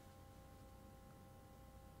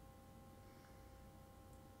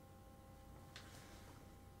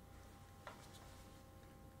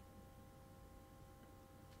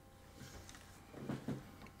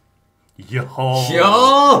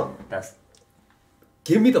 Yo! That's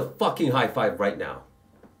Give me the fucking high five right now.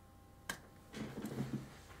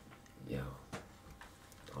 Yo.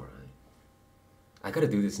 Alright. I gotta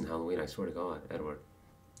do this in Halloween, I swear to God, Edward.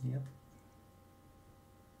 yep.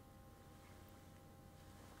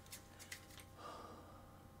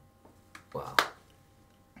 Wow.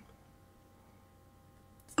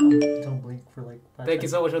 Don't blink for like 5 Thank you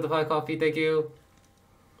seconds. so much for the 5 coffee, thank you.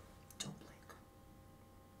 Don't blink.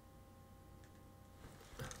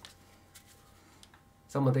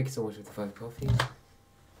 Someone, thank you so much for the 5 coffee.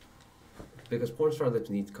 Because porn star lips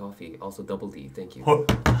needs coffee. Also double D, thank you.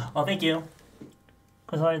 Oh, thank you.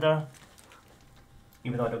 감사합니다.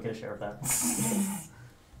 Even though I don't get a share of that.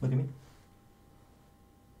 Look at me.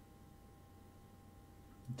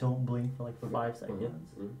 Don't blink for like 5 seconds.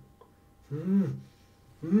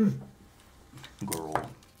 Girl.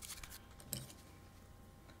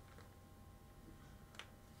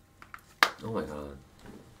 Oh my God.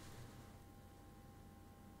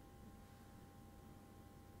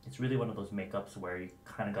 It's really one of those makeups where you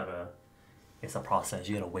kind of gotta, it's a process,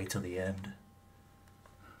 you gotta wait till the end.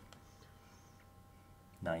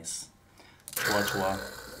 Nice. 좋아, 좋아.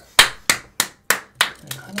 I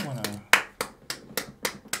kind of wanna.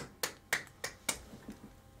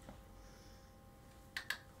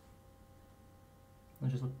 I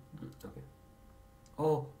just look. Okay.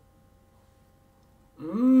 Oh.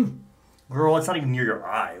 Girl, it's not even near your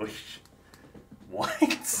eye. What? Oh,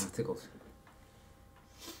 it tickles.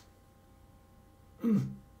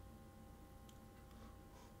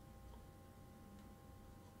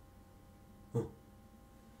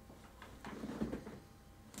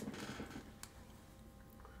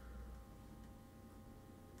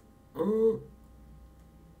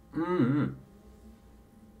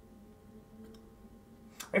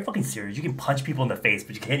 Are you fucking serious? You can punch people in the face,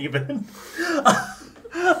 but you can't even.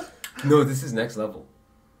 No, this is next level.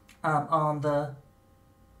 On the.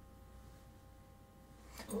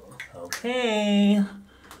 Okay.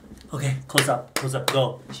 Okay, close up,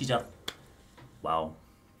 go. 시작. Wow.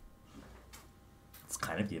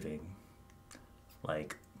 kind of giving.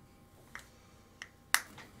 Like.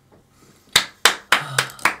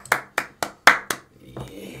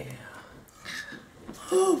 Yeah.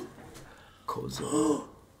 Kozo.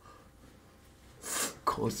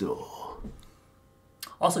 Kozo.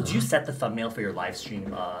 Also, do you set the thumbnail for your live stream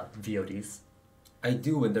VODs? I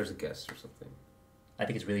do when there's a guest or something. I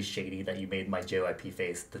think it's really shady that you made my JYP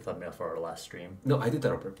face the thumbnail for our last stream. No, I did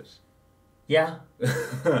that on purpose. Yeah.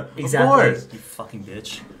 Exactly. Of course. You fucking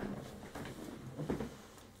bitch.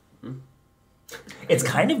 Hmm? It's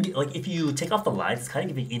kind of like if you take off the lines, it's kind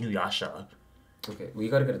of giving Inuyasha. Okay, well, you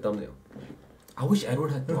gotta get a thumbnail. I wish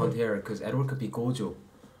Edward had blonde hair because Edward could be Gojo.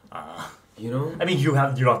 You know? I mean, you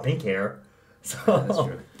don't have pink hair. So That's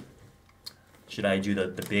true. Should I do the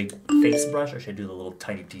big face brush or should I do the little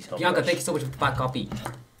tiny detail Bianca, brush? thank you so much for that copy.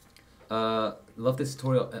 Love this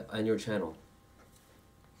tutorial on your channel.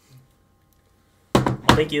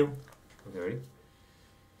 Oh, thank you. Okay, ready?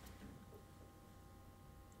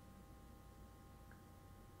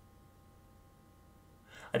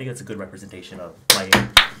 I think that's a good representation of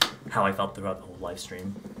how I felt throughout the whole live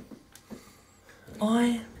stream.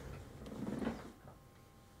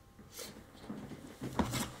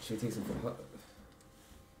 Should I take some?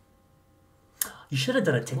 You should have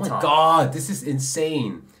done a Oh TikTok. my god, this is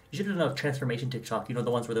insane. You should have done a transformation TikTok. You know,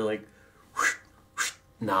 the ones where they're like,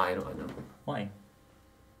 Nah, I know. why?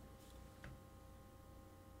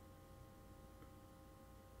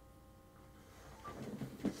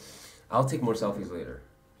 I'll take more selfies later,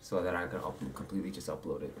 so that I can completely just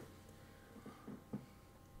upload it.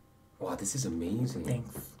 Wow, this is amazing.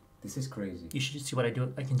 Thanks. This is crazy. You should just see what I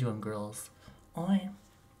can do on girls.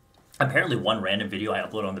 Apparently, one random video I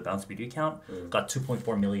uploaded on the Bounce Beauty account got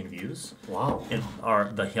 2.4 million views. Wow. And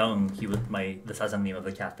the Hyung, the Sazam name of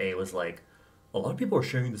the cafe was like, a lot of people are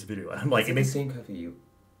sharing this video. And I'm like, It's the same cafe you.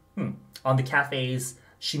 On the cafe's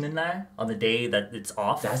Shimenai, on the day that it's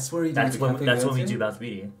off. That's where you do That's the when cafe that's when we dancing? do Bounce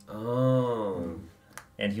Beauty. Oh.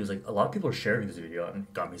 And he was like, a lot of people are sharing this video, and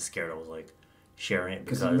it got me scared. I was like, sharing it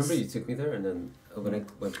because. Remember you took me there, and then when I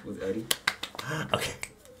went with Eddie. Okay.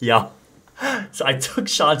 Yeah. So I took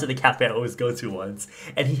Sean to the cafe I always go to once,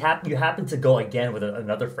 and you happened to go again with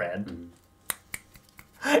another friend.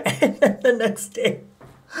 And then the next day,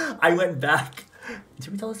 I went back.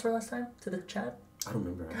 Did we tell this story last time to the chat? I don't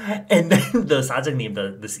remember. And then the Sajang name,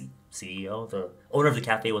 the CEO, the owner of the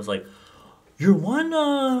cafe was like, your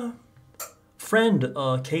one friend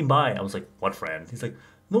came by. I was like, what friend? He's like,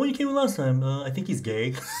 the one you came with last time. I think he's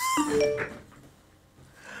gay.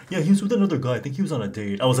 Yeah, he was with another guy. I think he was on a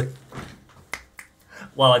date. I was like,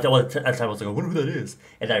 well, at the time I was like, I wonder who that is.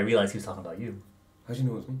 And then I realized he was talking about you. How'd you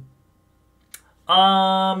know it was me?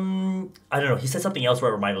 I don't know. He said something else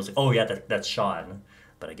where it reminded me. I was like, oh yeah, that's Sean.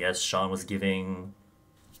 But I guess Sean was giving.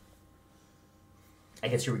 I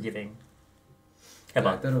guess you were giving. Yeah, I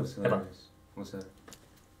Heba. thought it was Heba. hilarious. What's that?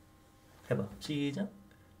 Heba. 시작.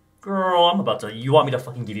 Girl, I'm about to. You want me to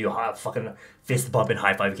fucking give you a fucking fist bump and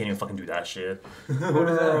high five? You can't even fucking do that shit. What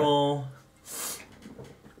is that? Girl.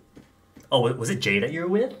 Oh, was it Jay that you were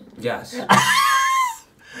with? Yes.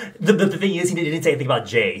 The thing is, he didn't say anything about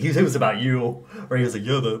Jay. It was about you. Or he was like,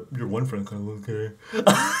 yeah, your one friend kind of looks gay.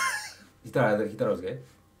 He thought I was gay?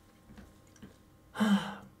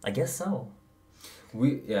 I guess so.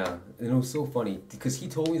 Yeah, and it was so funny because he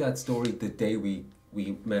told me that story the day we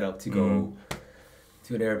met up to go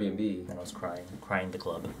to an Airbnb. And I was crying in the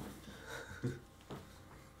club.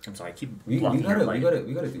 I'm sorry, I keep We blocking your light. gotta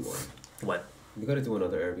do one. What? We gotta do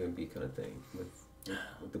another Airbnb kind of thing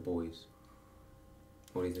with the boys.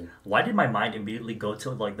 What do you think? Why did my mind immediately go to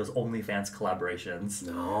like those OnlyFans collaborations?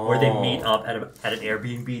 No. Where they meet up at an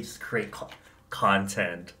Airbnb to just create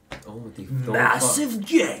content. Oh, they Massive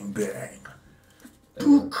gangbang.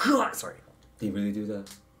 God, sorry. They really do that?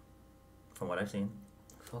 From what I've seen.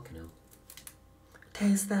 Fucking hell.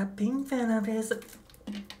 Taste that pink venom, taste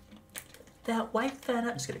that white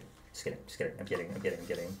venom. Just kidding.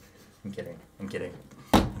 I'm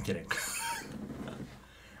kidding.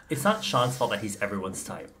 It's not Sean's fault that he's everyone's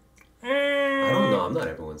type. I don't know. I'm not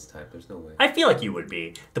everyone's type. There's no way. I feel like you would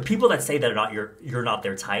be. The people that say that you're not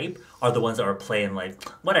their type are the ones that are playing like,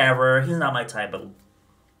 whatever, he's not my type,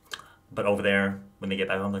 but over there, when they get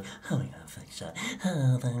back home, like, oh my god, thanks, Sean.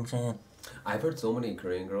 Oh, thanks, Sean. I've heard so many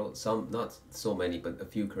Korean girls, some not so many, but a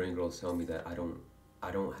few Korean girls tell me that I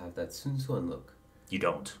don't have that sunsuan look. You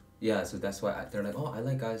don't. Yeah, so that's why they're like, oh, I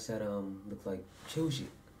like guys that look like Cheushi.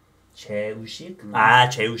 Cheushik? Ah,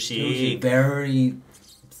 Cheushik. Very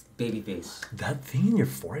baby face. That thing in your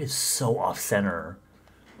forehead is so off center.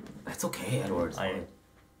 That's okay, Edward.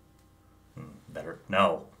 Better.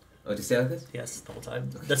 No. Oh, to stay like this? Yes, the whole time.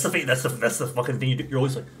 That's the thing. That's the fucking thing you do. You're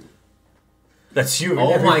always like. That's you.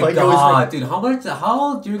 Oh my fight, god, like, dude!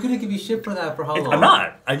 How you're gonna give me shit for that for how long? I'm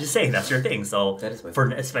not. I'm just saying that's your thing. So That is my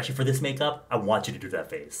especially for this makeup, I want you to do that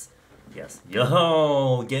face. Yes.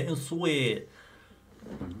 Yo, getting sweet.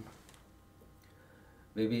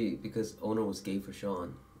 Maybe because owner was gay for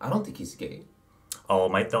Sean. I don't think he's gay. Oh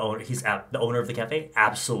my! The owner. The owner of the cafe.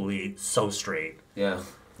 Absolutely so straight. Yeah.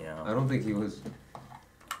 Yeah. I don't think he was.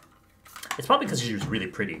 It's probably because she was really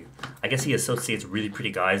pretty. I guess he associates really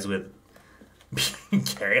pretty guys with being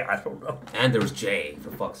gay. I don't know. And there was Jay, for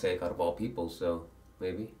fuck's sake, out of all people. So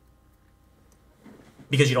maybe.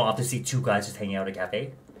 Because you don't often see two guys just hanging out at a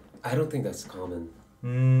cafe. I don't think that's common.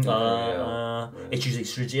 It's usually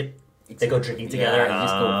sujip. They go drinking together. Yeah, you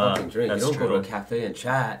just go fucking drink. You don't true. go to a cafe and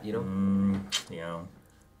chat, you know? Yeah.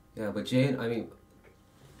 Yeah, but Jay, I mean,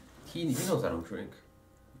 he knows I don't drink.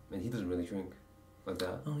 And he doesn't really drink like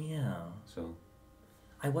that. Oh, yeah. So.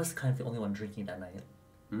 I was kind of the only one drinking that night.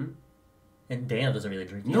 Hmm? And Dana doesn't really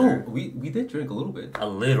drink No, either. we did drink a little bit. A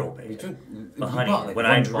little bit. We drink. But we honey, bought, like, when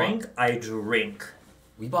one I bottle. drink, I drink.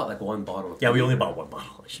 We bought like one bottle. Yeah, we only bought one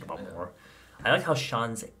bottle. I should have bought more. I like how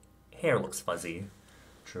Sean's hair looks fuzzy.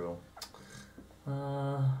 True.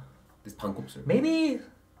 This pankopser. Maybe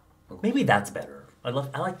that's better. I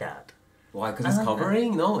like that. Why? Because it's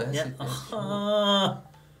covering? No, that's Yeah.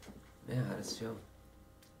 Yeah, that's chill.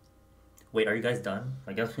 Wait, are you guys done?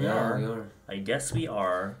 I guess we Yeah, are. we are. I guess we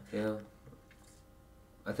are. Yeah.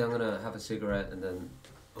 I think I'm gonna have a cigarette and then.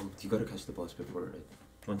 Oh, you gotta catch the bus before, right?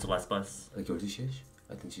 When's the last bus? Like your dishes?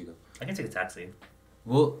 I think you go. I can take a taxi.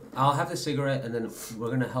 Well, I'll have the cigarette and then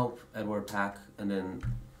we're gonna help Edward pack and then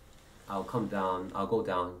I'll come down. I'll go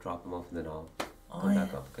down, drop him off, and then I'll come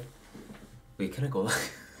back up. Okay. Wait, can I go?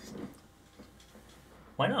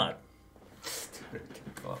 Why not?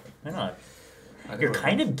 Why not? You're You're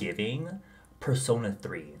kind of giving Persona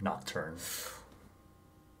 3 Nocturne.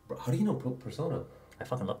 Bro, how do you know Persona? I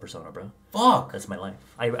fucking love Persona, bro. Fuck. That's my life.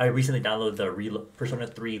 I recently downloaded the Persona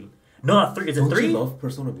 3. No, not 3. Is it 3? Don't you love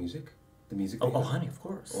Persona music? The music. Oh, honey, of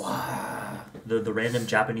course. Wow. The random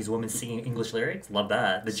Japanese woman singing English lyrics. Love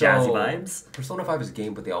that. The jazzy vibes. Persona 5 is a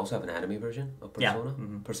game, but they also have an anime version of Persona. Yeah.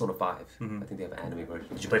 Persona 5. I think they have an anime version.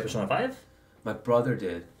 Did you play Persona 5? My brother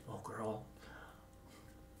did. Oh, girl.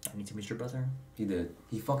 I need to meet your brother. He did.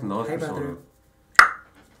 He fucking loves Persona. Brother.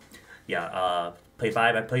 Yeah, play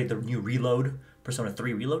 5. I played the new Reload. Persona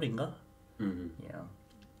 3 Reloading. Yeah.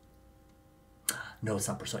 No, it's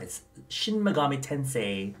not Persona. It's Shin Megami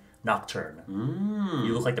Tensei Nocturne.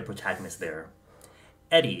 You look like the protagonist there.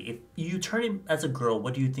 Eddie, if you turn him as a girl,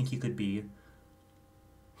 what do you think he could be?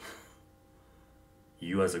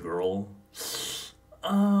 You as a girl?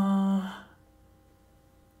 Yeah,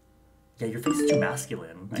 your face is too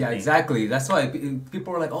masculine. I think. Exactly. That's why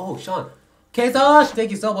people were like, "Oh, Sean, K-Tosh,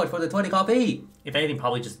 thank you so much for the 20 copy." If anything,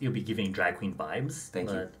 probably just you'll be giving drag queen vibes. Thank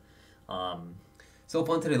you. But, So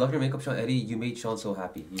fun today. Love your makeup, Sean. Eddie, you made Sean so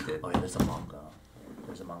happy. You did. oh yeah, there's a manga.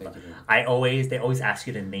 There's a manga. Thank you. They always ask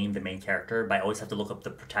you to name the main character, but I always have to look up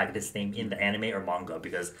the protagonist's name in the anime or manga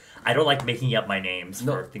because I don't like making up my names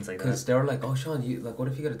for things like that. Because they were like, "Oh, Sean, you like, what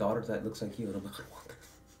if you get a daughter that looks like you?" And I'm like, "I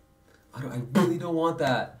don't want that. I really don't want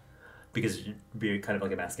that." Because you'd be kind of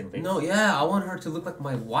like a masculine face. No, yeah, I want her to look like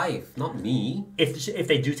my wife, not me. If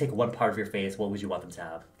they do take one part of your face, what would you want them to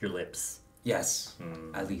have? Your lips. Yes.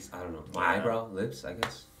 At least, I don't know. My Yeah. eyebrow, lips, I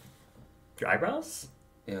guess. Your eyebrows?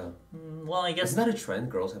 Yeah. Well, I guess. Isn't that a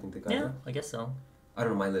trend, girls having thick eyebrows? Yeah, I guess so. I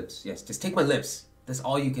don't know, my lips. Yes, just take my lips. That's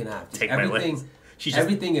all you can have. Just Take my lips.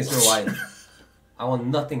 Everything is your wife. I want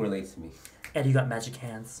nothing related to me. Eddie, you got magic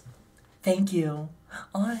hands. Thank you.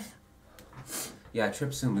 Yeah,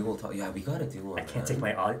 trip soon. We will talk. Yeah, we gotta do one. I can't take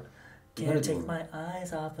my eye. Can't take my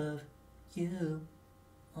eyes off of you.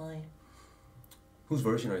 Whose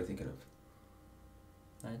version are you thinking of?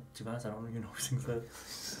 To be honest, I don't even know who sings that.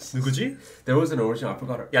 누구지? There was an original. I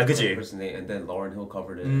forgot her. Yeah, I forgot 그치? her person's name, and then Lauryn Hill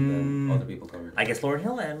covered it, and then other people covered it. I guess Lauryn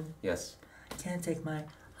Hill and. Yes. Can't take my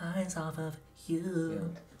eyes off of you.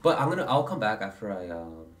 Yeah. But I'll come back after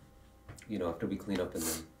after we clean up and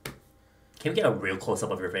then. Can we get a real close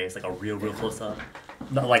up of your face, like a real close up?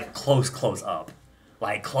 No, like close up,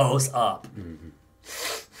 like close up.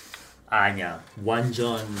 아니야,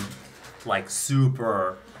 완전 like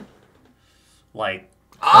super, like.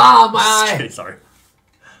 Ah, my eye. Sorry.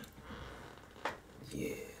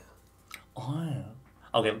 Yeah. Oh.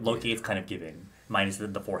 Okay, Loki is kind of giving. Minus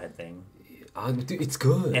the forehead thing. Dude, it's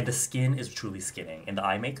good. And the skin is truly skinning. And the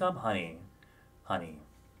eye makeup, honey.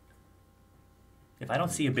 If I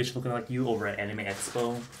don't see a bitch looking like you over at Anime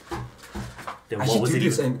Expo, then I what should was do it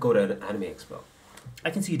this even? and go to an anime expo.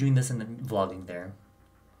 I can see you doing this and then vlogging there.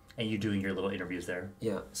 And you doing your little interviews there.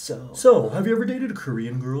 Yeah. So, have you ever dated a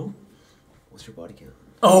Korean girl? What's your body count?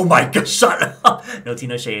 Oh my god, shut up! No tea,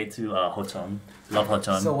 no shade to Hochun. Love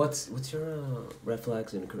Hochun. So what's your red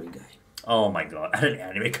flags in a Korean guy? Oh my god, at an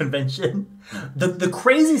anime convention. The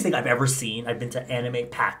craziest thing I've ever seen, I've been to anime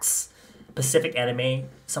PAX, Pacific Anime,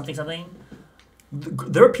 something.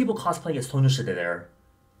 There are people cosplaying as Sonushide there.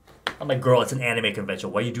 I'm like, girl, it's an anime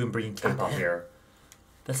convention. What are you doing bringing K-pop here?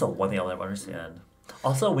 That's the one thing I'll never understand.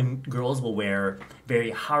 Also, when girls will wear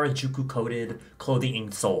very Harajuku-coated clothing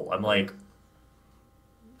in Seoul, I'm like,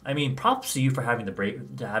 I mean, props to you for having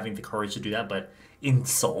the courage to do that, but in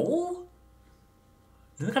Seoul?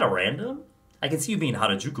 Isn't that kind of random? I can see you being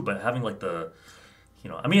Harajuku, but having like the,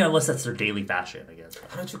 I mean, unless that's their daily fashion, I guess.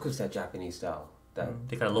 Harajuku's that Japanese style.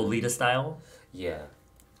 They got a Lolita style? Yeah.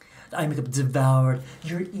 Eye makeup devoured.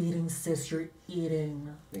 You're eating, sis. You're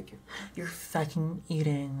eating. Thank you. You're fucking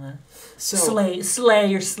eating. So, slay.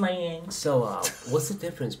 You're slaying. So, what's the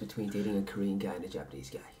difference between dating a Korean guy and a Japanese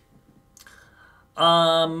guy?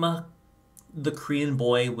 The Korean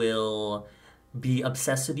boy will be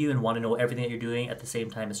obsessed with you and want to know everything that you're doing at the same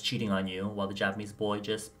time as cheating on you, while the Japanese boy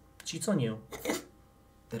just cheats on you.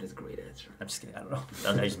 That is a great answer. I'm just kidding. I don't know.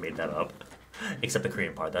 I just made that up. Except the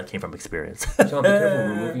Korean part. That came from experience. Sean, be careful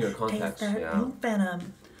removing your contacts. Yeah.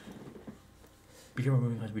 Venom. Be careful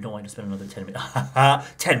removing contacts. We don't want to spend another 10 minutes.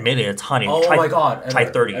 10 minutes, honey. Oh my god. Try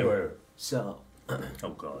Edward, 30. Edward. So. Oh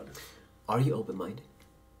god. Are you open-minded?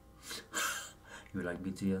 You like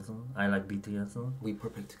BTS? I like BTS. We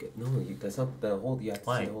perfect together. No, that's not the whole. You have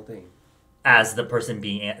to say the whole thing. As the person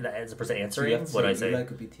answering, So what do I say? You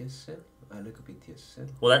like a BTS set? I like a BTS set.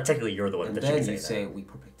 Well, that technically you're the one that should say that. And then you say we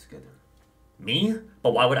perfect together. Me?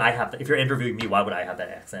 But why would I have that? If you're interviewing me, why would I have that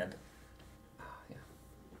accent? Yeah.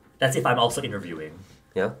 That's if I'm also interviewing.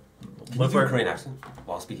 Yeah. Can you do a Korean accent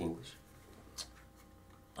while speaking English?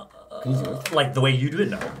 Can you do it? Like the way you do it?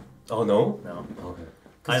 No. Oh no. No. Okay.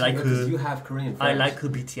 I like because you have Korean friends. I like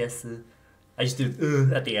BTS. I just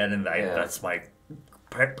do at the end, and that's my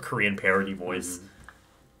Korean parody voice. Mm-hmm.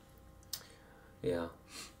 Yeah.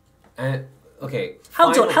 And okay.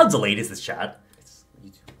 How delayed is this chat? It's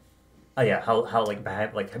YouTube. Oh yeah. How like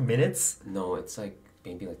bad like minutes? No, it's like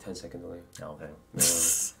maybe like 10-second delay. Oh, okay.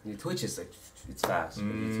 The Twitch is like it's fast. But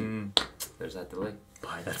YouTube, there's that delay. Boy,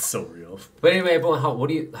 that's so real. But anyway, everyone,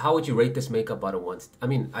 how would you rate this makeup out of 1? I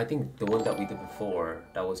mean, I think the one that we did before,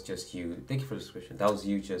 that was just you. Thank you for the description. That was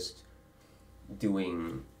you just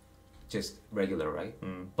doing just regular, right?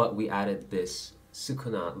 But we added this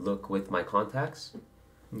Sukuna look with my contacts.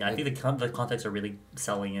 Yeah, I think the contacts are really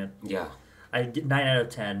selling it. Yeah. I get 9 out of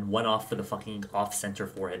 10. 1 off for the fucking off-center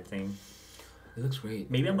forehead thing. It looks great.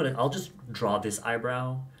 Maybe I'll just draw this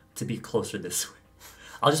eyebrow to be closer this way.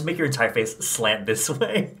 I'll just make your entire face slant this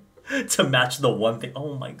way to match the one thing.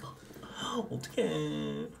 Oh my god.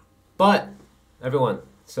 Okay. But, everyone,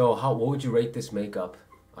 so what would you rate this makeup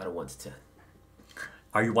out of 1 to 10?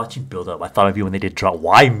 Are you watching Build Up? I thought of you when they did Draw.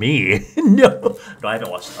 Why me? No, I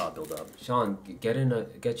haven't watched Build Up. Sean, get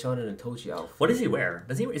Sean in a Toji outfit. What does he wear?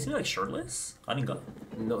 Is he like shirtless? I didn't go.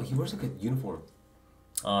 No, he wears like a uniform.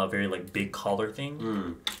 Very like big collar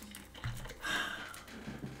thing.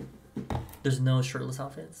 There's no shirtless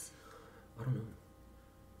outfits? I don't know.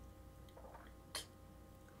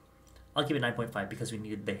 I'll give it 9.5 because we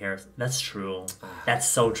needed the hair. That's true. That's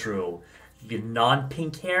so true. The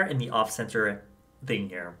non-pink hair and the off-center thing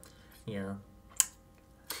here. Yeah.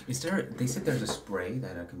 They said there's a spray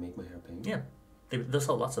that I can make my hair pink. Yeah. They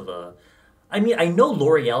sell lots of I mean, I know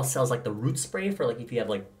L'Oreal sells like the root spray for like if you have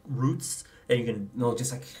like roots and you can... No,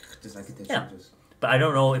 just like it. Yeah. But I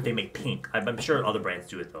don't know if they make pink. I'm sure other brands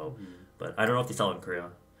do it though. But I don't know if they sell it in Korea.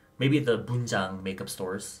 Maybe the Bunjang makeup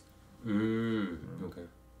stores. Okay.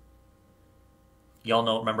 Y'all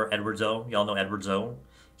know, remember Edward Zoe? Y'all know Edward Zoe?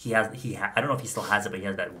 I don't know if he still has it, but he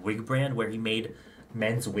has that wig brand where he made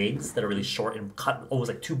men's wigs that are really short and cut almost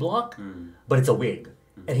like 2 block, but it's a wig.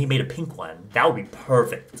 And he made a pink one. That would be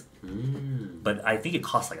perfect. But I think it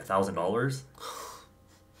costs like $1,000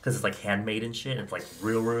 because it's like handmade and shit. And it's like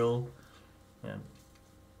real. Yeah.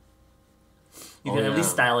 You can at least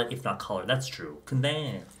style it, if not color. That's true.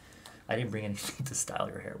 근데 I didn't bring anything to style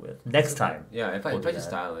your hair with. Next time. Yeah, if I just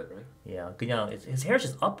style it, right? Yeah, 그냥 his hair's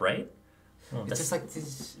just up, right? Oh, it's just like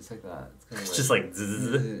this. It's like that. It's just like.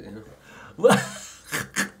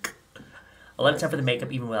 11/10 for the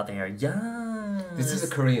makeup, even without the hair. Yeah. This is a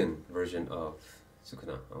Korean version of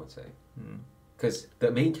Sukuna, I would say, because the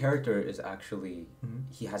main character is actually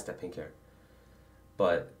he has that pink hair,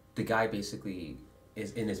 but the guy basically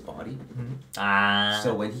is in his body.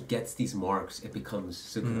 So when he gets these marks, it becomes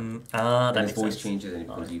Sukuna. That and makes his voice sense. changes and he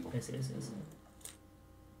becomes evil. Yes.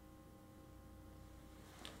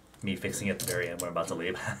 me fixing it at the very end when I'm about to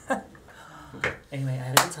leave. Okay. Anyway, I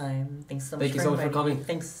had a good time. Thanks so much. Thank you so much for coming.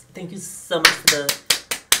 Thank you so much for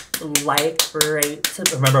the like, rate.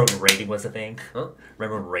 Remember when rating was a thing? Huh?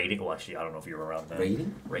 Remember when rating? Well, actually, I don't know if you were around then.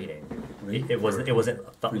 Rating? Rating. Rating? It wasn't. It wasn't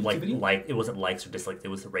Creativity? it wasn't likes or dislikes. It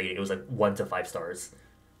was the rating. It was like 1 to 5 stars.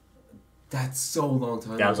 That's so long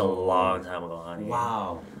time ago. That was a long time ago, honey.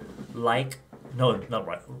 Wow. Like, no, not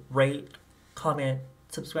right. Rate, comment,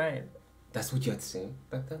 subscribe. That's what you had to say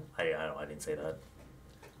back then? I didn't say that.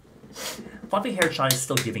 Fluffy hair shine is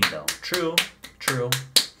still giving though. True.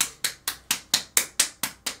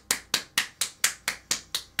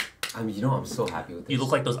 I mean, you know, I'm so happy with this. You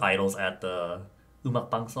look like those idols at the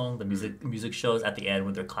umakbang, the music shows at the end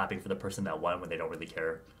when they're clapping for the person that won when they don't really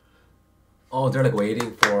care. Oh, they're like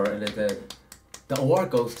waiting for, and then the award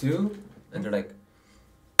goes to, and they're like,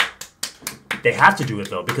 They have to do it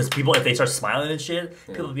though, because people, if they start smiling and shit,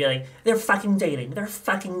 people will be like, they're fucking dating.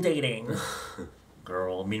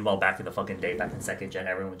 Girl. Meanwhile, back in the fucking day, back in second gen,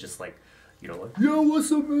 everyone was just like, you know what? Yeah,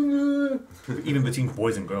 what's up, man? Even between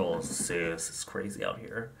boys and girls, sis, it's crazy out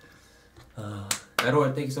here.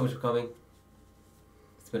 Edward, thank you so much for coming.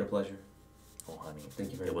 It's been a pleasure. Oh, honey,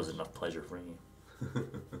 Thank you very It was much. enough pleasure for me.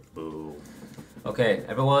 Boo. Okay,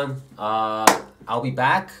 everyone, I'll be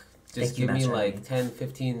back. Just Thank you, give me Master like Andy. 10,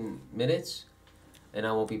 15 minutes, and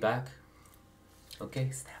I will be back. Okay?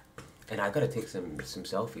 And I gotta take some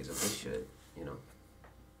selfies of this shit, you know.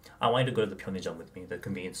 I want you to go to the Pyeongchang with me, the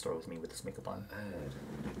convenience store with me with this makeup on. Ed.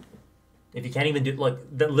 If you can't even do, like,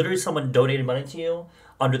 literally someone donated money to you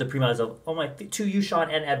under the premise of, oh my, to you, Sean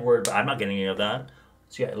and Edward, but I'm not getting any of that.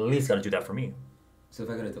 So you at least got to do that for me. So if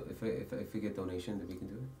I gotta if we get donation, then we can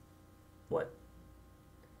do it. What?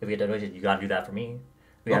 If you get donation, you got to do that for me.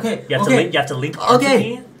 You Okay, have okay. you have to link arms with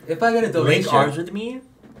me. If I get a donation, Link arms with me.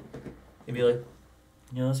 And be like,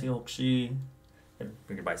 안녕하세요 혹시. And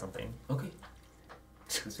we can buy something. okay.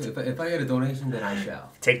 So if I get a donation, then I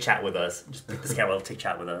shall. Take chat with us. Just pick this camera up, take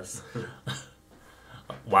chat with us.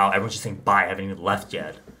 Wow, everyone's just saying bye. I haven't even left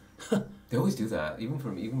yet. They always do that, even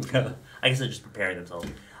I guess they're just preparing themselves.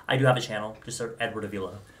 I do have a channel. Just search Edward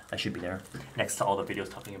Avila. I should be there. Next to all the videos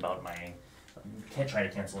talking about my... Can't try to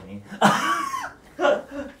cancel me.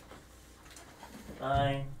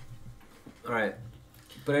 Bye. Alright.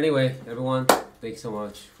 But anyway, everyone, thanks so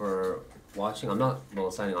much for watching. I'm not,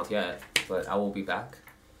 signing off yet, but I will be back.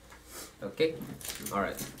 Okay?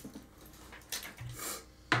 Alright.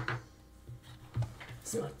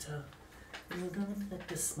 Smarter. We're gonna make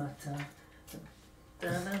this smarter.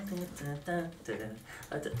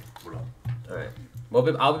 Alright.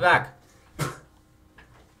 I'll be back.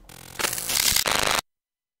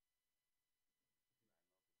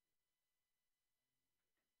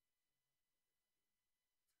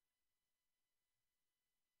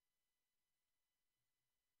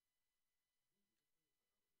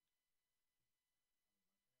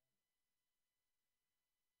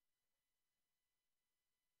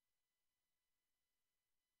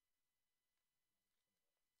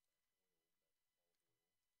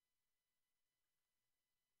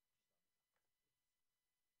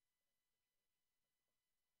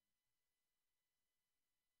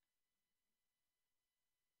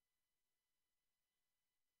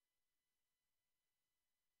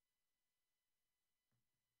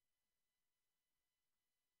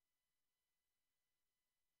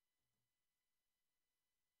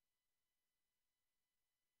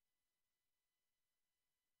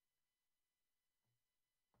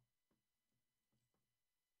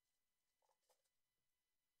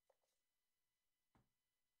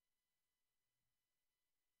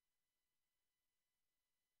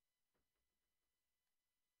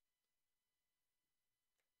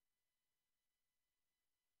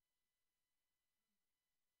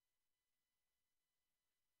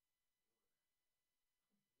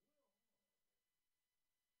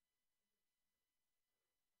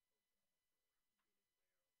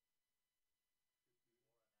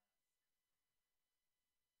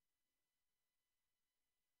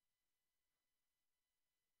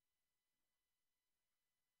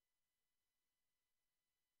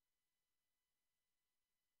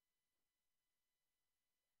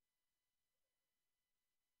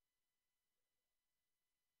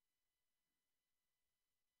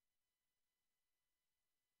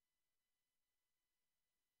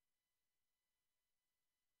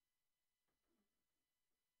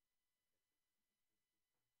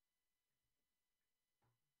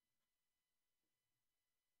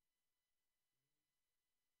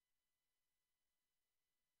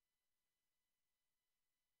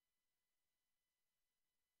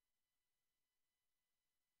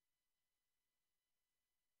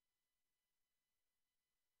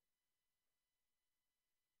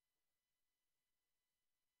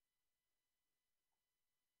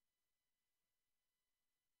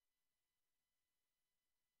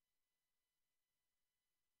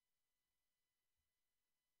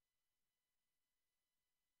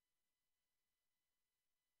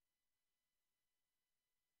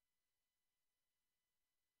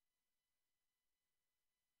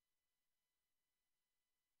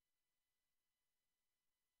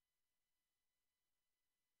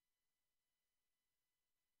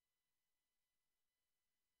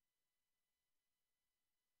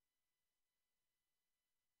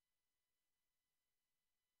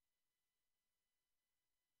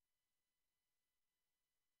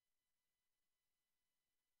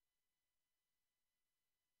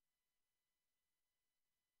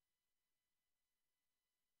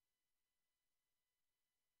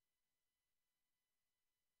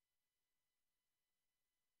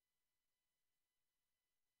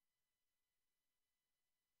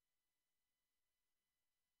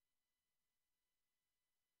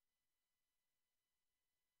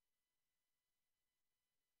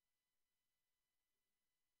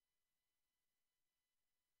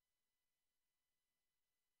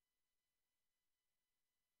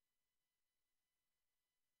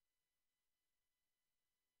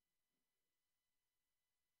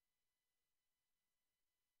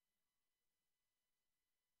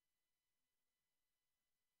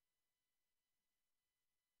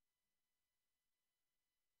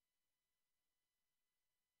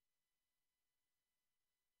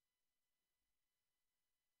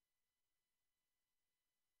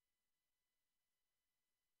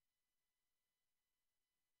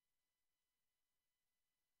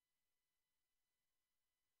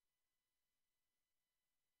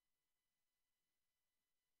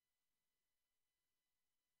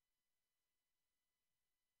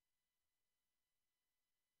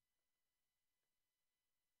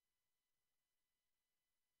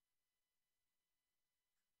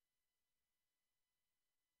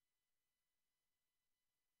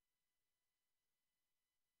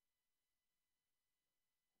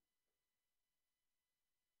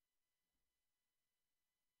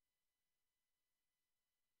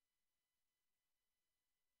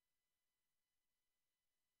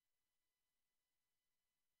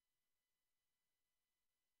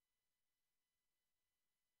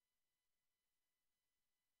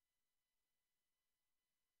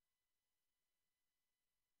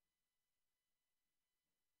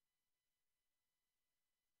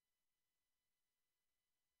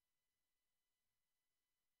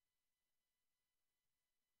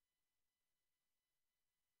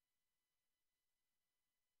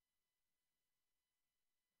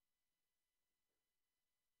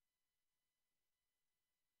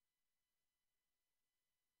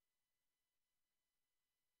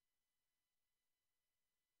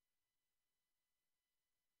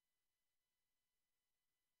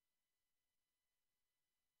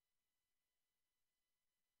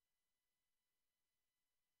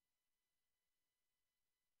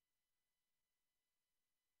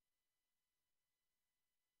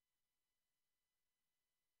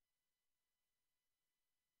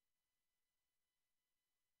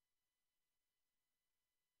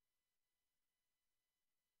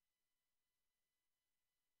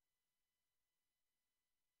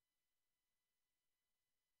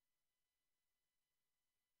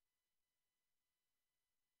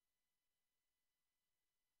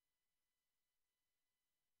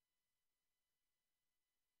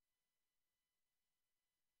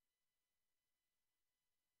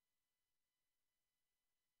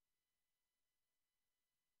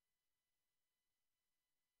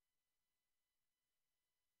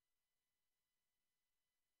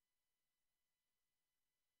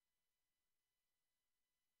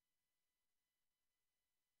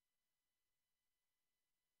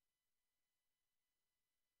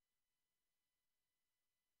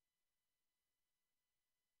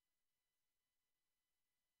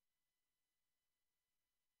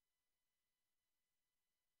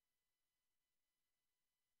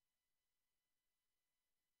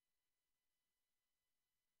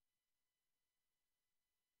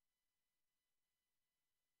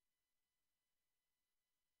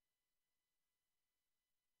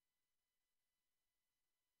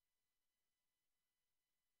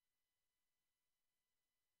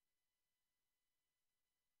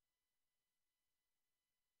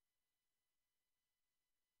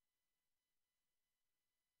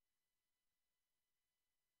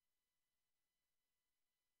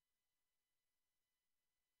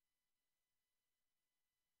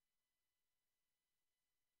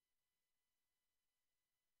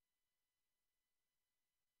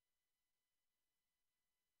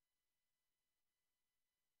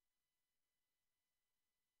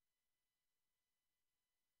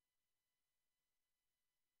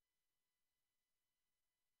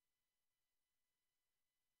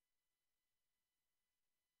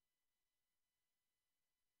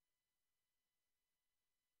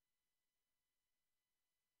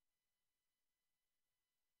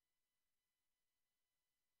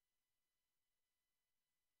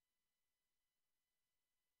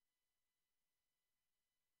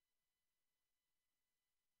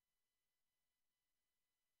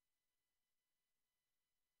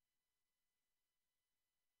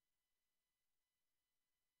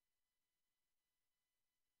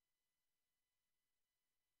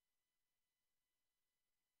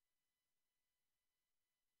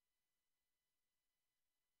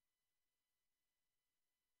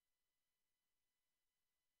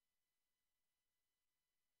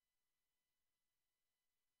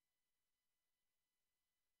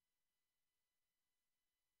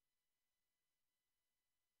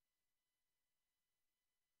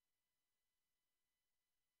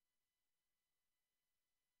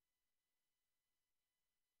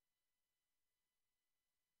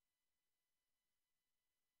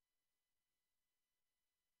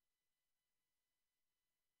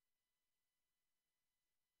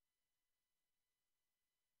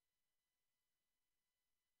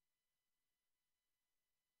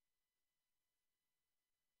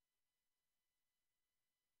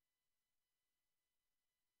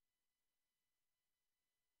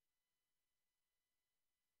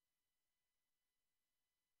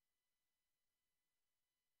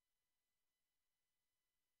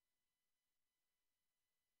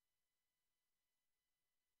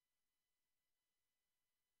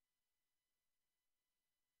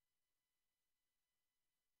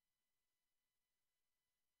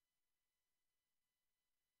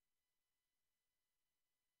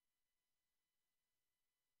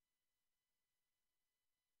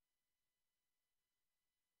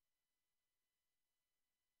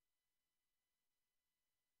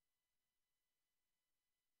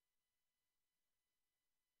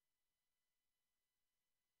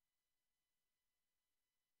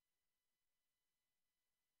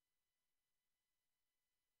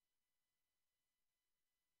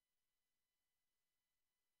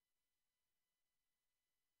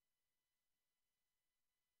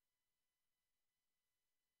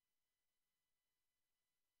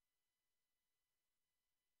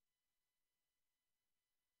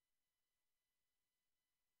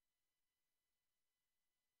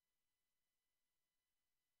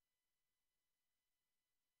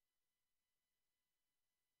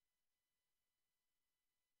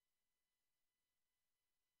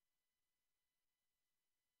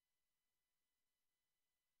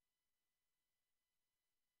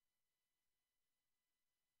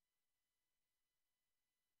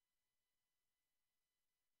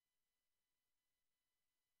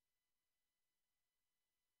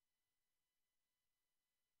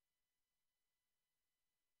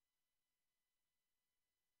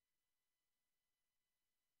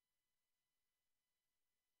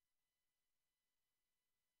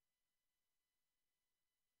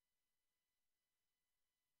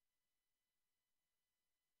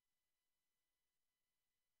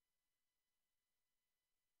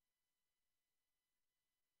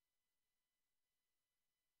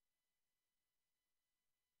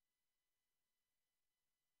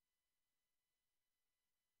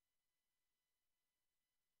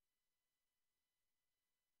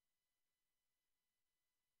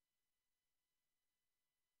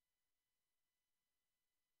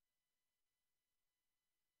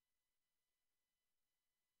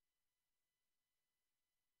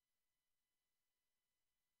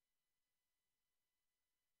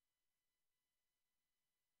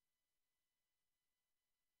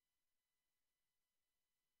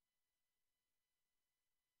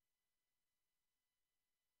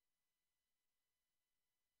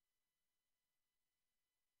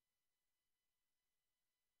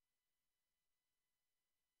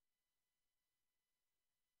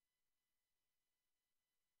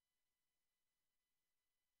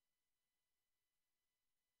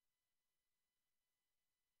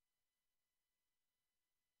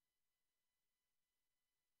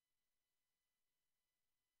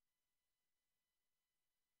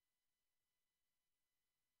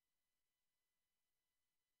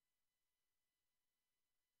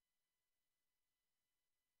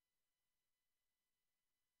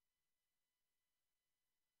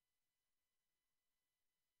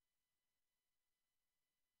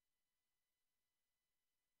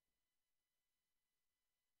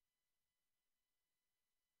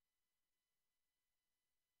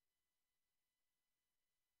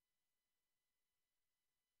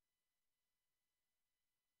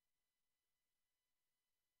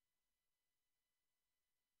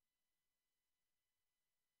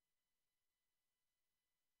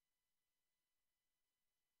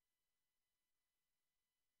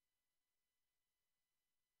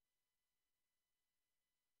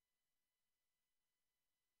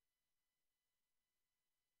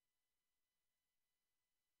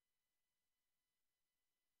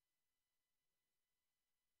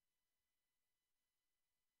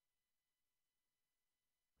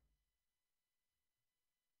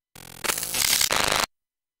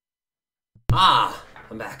 Ah,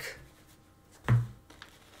 I'm back.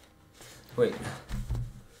 Wait.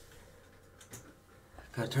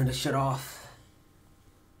 Gotta turn this shit off.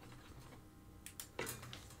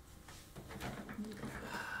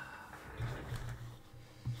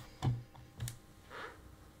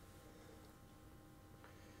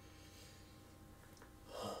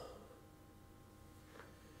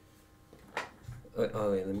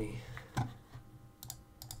 Oh wait, let me.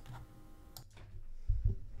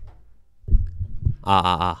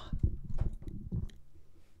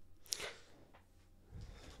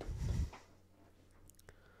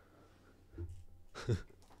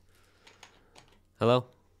 Hello?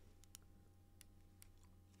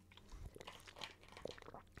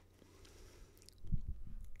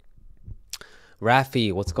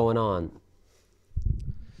 Rafi, what's going on?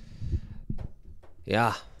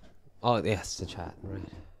 Yeah. Oh, yes, the chat,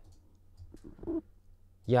 right.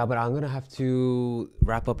 Yeah, but I'm gonna have to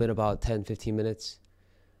wrap up in about 10-15 minutes.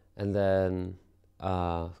 And then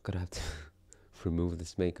gonna have to remove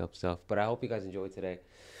this makeup stuff. But I hope you guys enjoyed today.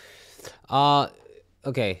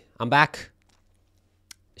 Okay, I'm back.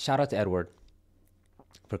 Shout out to Edward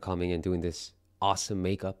for coming and doing this awesome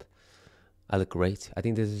makeup. I look great. I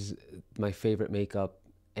think this is my favorite makeup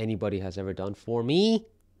anybody has ever done for me.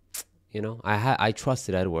 You know, I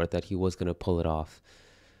trusted Edward that he was gonna pull it off.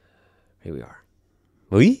 Here we are.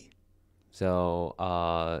 Oui? So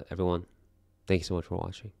everyone, thank you so much for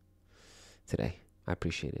watching today. I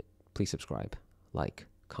appreciate it. Please subscribe, like,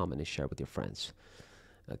 comment, and share with your friends.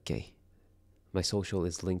 Okay. My social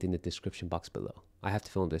is linked in the description box below. I have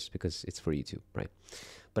to film this because it's for YouTube, right?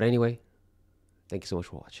 But anyway, thank you so much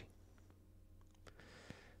for watching.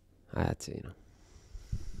 I had to, you know.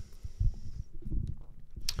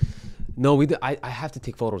 No, I have to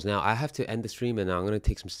take photos now. I have to end the stream and I'm going to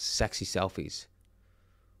take some sexy selfies.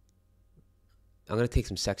 I'm going to take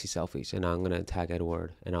some sexy selfies and I'm going to tag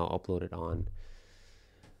Edward and I'll upload it on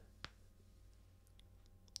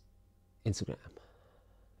Instagram.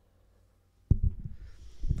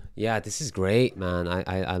 Yeah, this is great, man.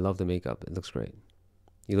 I love the makeup. It looks great.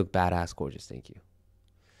 You look badass gorgeous. Thank you.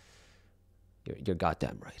 You're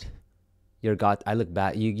goddamn right. I look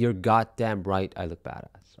bad. You're goddamn right. I look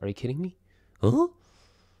badass. Are you kidding me? Huh?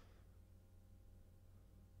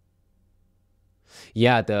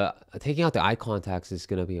 Yeah, the taking out the eye contacts is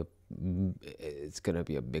gonna be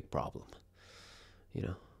a big problem. You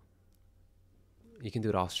know. You can do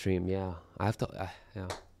it off stream. Yeah, I have to. Yeah.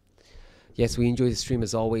 Yes, we enjoy the stream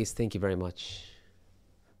as always. Thank you very much.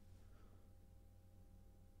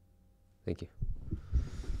 Thank you.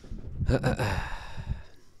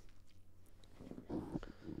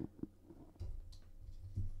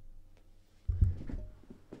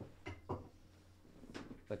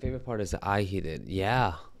 My favorite part is the eye he did.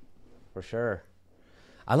 Yeah, for sure.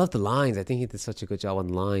 I love the lines. I think he did such a good job on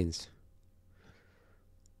lines.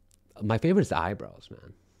 My favorite is the eyebrows,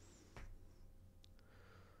 man.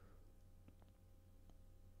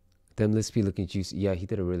 Them lips be looking juicy. Yeah, he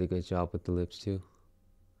did a really good job with the lips too.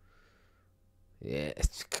 Yeah.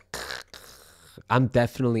 I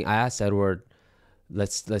asked Edward,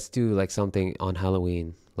 let's do like something on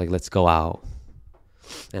Halloween. Like let's go out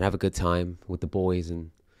and have a good time with the boys. And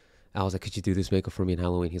I was like, could you do this makeup for me on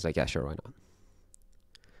Halloween? He's like, yeah, sure, why not?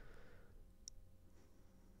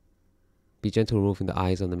 Be gentle removing the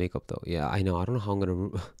eyes on the makeup though. Yeah, I know. I don't know how I'm gonna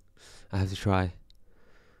I have to try.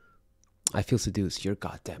 I feel seduced. You're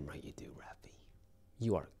goddamn right you do, Rafi.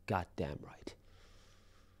 You are goddamn right.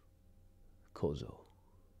 Kozo.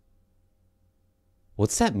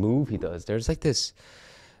 What's that move he does? There's this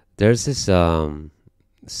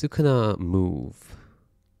Sukuna move.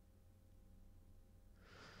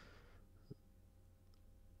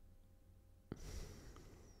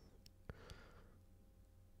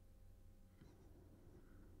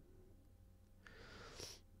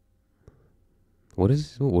 What do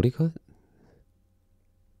you call it?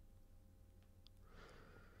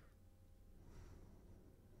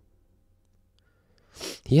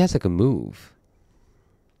 He has like a move.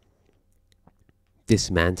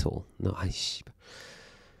 Dismantle. No,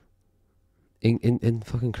 in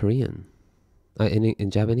fucking Korean.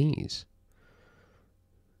 In Japanese.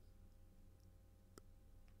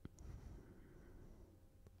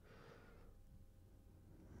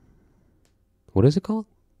 What is it called?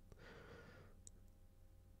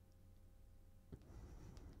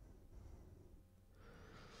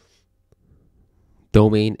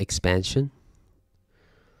 Domain expansion.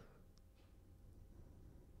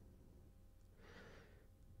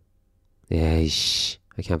 Yeah,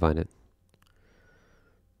 I can't find it.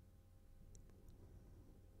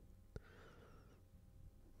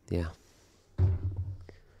 Yeah.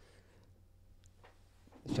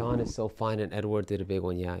 John is so fine and Edward did a big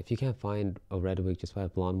one. Yeah, if you can't find a red wig, just buy a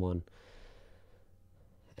blonde one.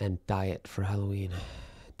 And dye it for Halloween.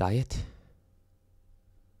 Diet?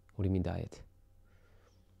 What do you mean diet?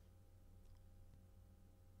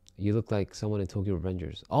 You look like someone in Tokyo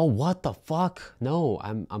Revengers. Oh, what the fuck? No,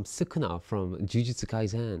 I'm Sukuna from Jujutsu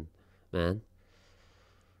Kaisen, man.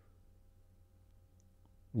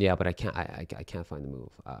 Yeah, but I can't find the move.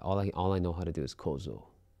 All I know how to do is Kozo.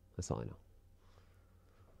 That's all I know.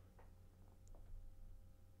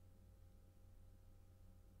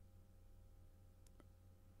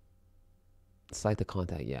 Slide the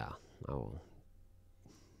contact, yeah. I will.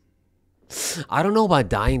 I don't know about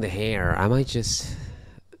dyeing the hair. I might just,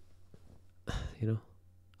 you know.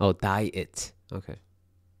 Oh, dye it. Okay.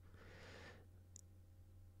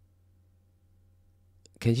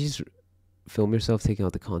 Can you just film yourself taking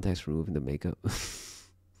out the contacts, removing the makeup?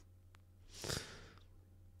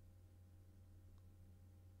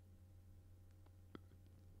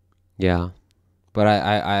 Yeah. But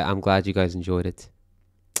I'm glad you guys enjoyed it.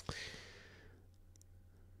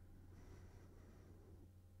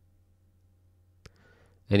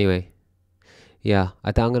 Anyway, yeah,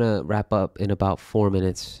 I think I'm gonna wrap up in about 4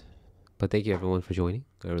 minutes. But thank you everyone for joining.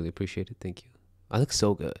 I really appreciate it. Thank you. I look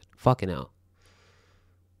so good. Fucking hell.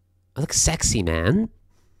 I look sexy, man.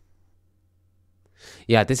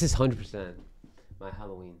 Yeah, this is 100% my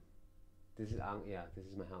Halloween. This is this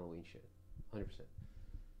is my Halloween shit. 100%.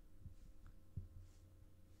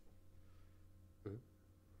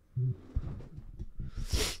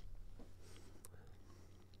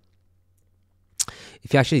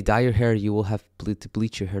 If you actually dye your hair, you will have to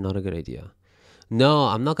bleach your hair. Not a good idea. No,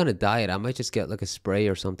 I'm not gonna dye it. I might just get like a spray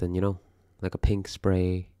or something, you know, like a pink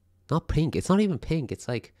spray. Not pink. It's not even pink. It's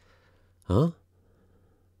like, huh?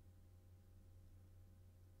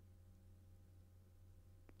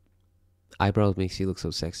 Eyebrows makes you look so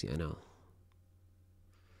sexy. I know.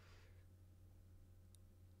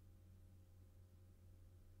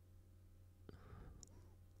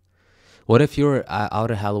 What if you're out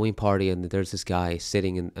at a Halloween party and there's this guy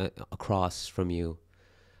sitting in across from you,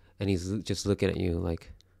 and he's just looking at you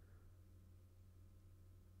like,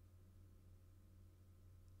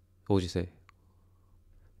 what would you say?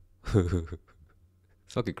 It's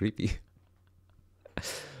fucking creepy.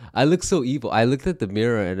 I look so evil. I looked at the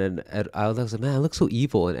mirror and then I was like, man, I look so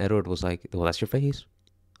evil. And Edward was like, well, that's your face.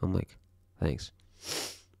 I'm like, thanks.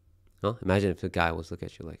 Huh? Imagine if the guy was looking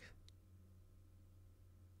at you like,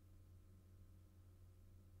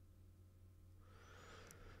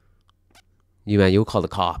 you'll call the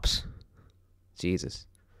cops. Jesus.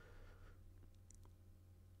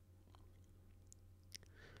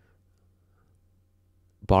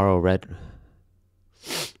 Borrow red.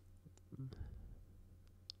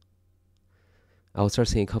 I would start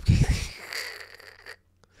saying cupcake.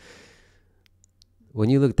 When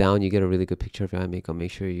you look down, you get a really good picture of your eye makeup.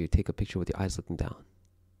 Make sure you take a picture with your eyes looking down.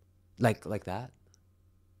 Like that?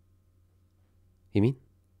 You mean?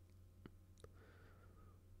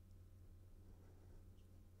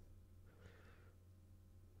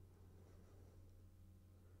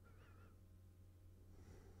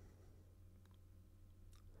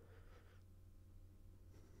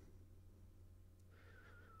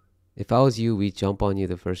 If I was you, we'd jump on you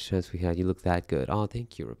the first chance we had. You look that good. Oh,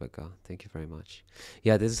 thank you, Rebecca. Thank you very much.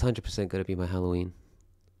 Yeah, this is 100% going to be my Halloween.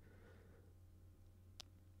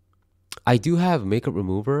 I do have makeup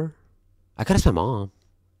remover. I gotta ask my mom.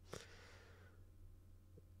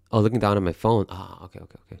 Oh, looking down at my phone. Ah, okay.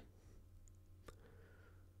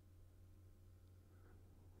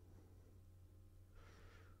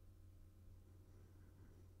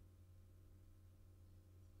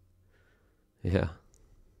 Yeah.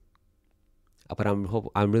 But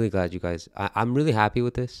I'm really glad you guys. I'm really happy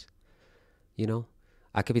with this. You know,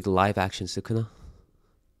 I could be the live action Sukuna.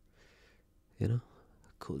 You know,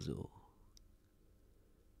 Kozo.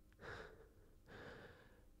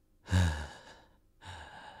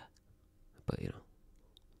 But you know.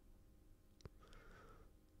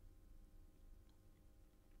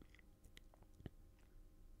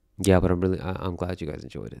 Yeah, but I'm glad you guys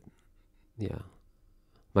enjoyed it. Yeah.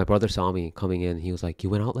 My brother saw me coming in. He was like, "You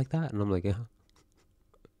went out like that?" And I'm like, "Yeah."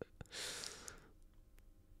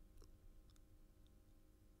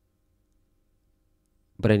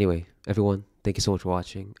 But anyway, everyone, thank you so much for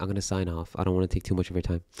watching. I'm gonna sign off. I don't want to take too much of your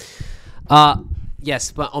time.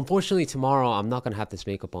 Yes, but unfortunately tomorrow I'm not gonna have this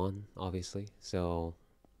makeup on, obviously. So,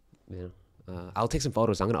 you know, I'll take some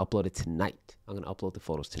photos. I'm gonna upload it tonight. I'm gonna upload the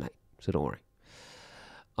photos tonight. So don't worry.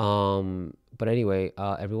 But anyway,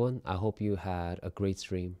 everyone, I hope you had a great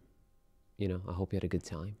stream. You know, I hope you had a good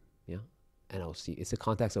time. Yeah. and I'll see. Is the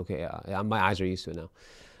contacts okay? My eyes are used to it now.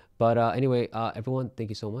 But anyway, everyone, thank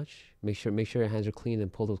you so much. Make sure your hands are clean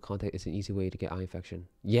and pull those contacts. It's an easy way to get eye infection.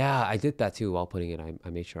 Yeah, I did that too while putting it. I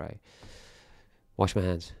made sure I wash my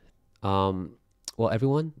hands. Well,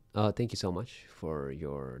 everyone, thank you so much for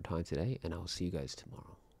your time today, and I'll see you guys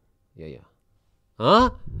tomorrow. Yeah.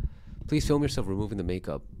 Huh? Please film yourself removing the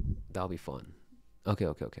makeup. That'll be fun. Okay.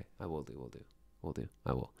 I will do.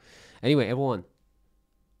 I will. Anyway, everyone,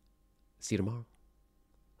 see you tomorrow.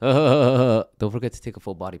 Don't forget to take a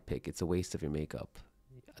full body pic. It's a waste of your makeup.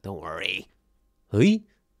 Don't worry. Hey?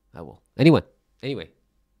 I will. Anyway.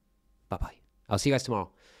 Bye-bye. I'll see you guys tomorrow.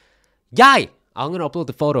 Yay! I'm going to upload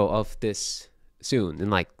the photo of this soon in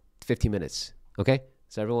like 15 minutes. Okay?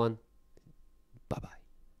 So everyone, bye-bye.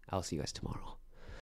 I'll see you guys tomorrow.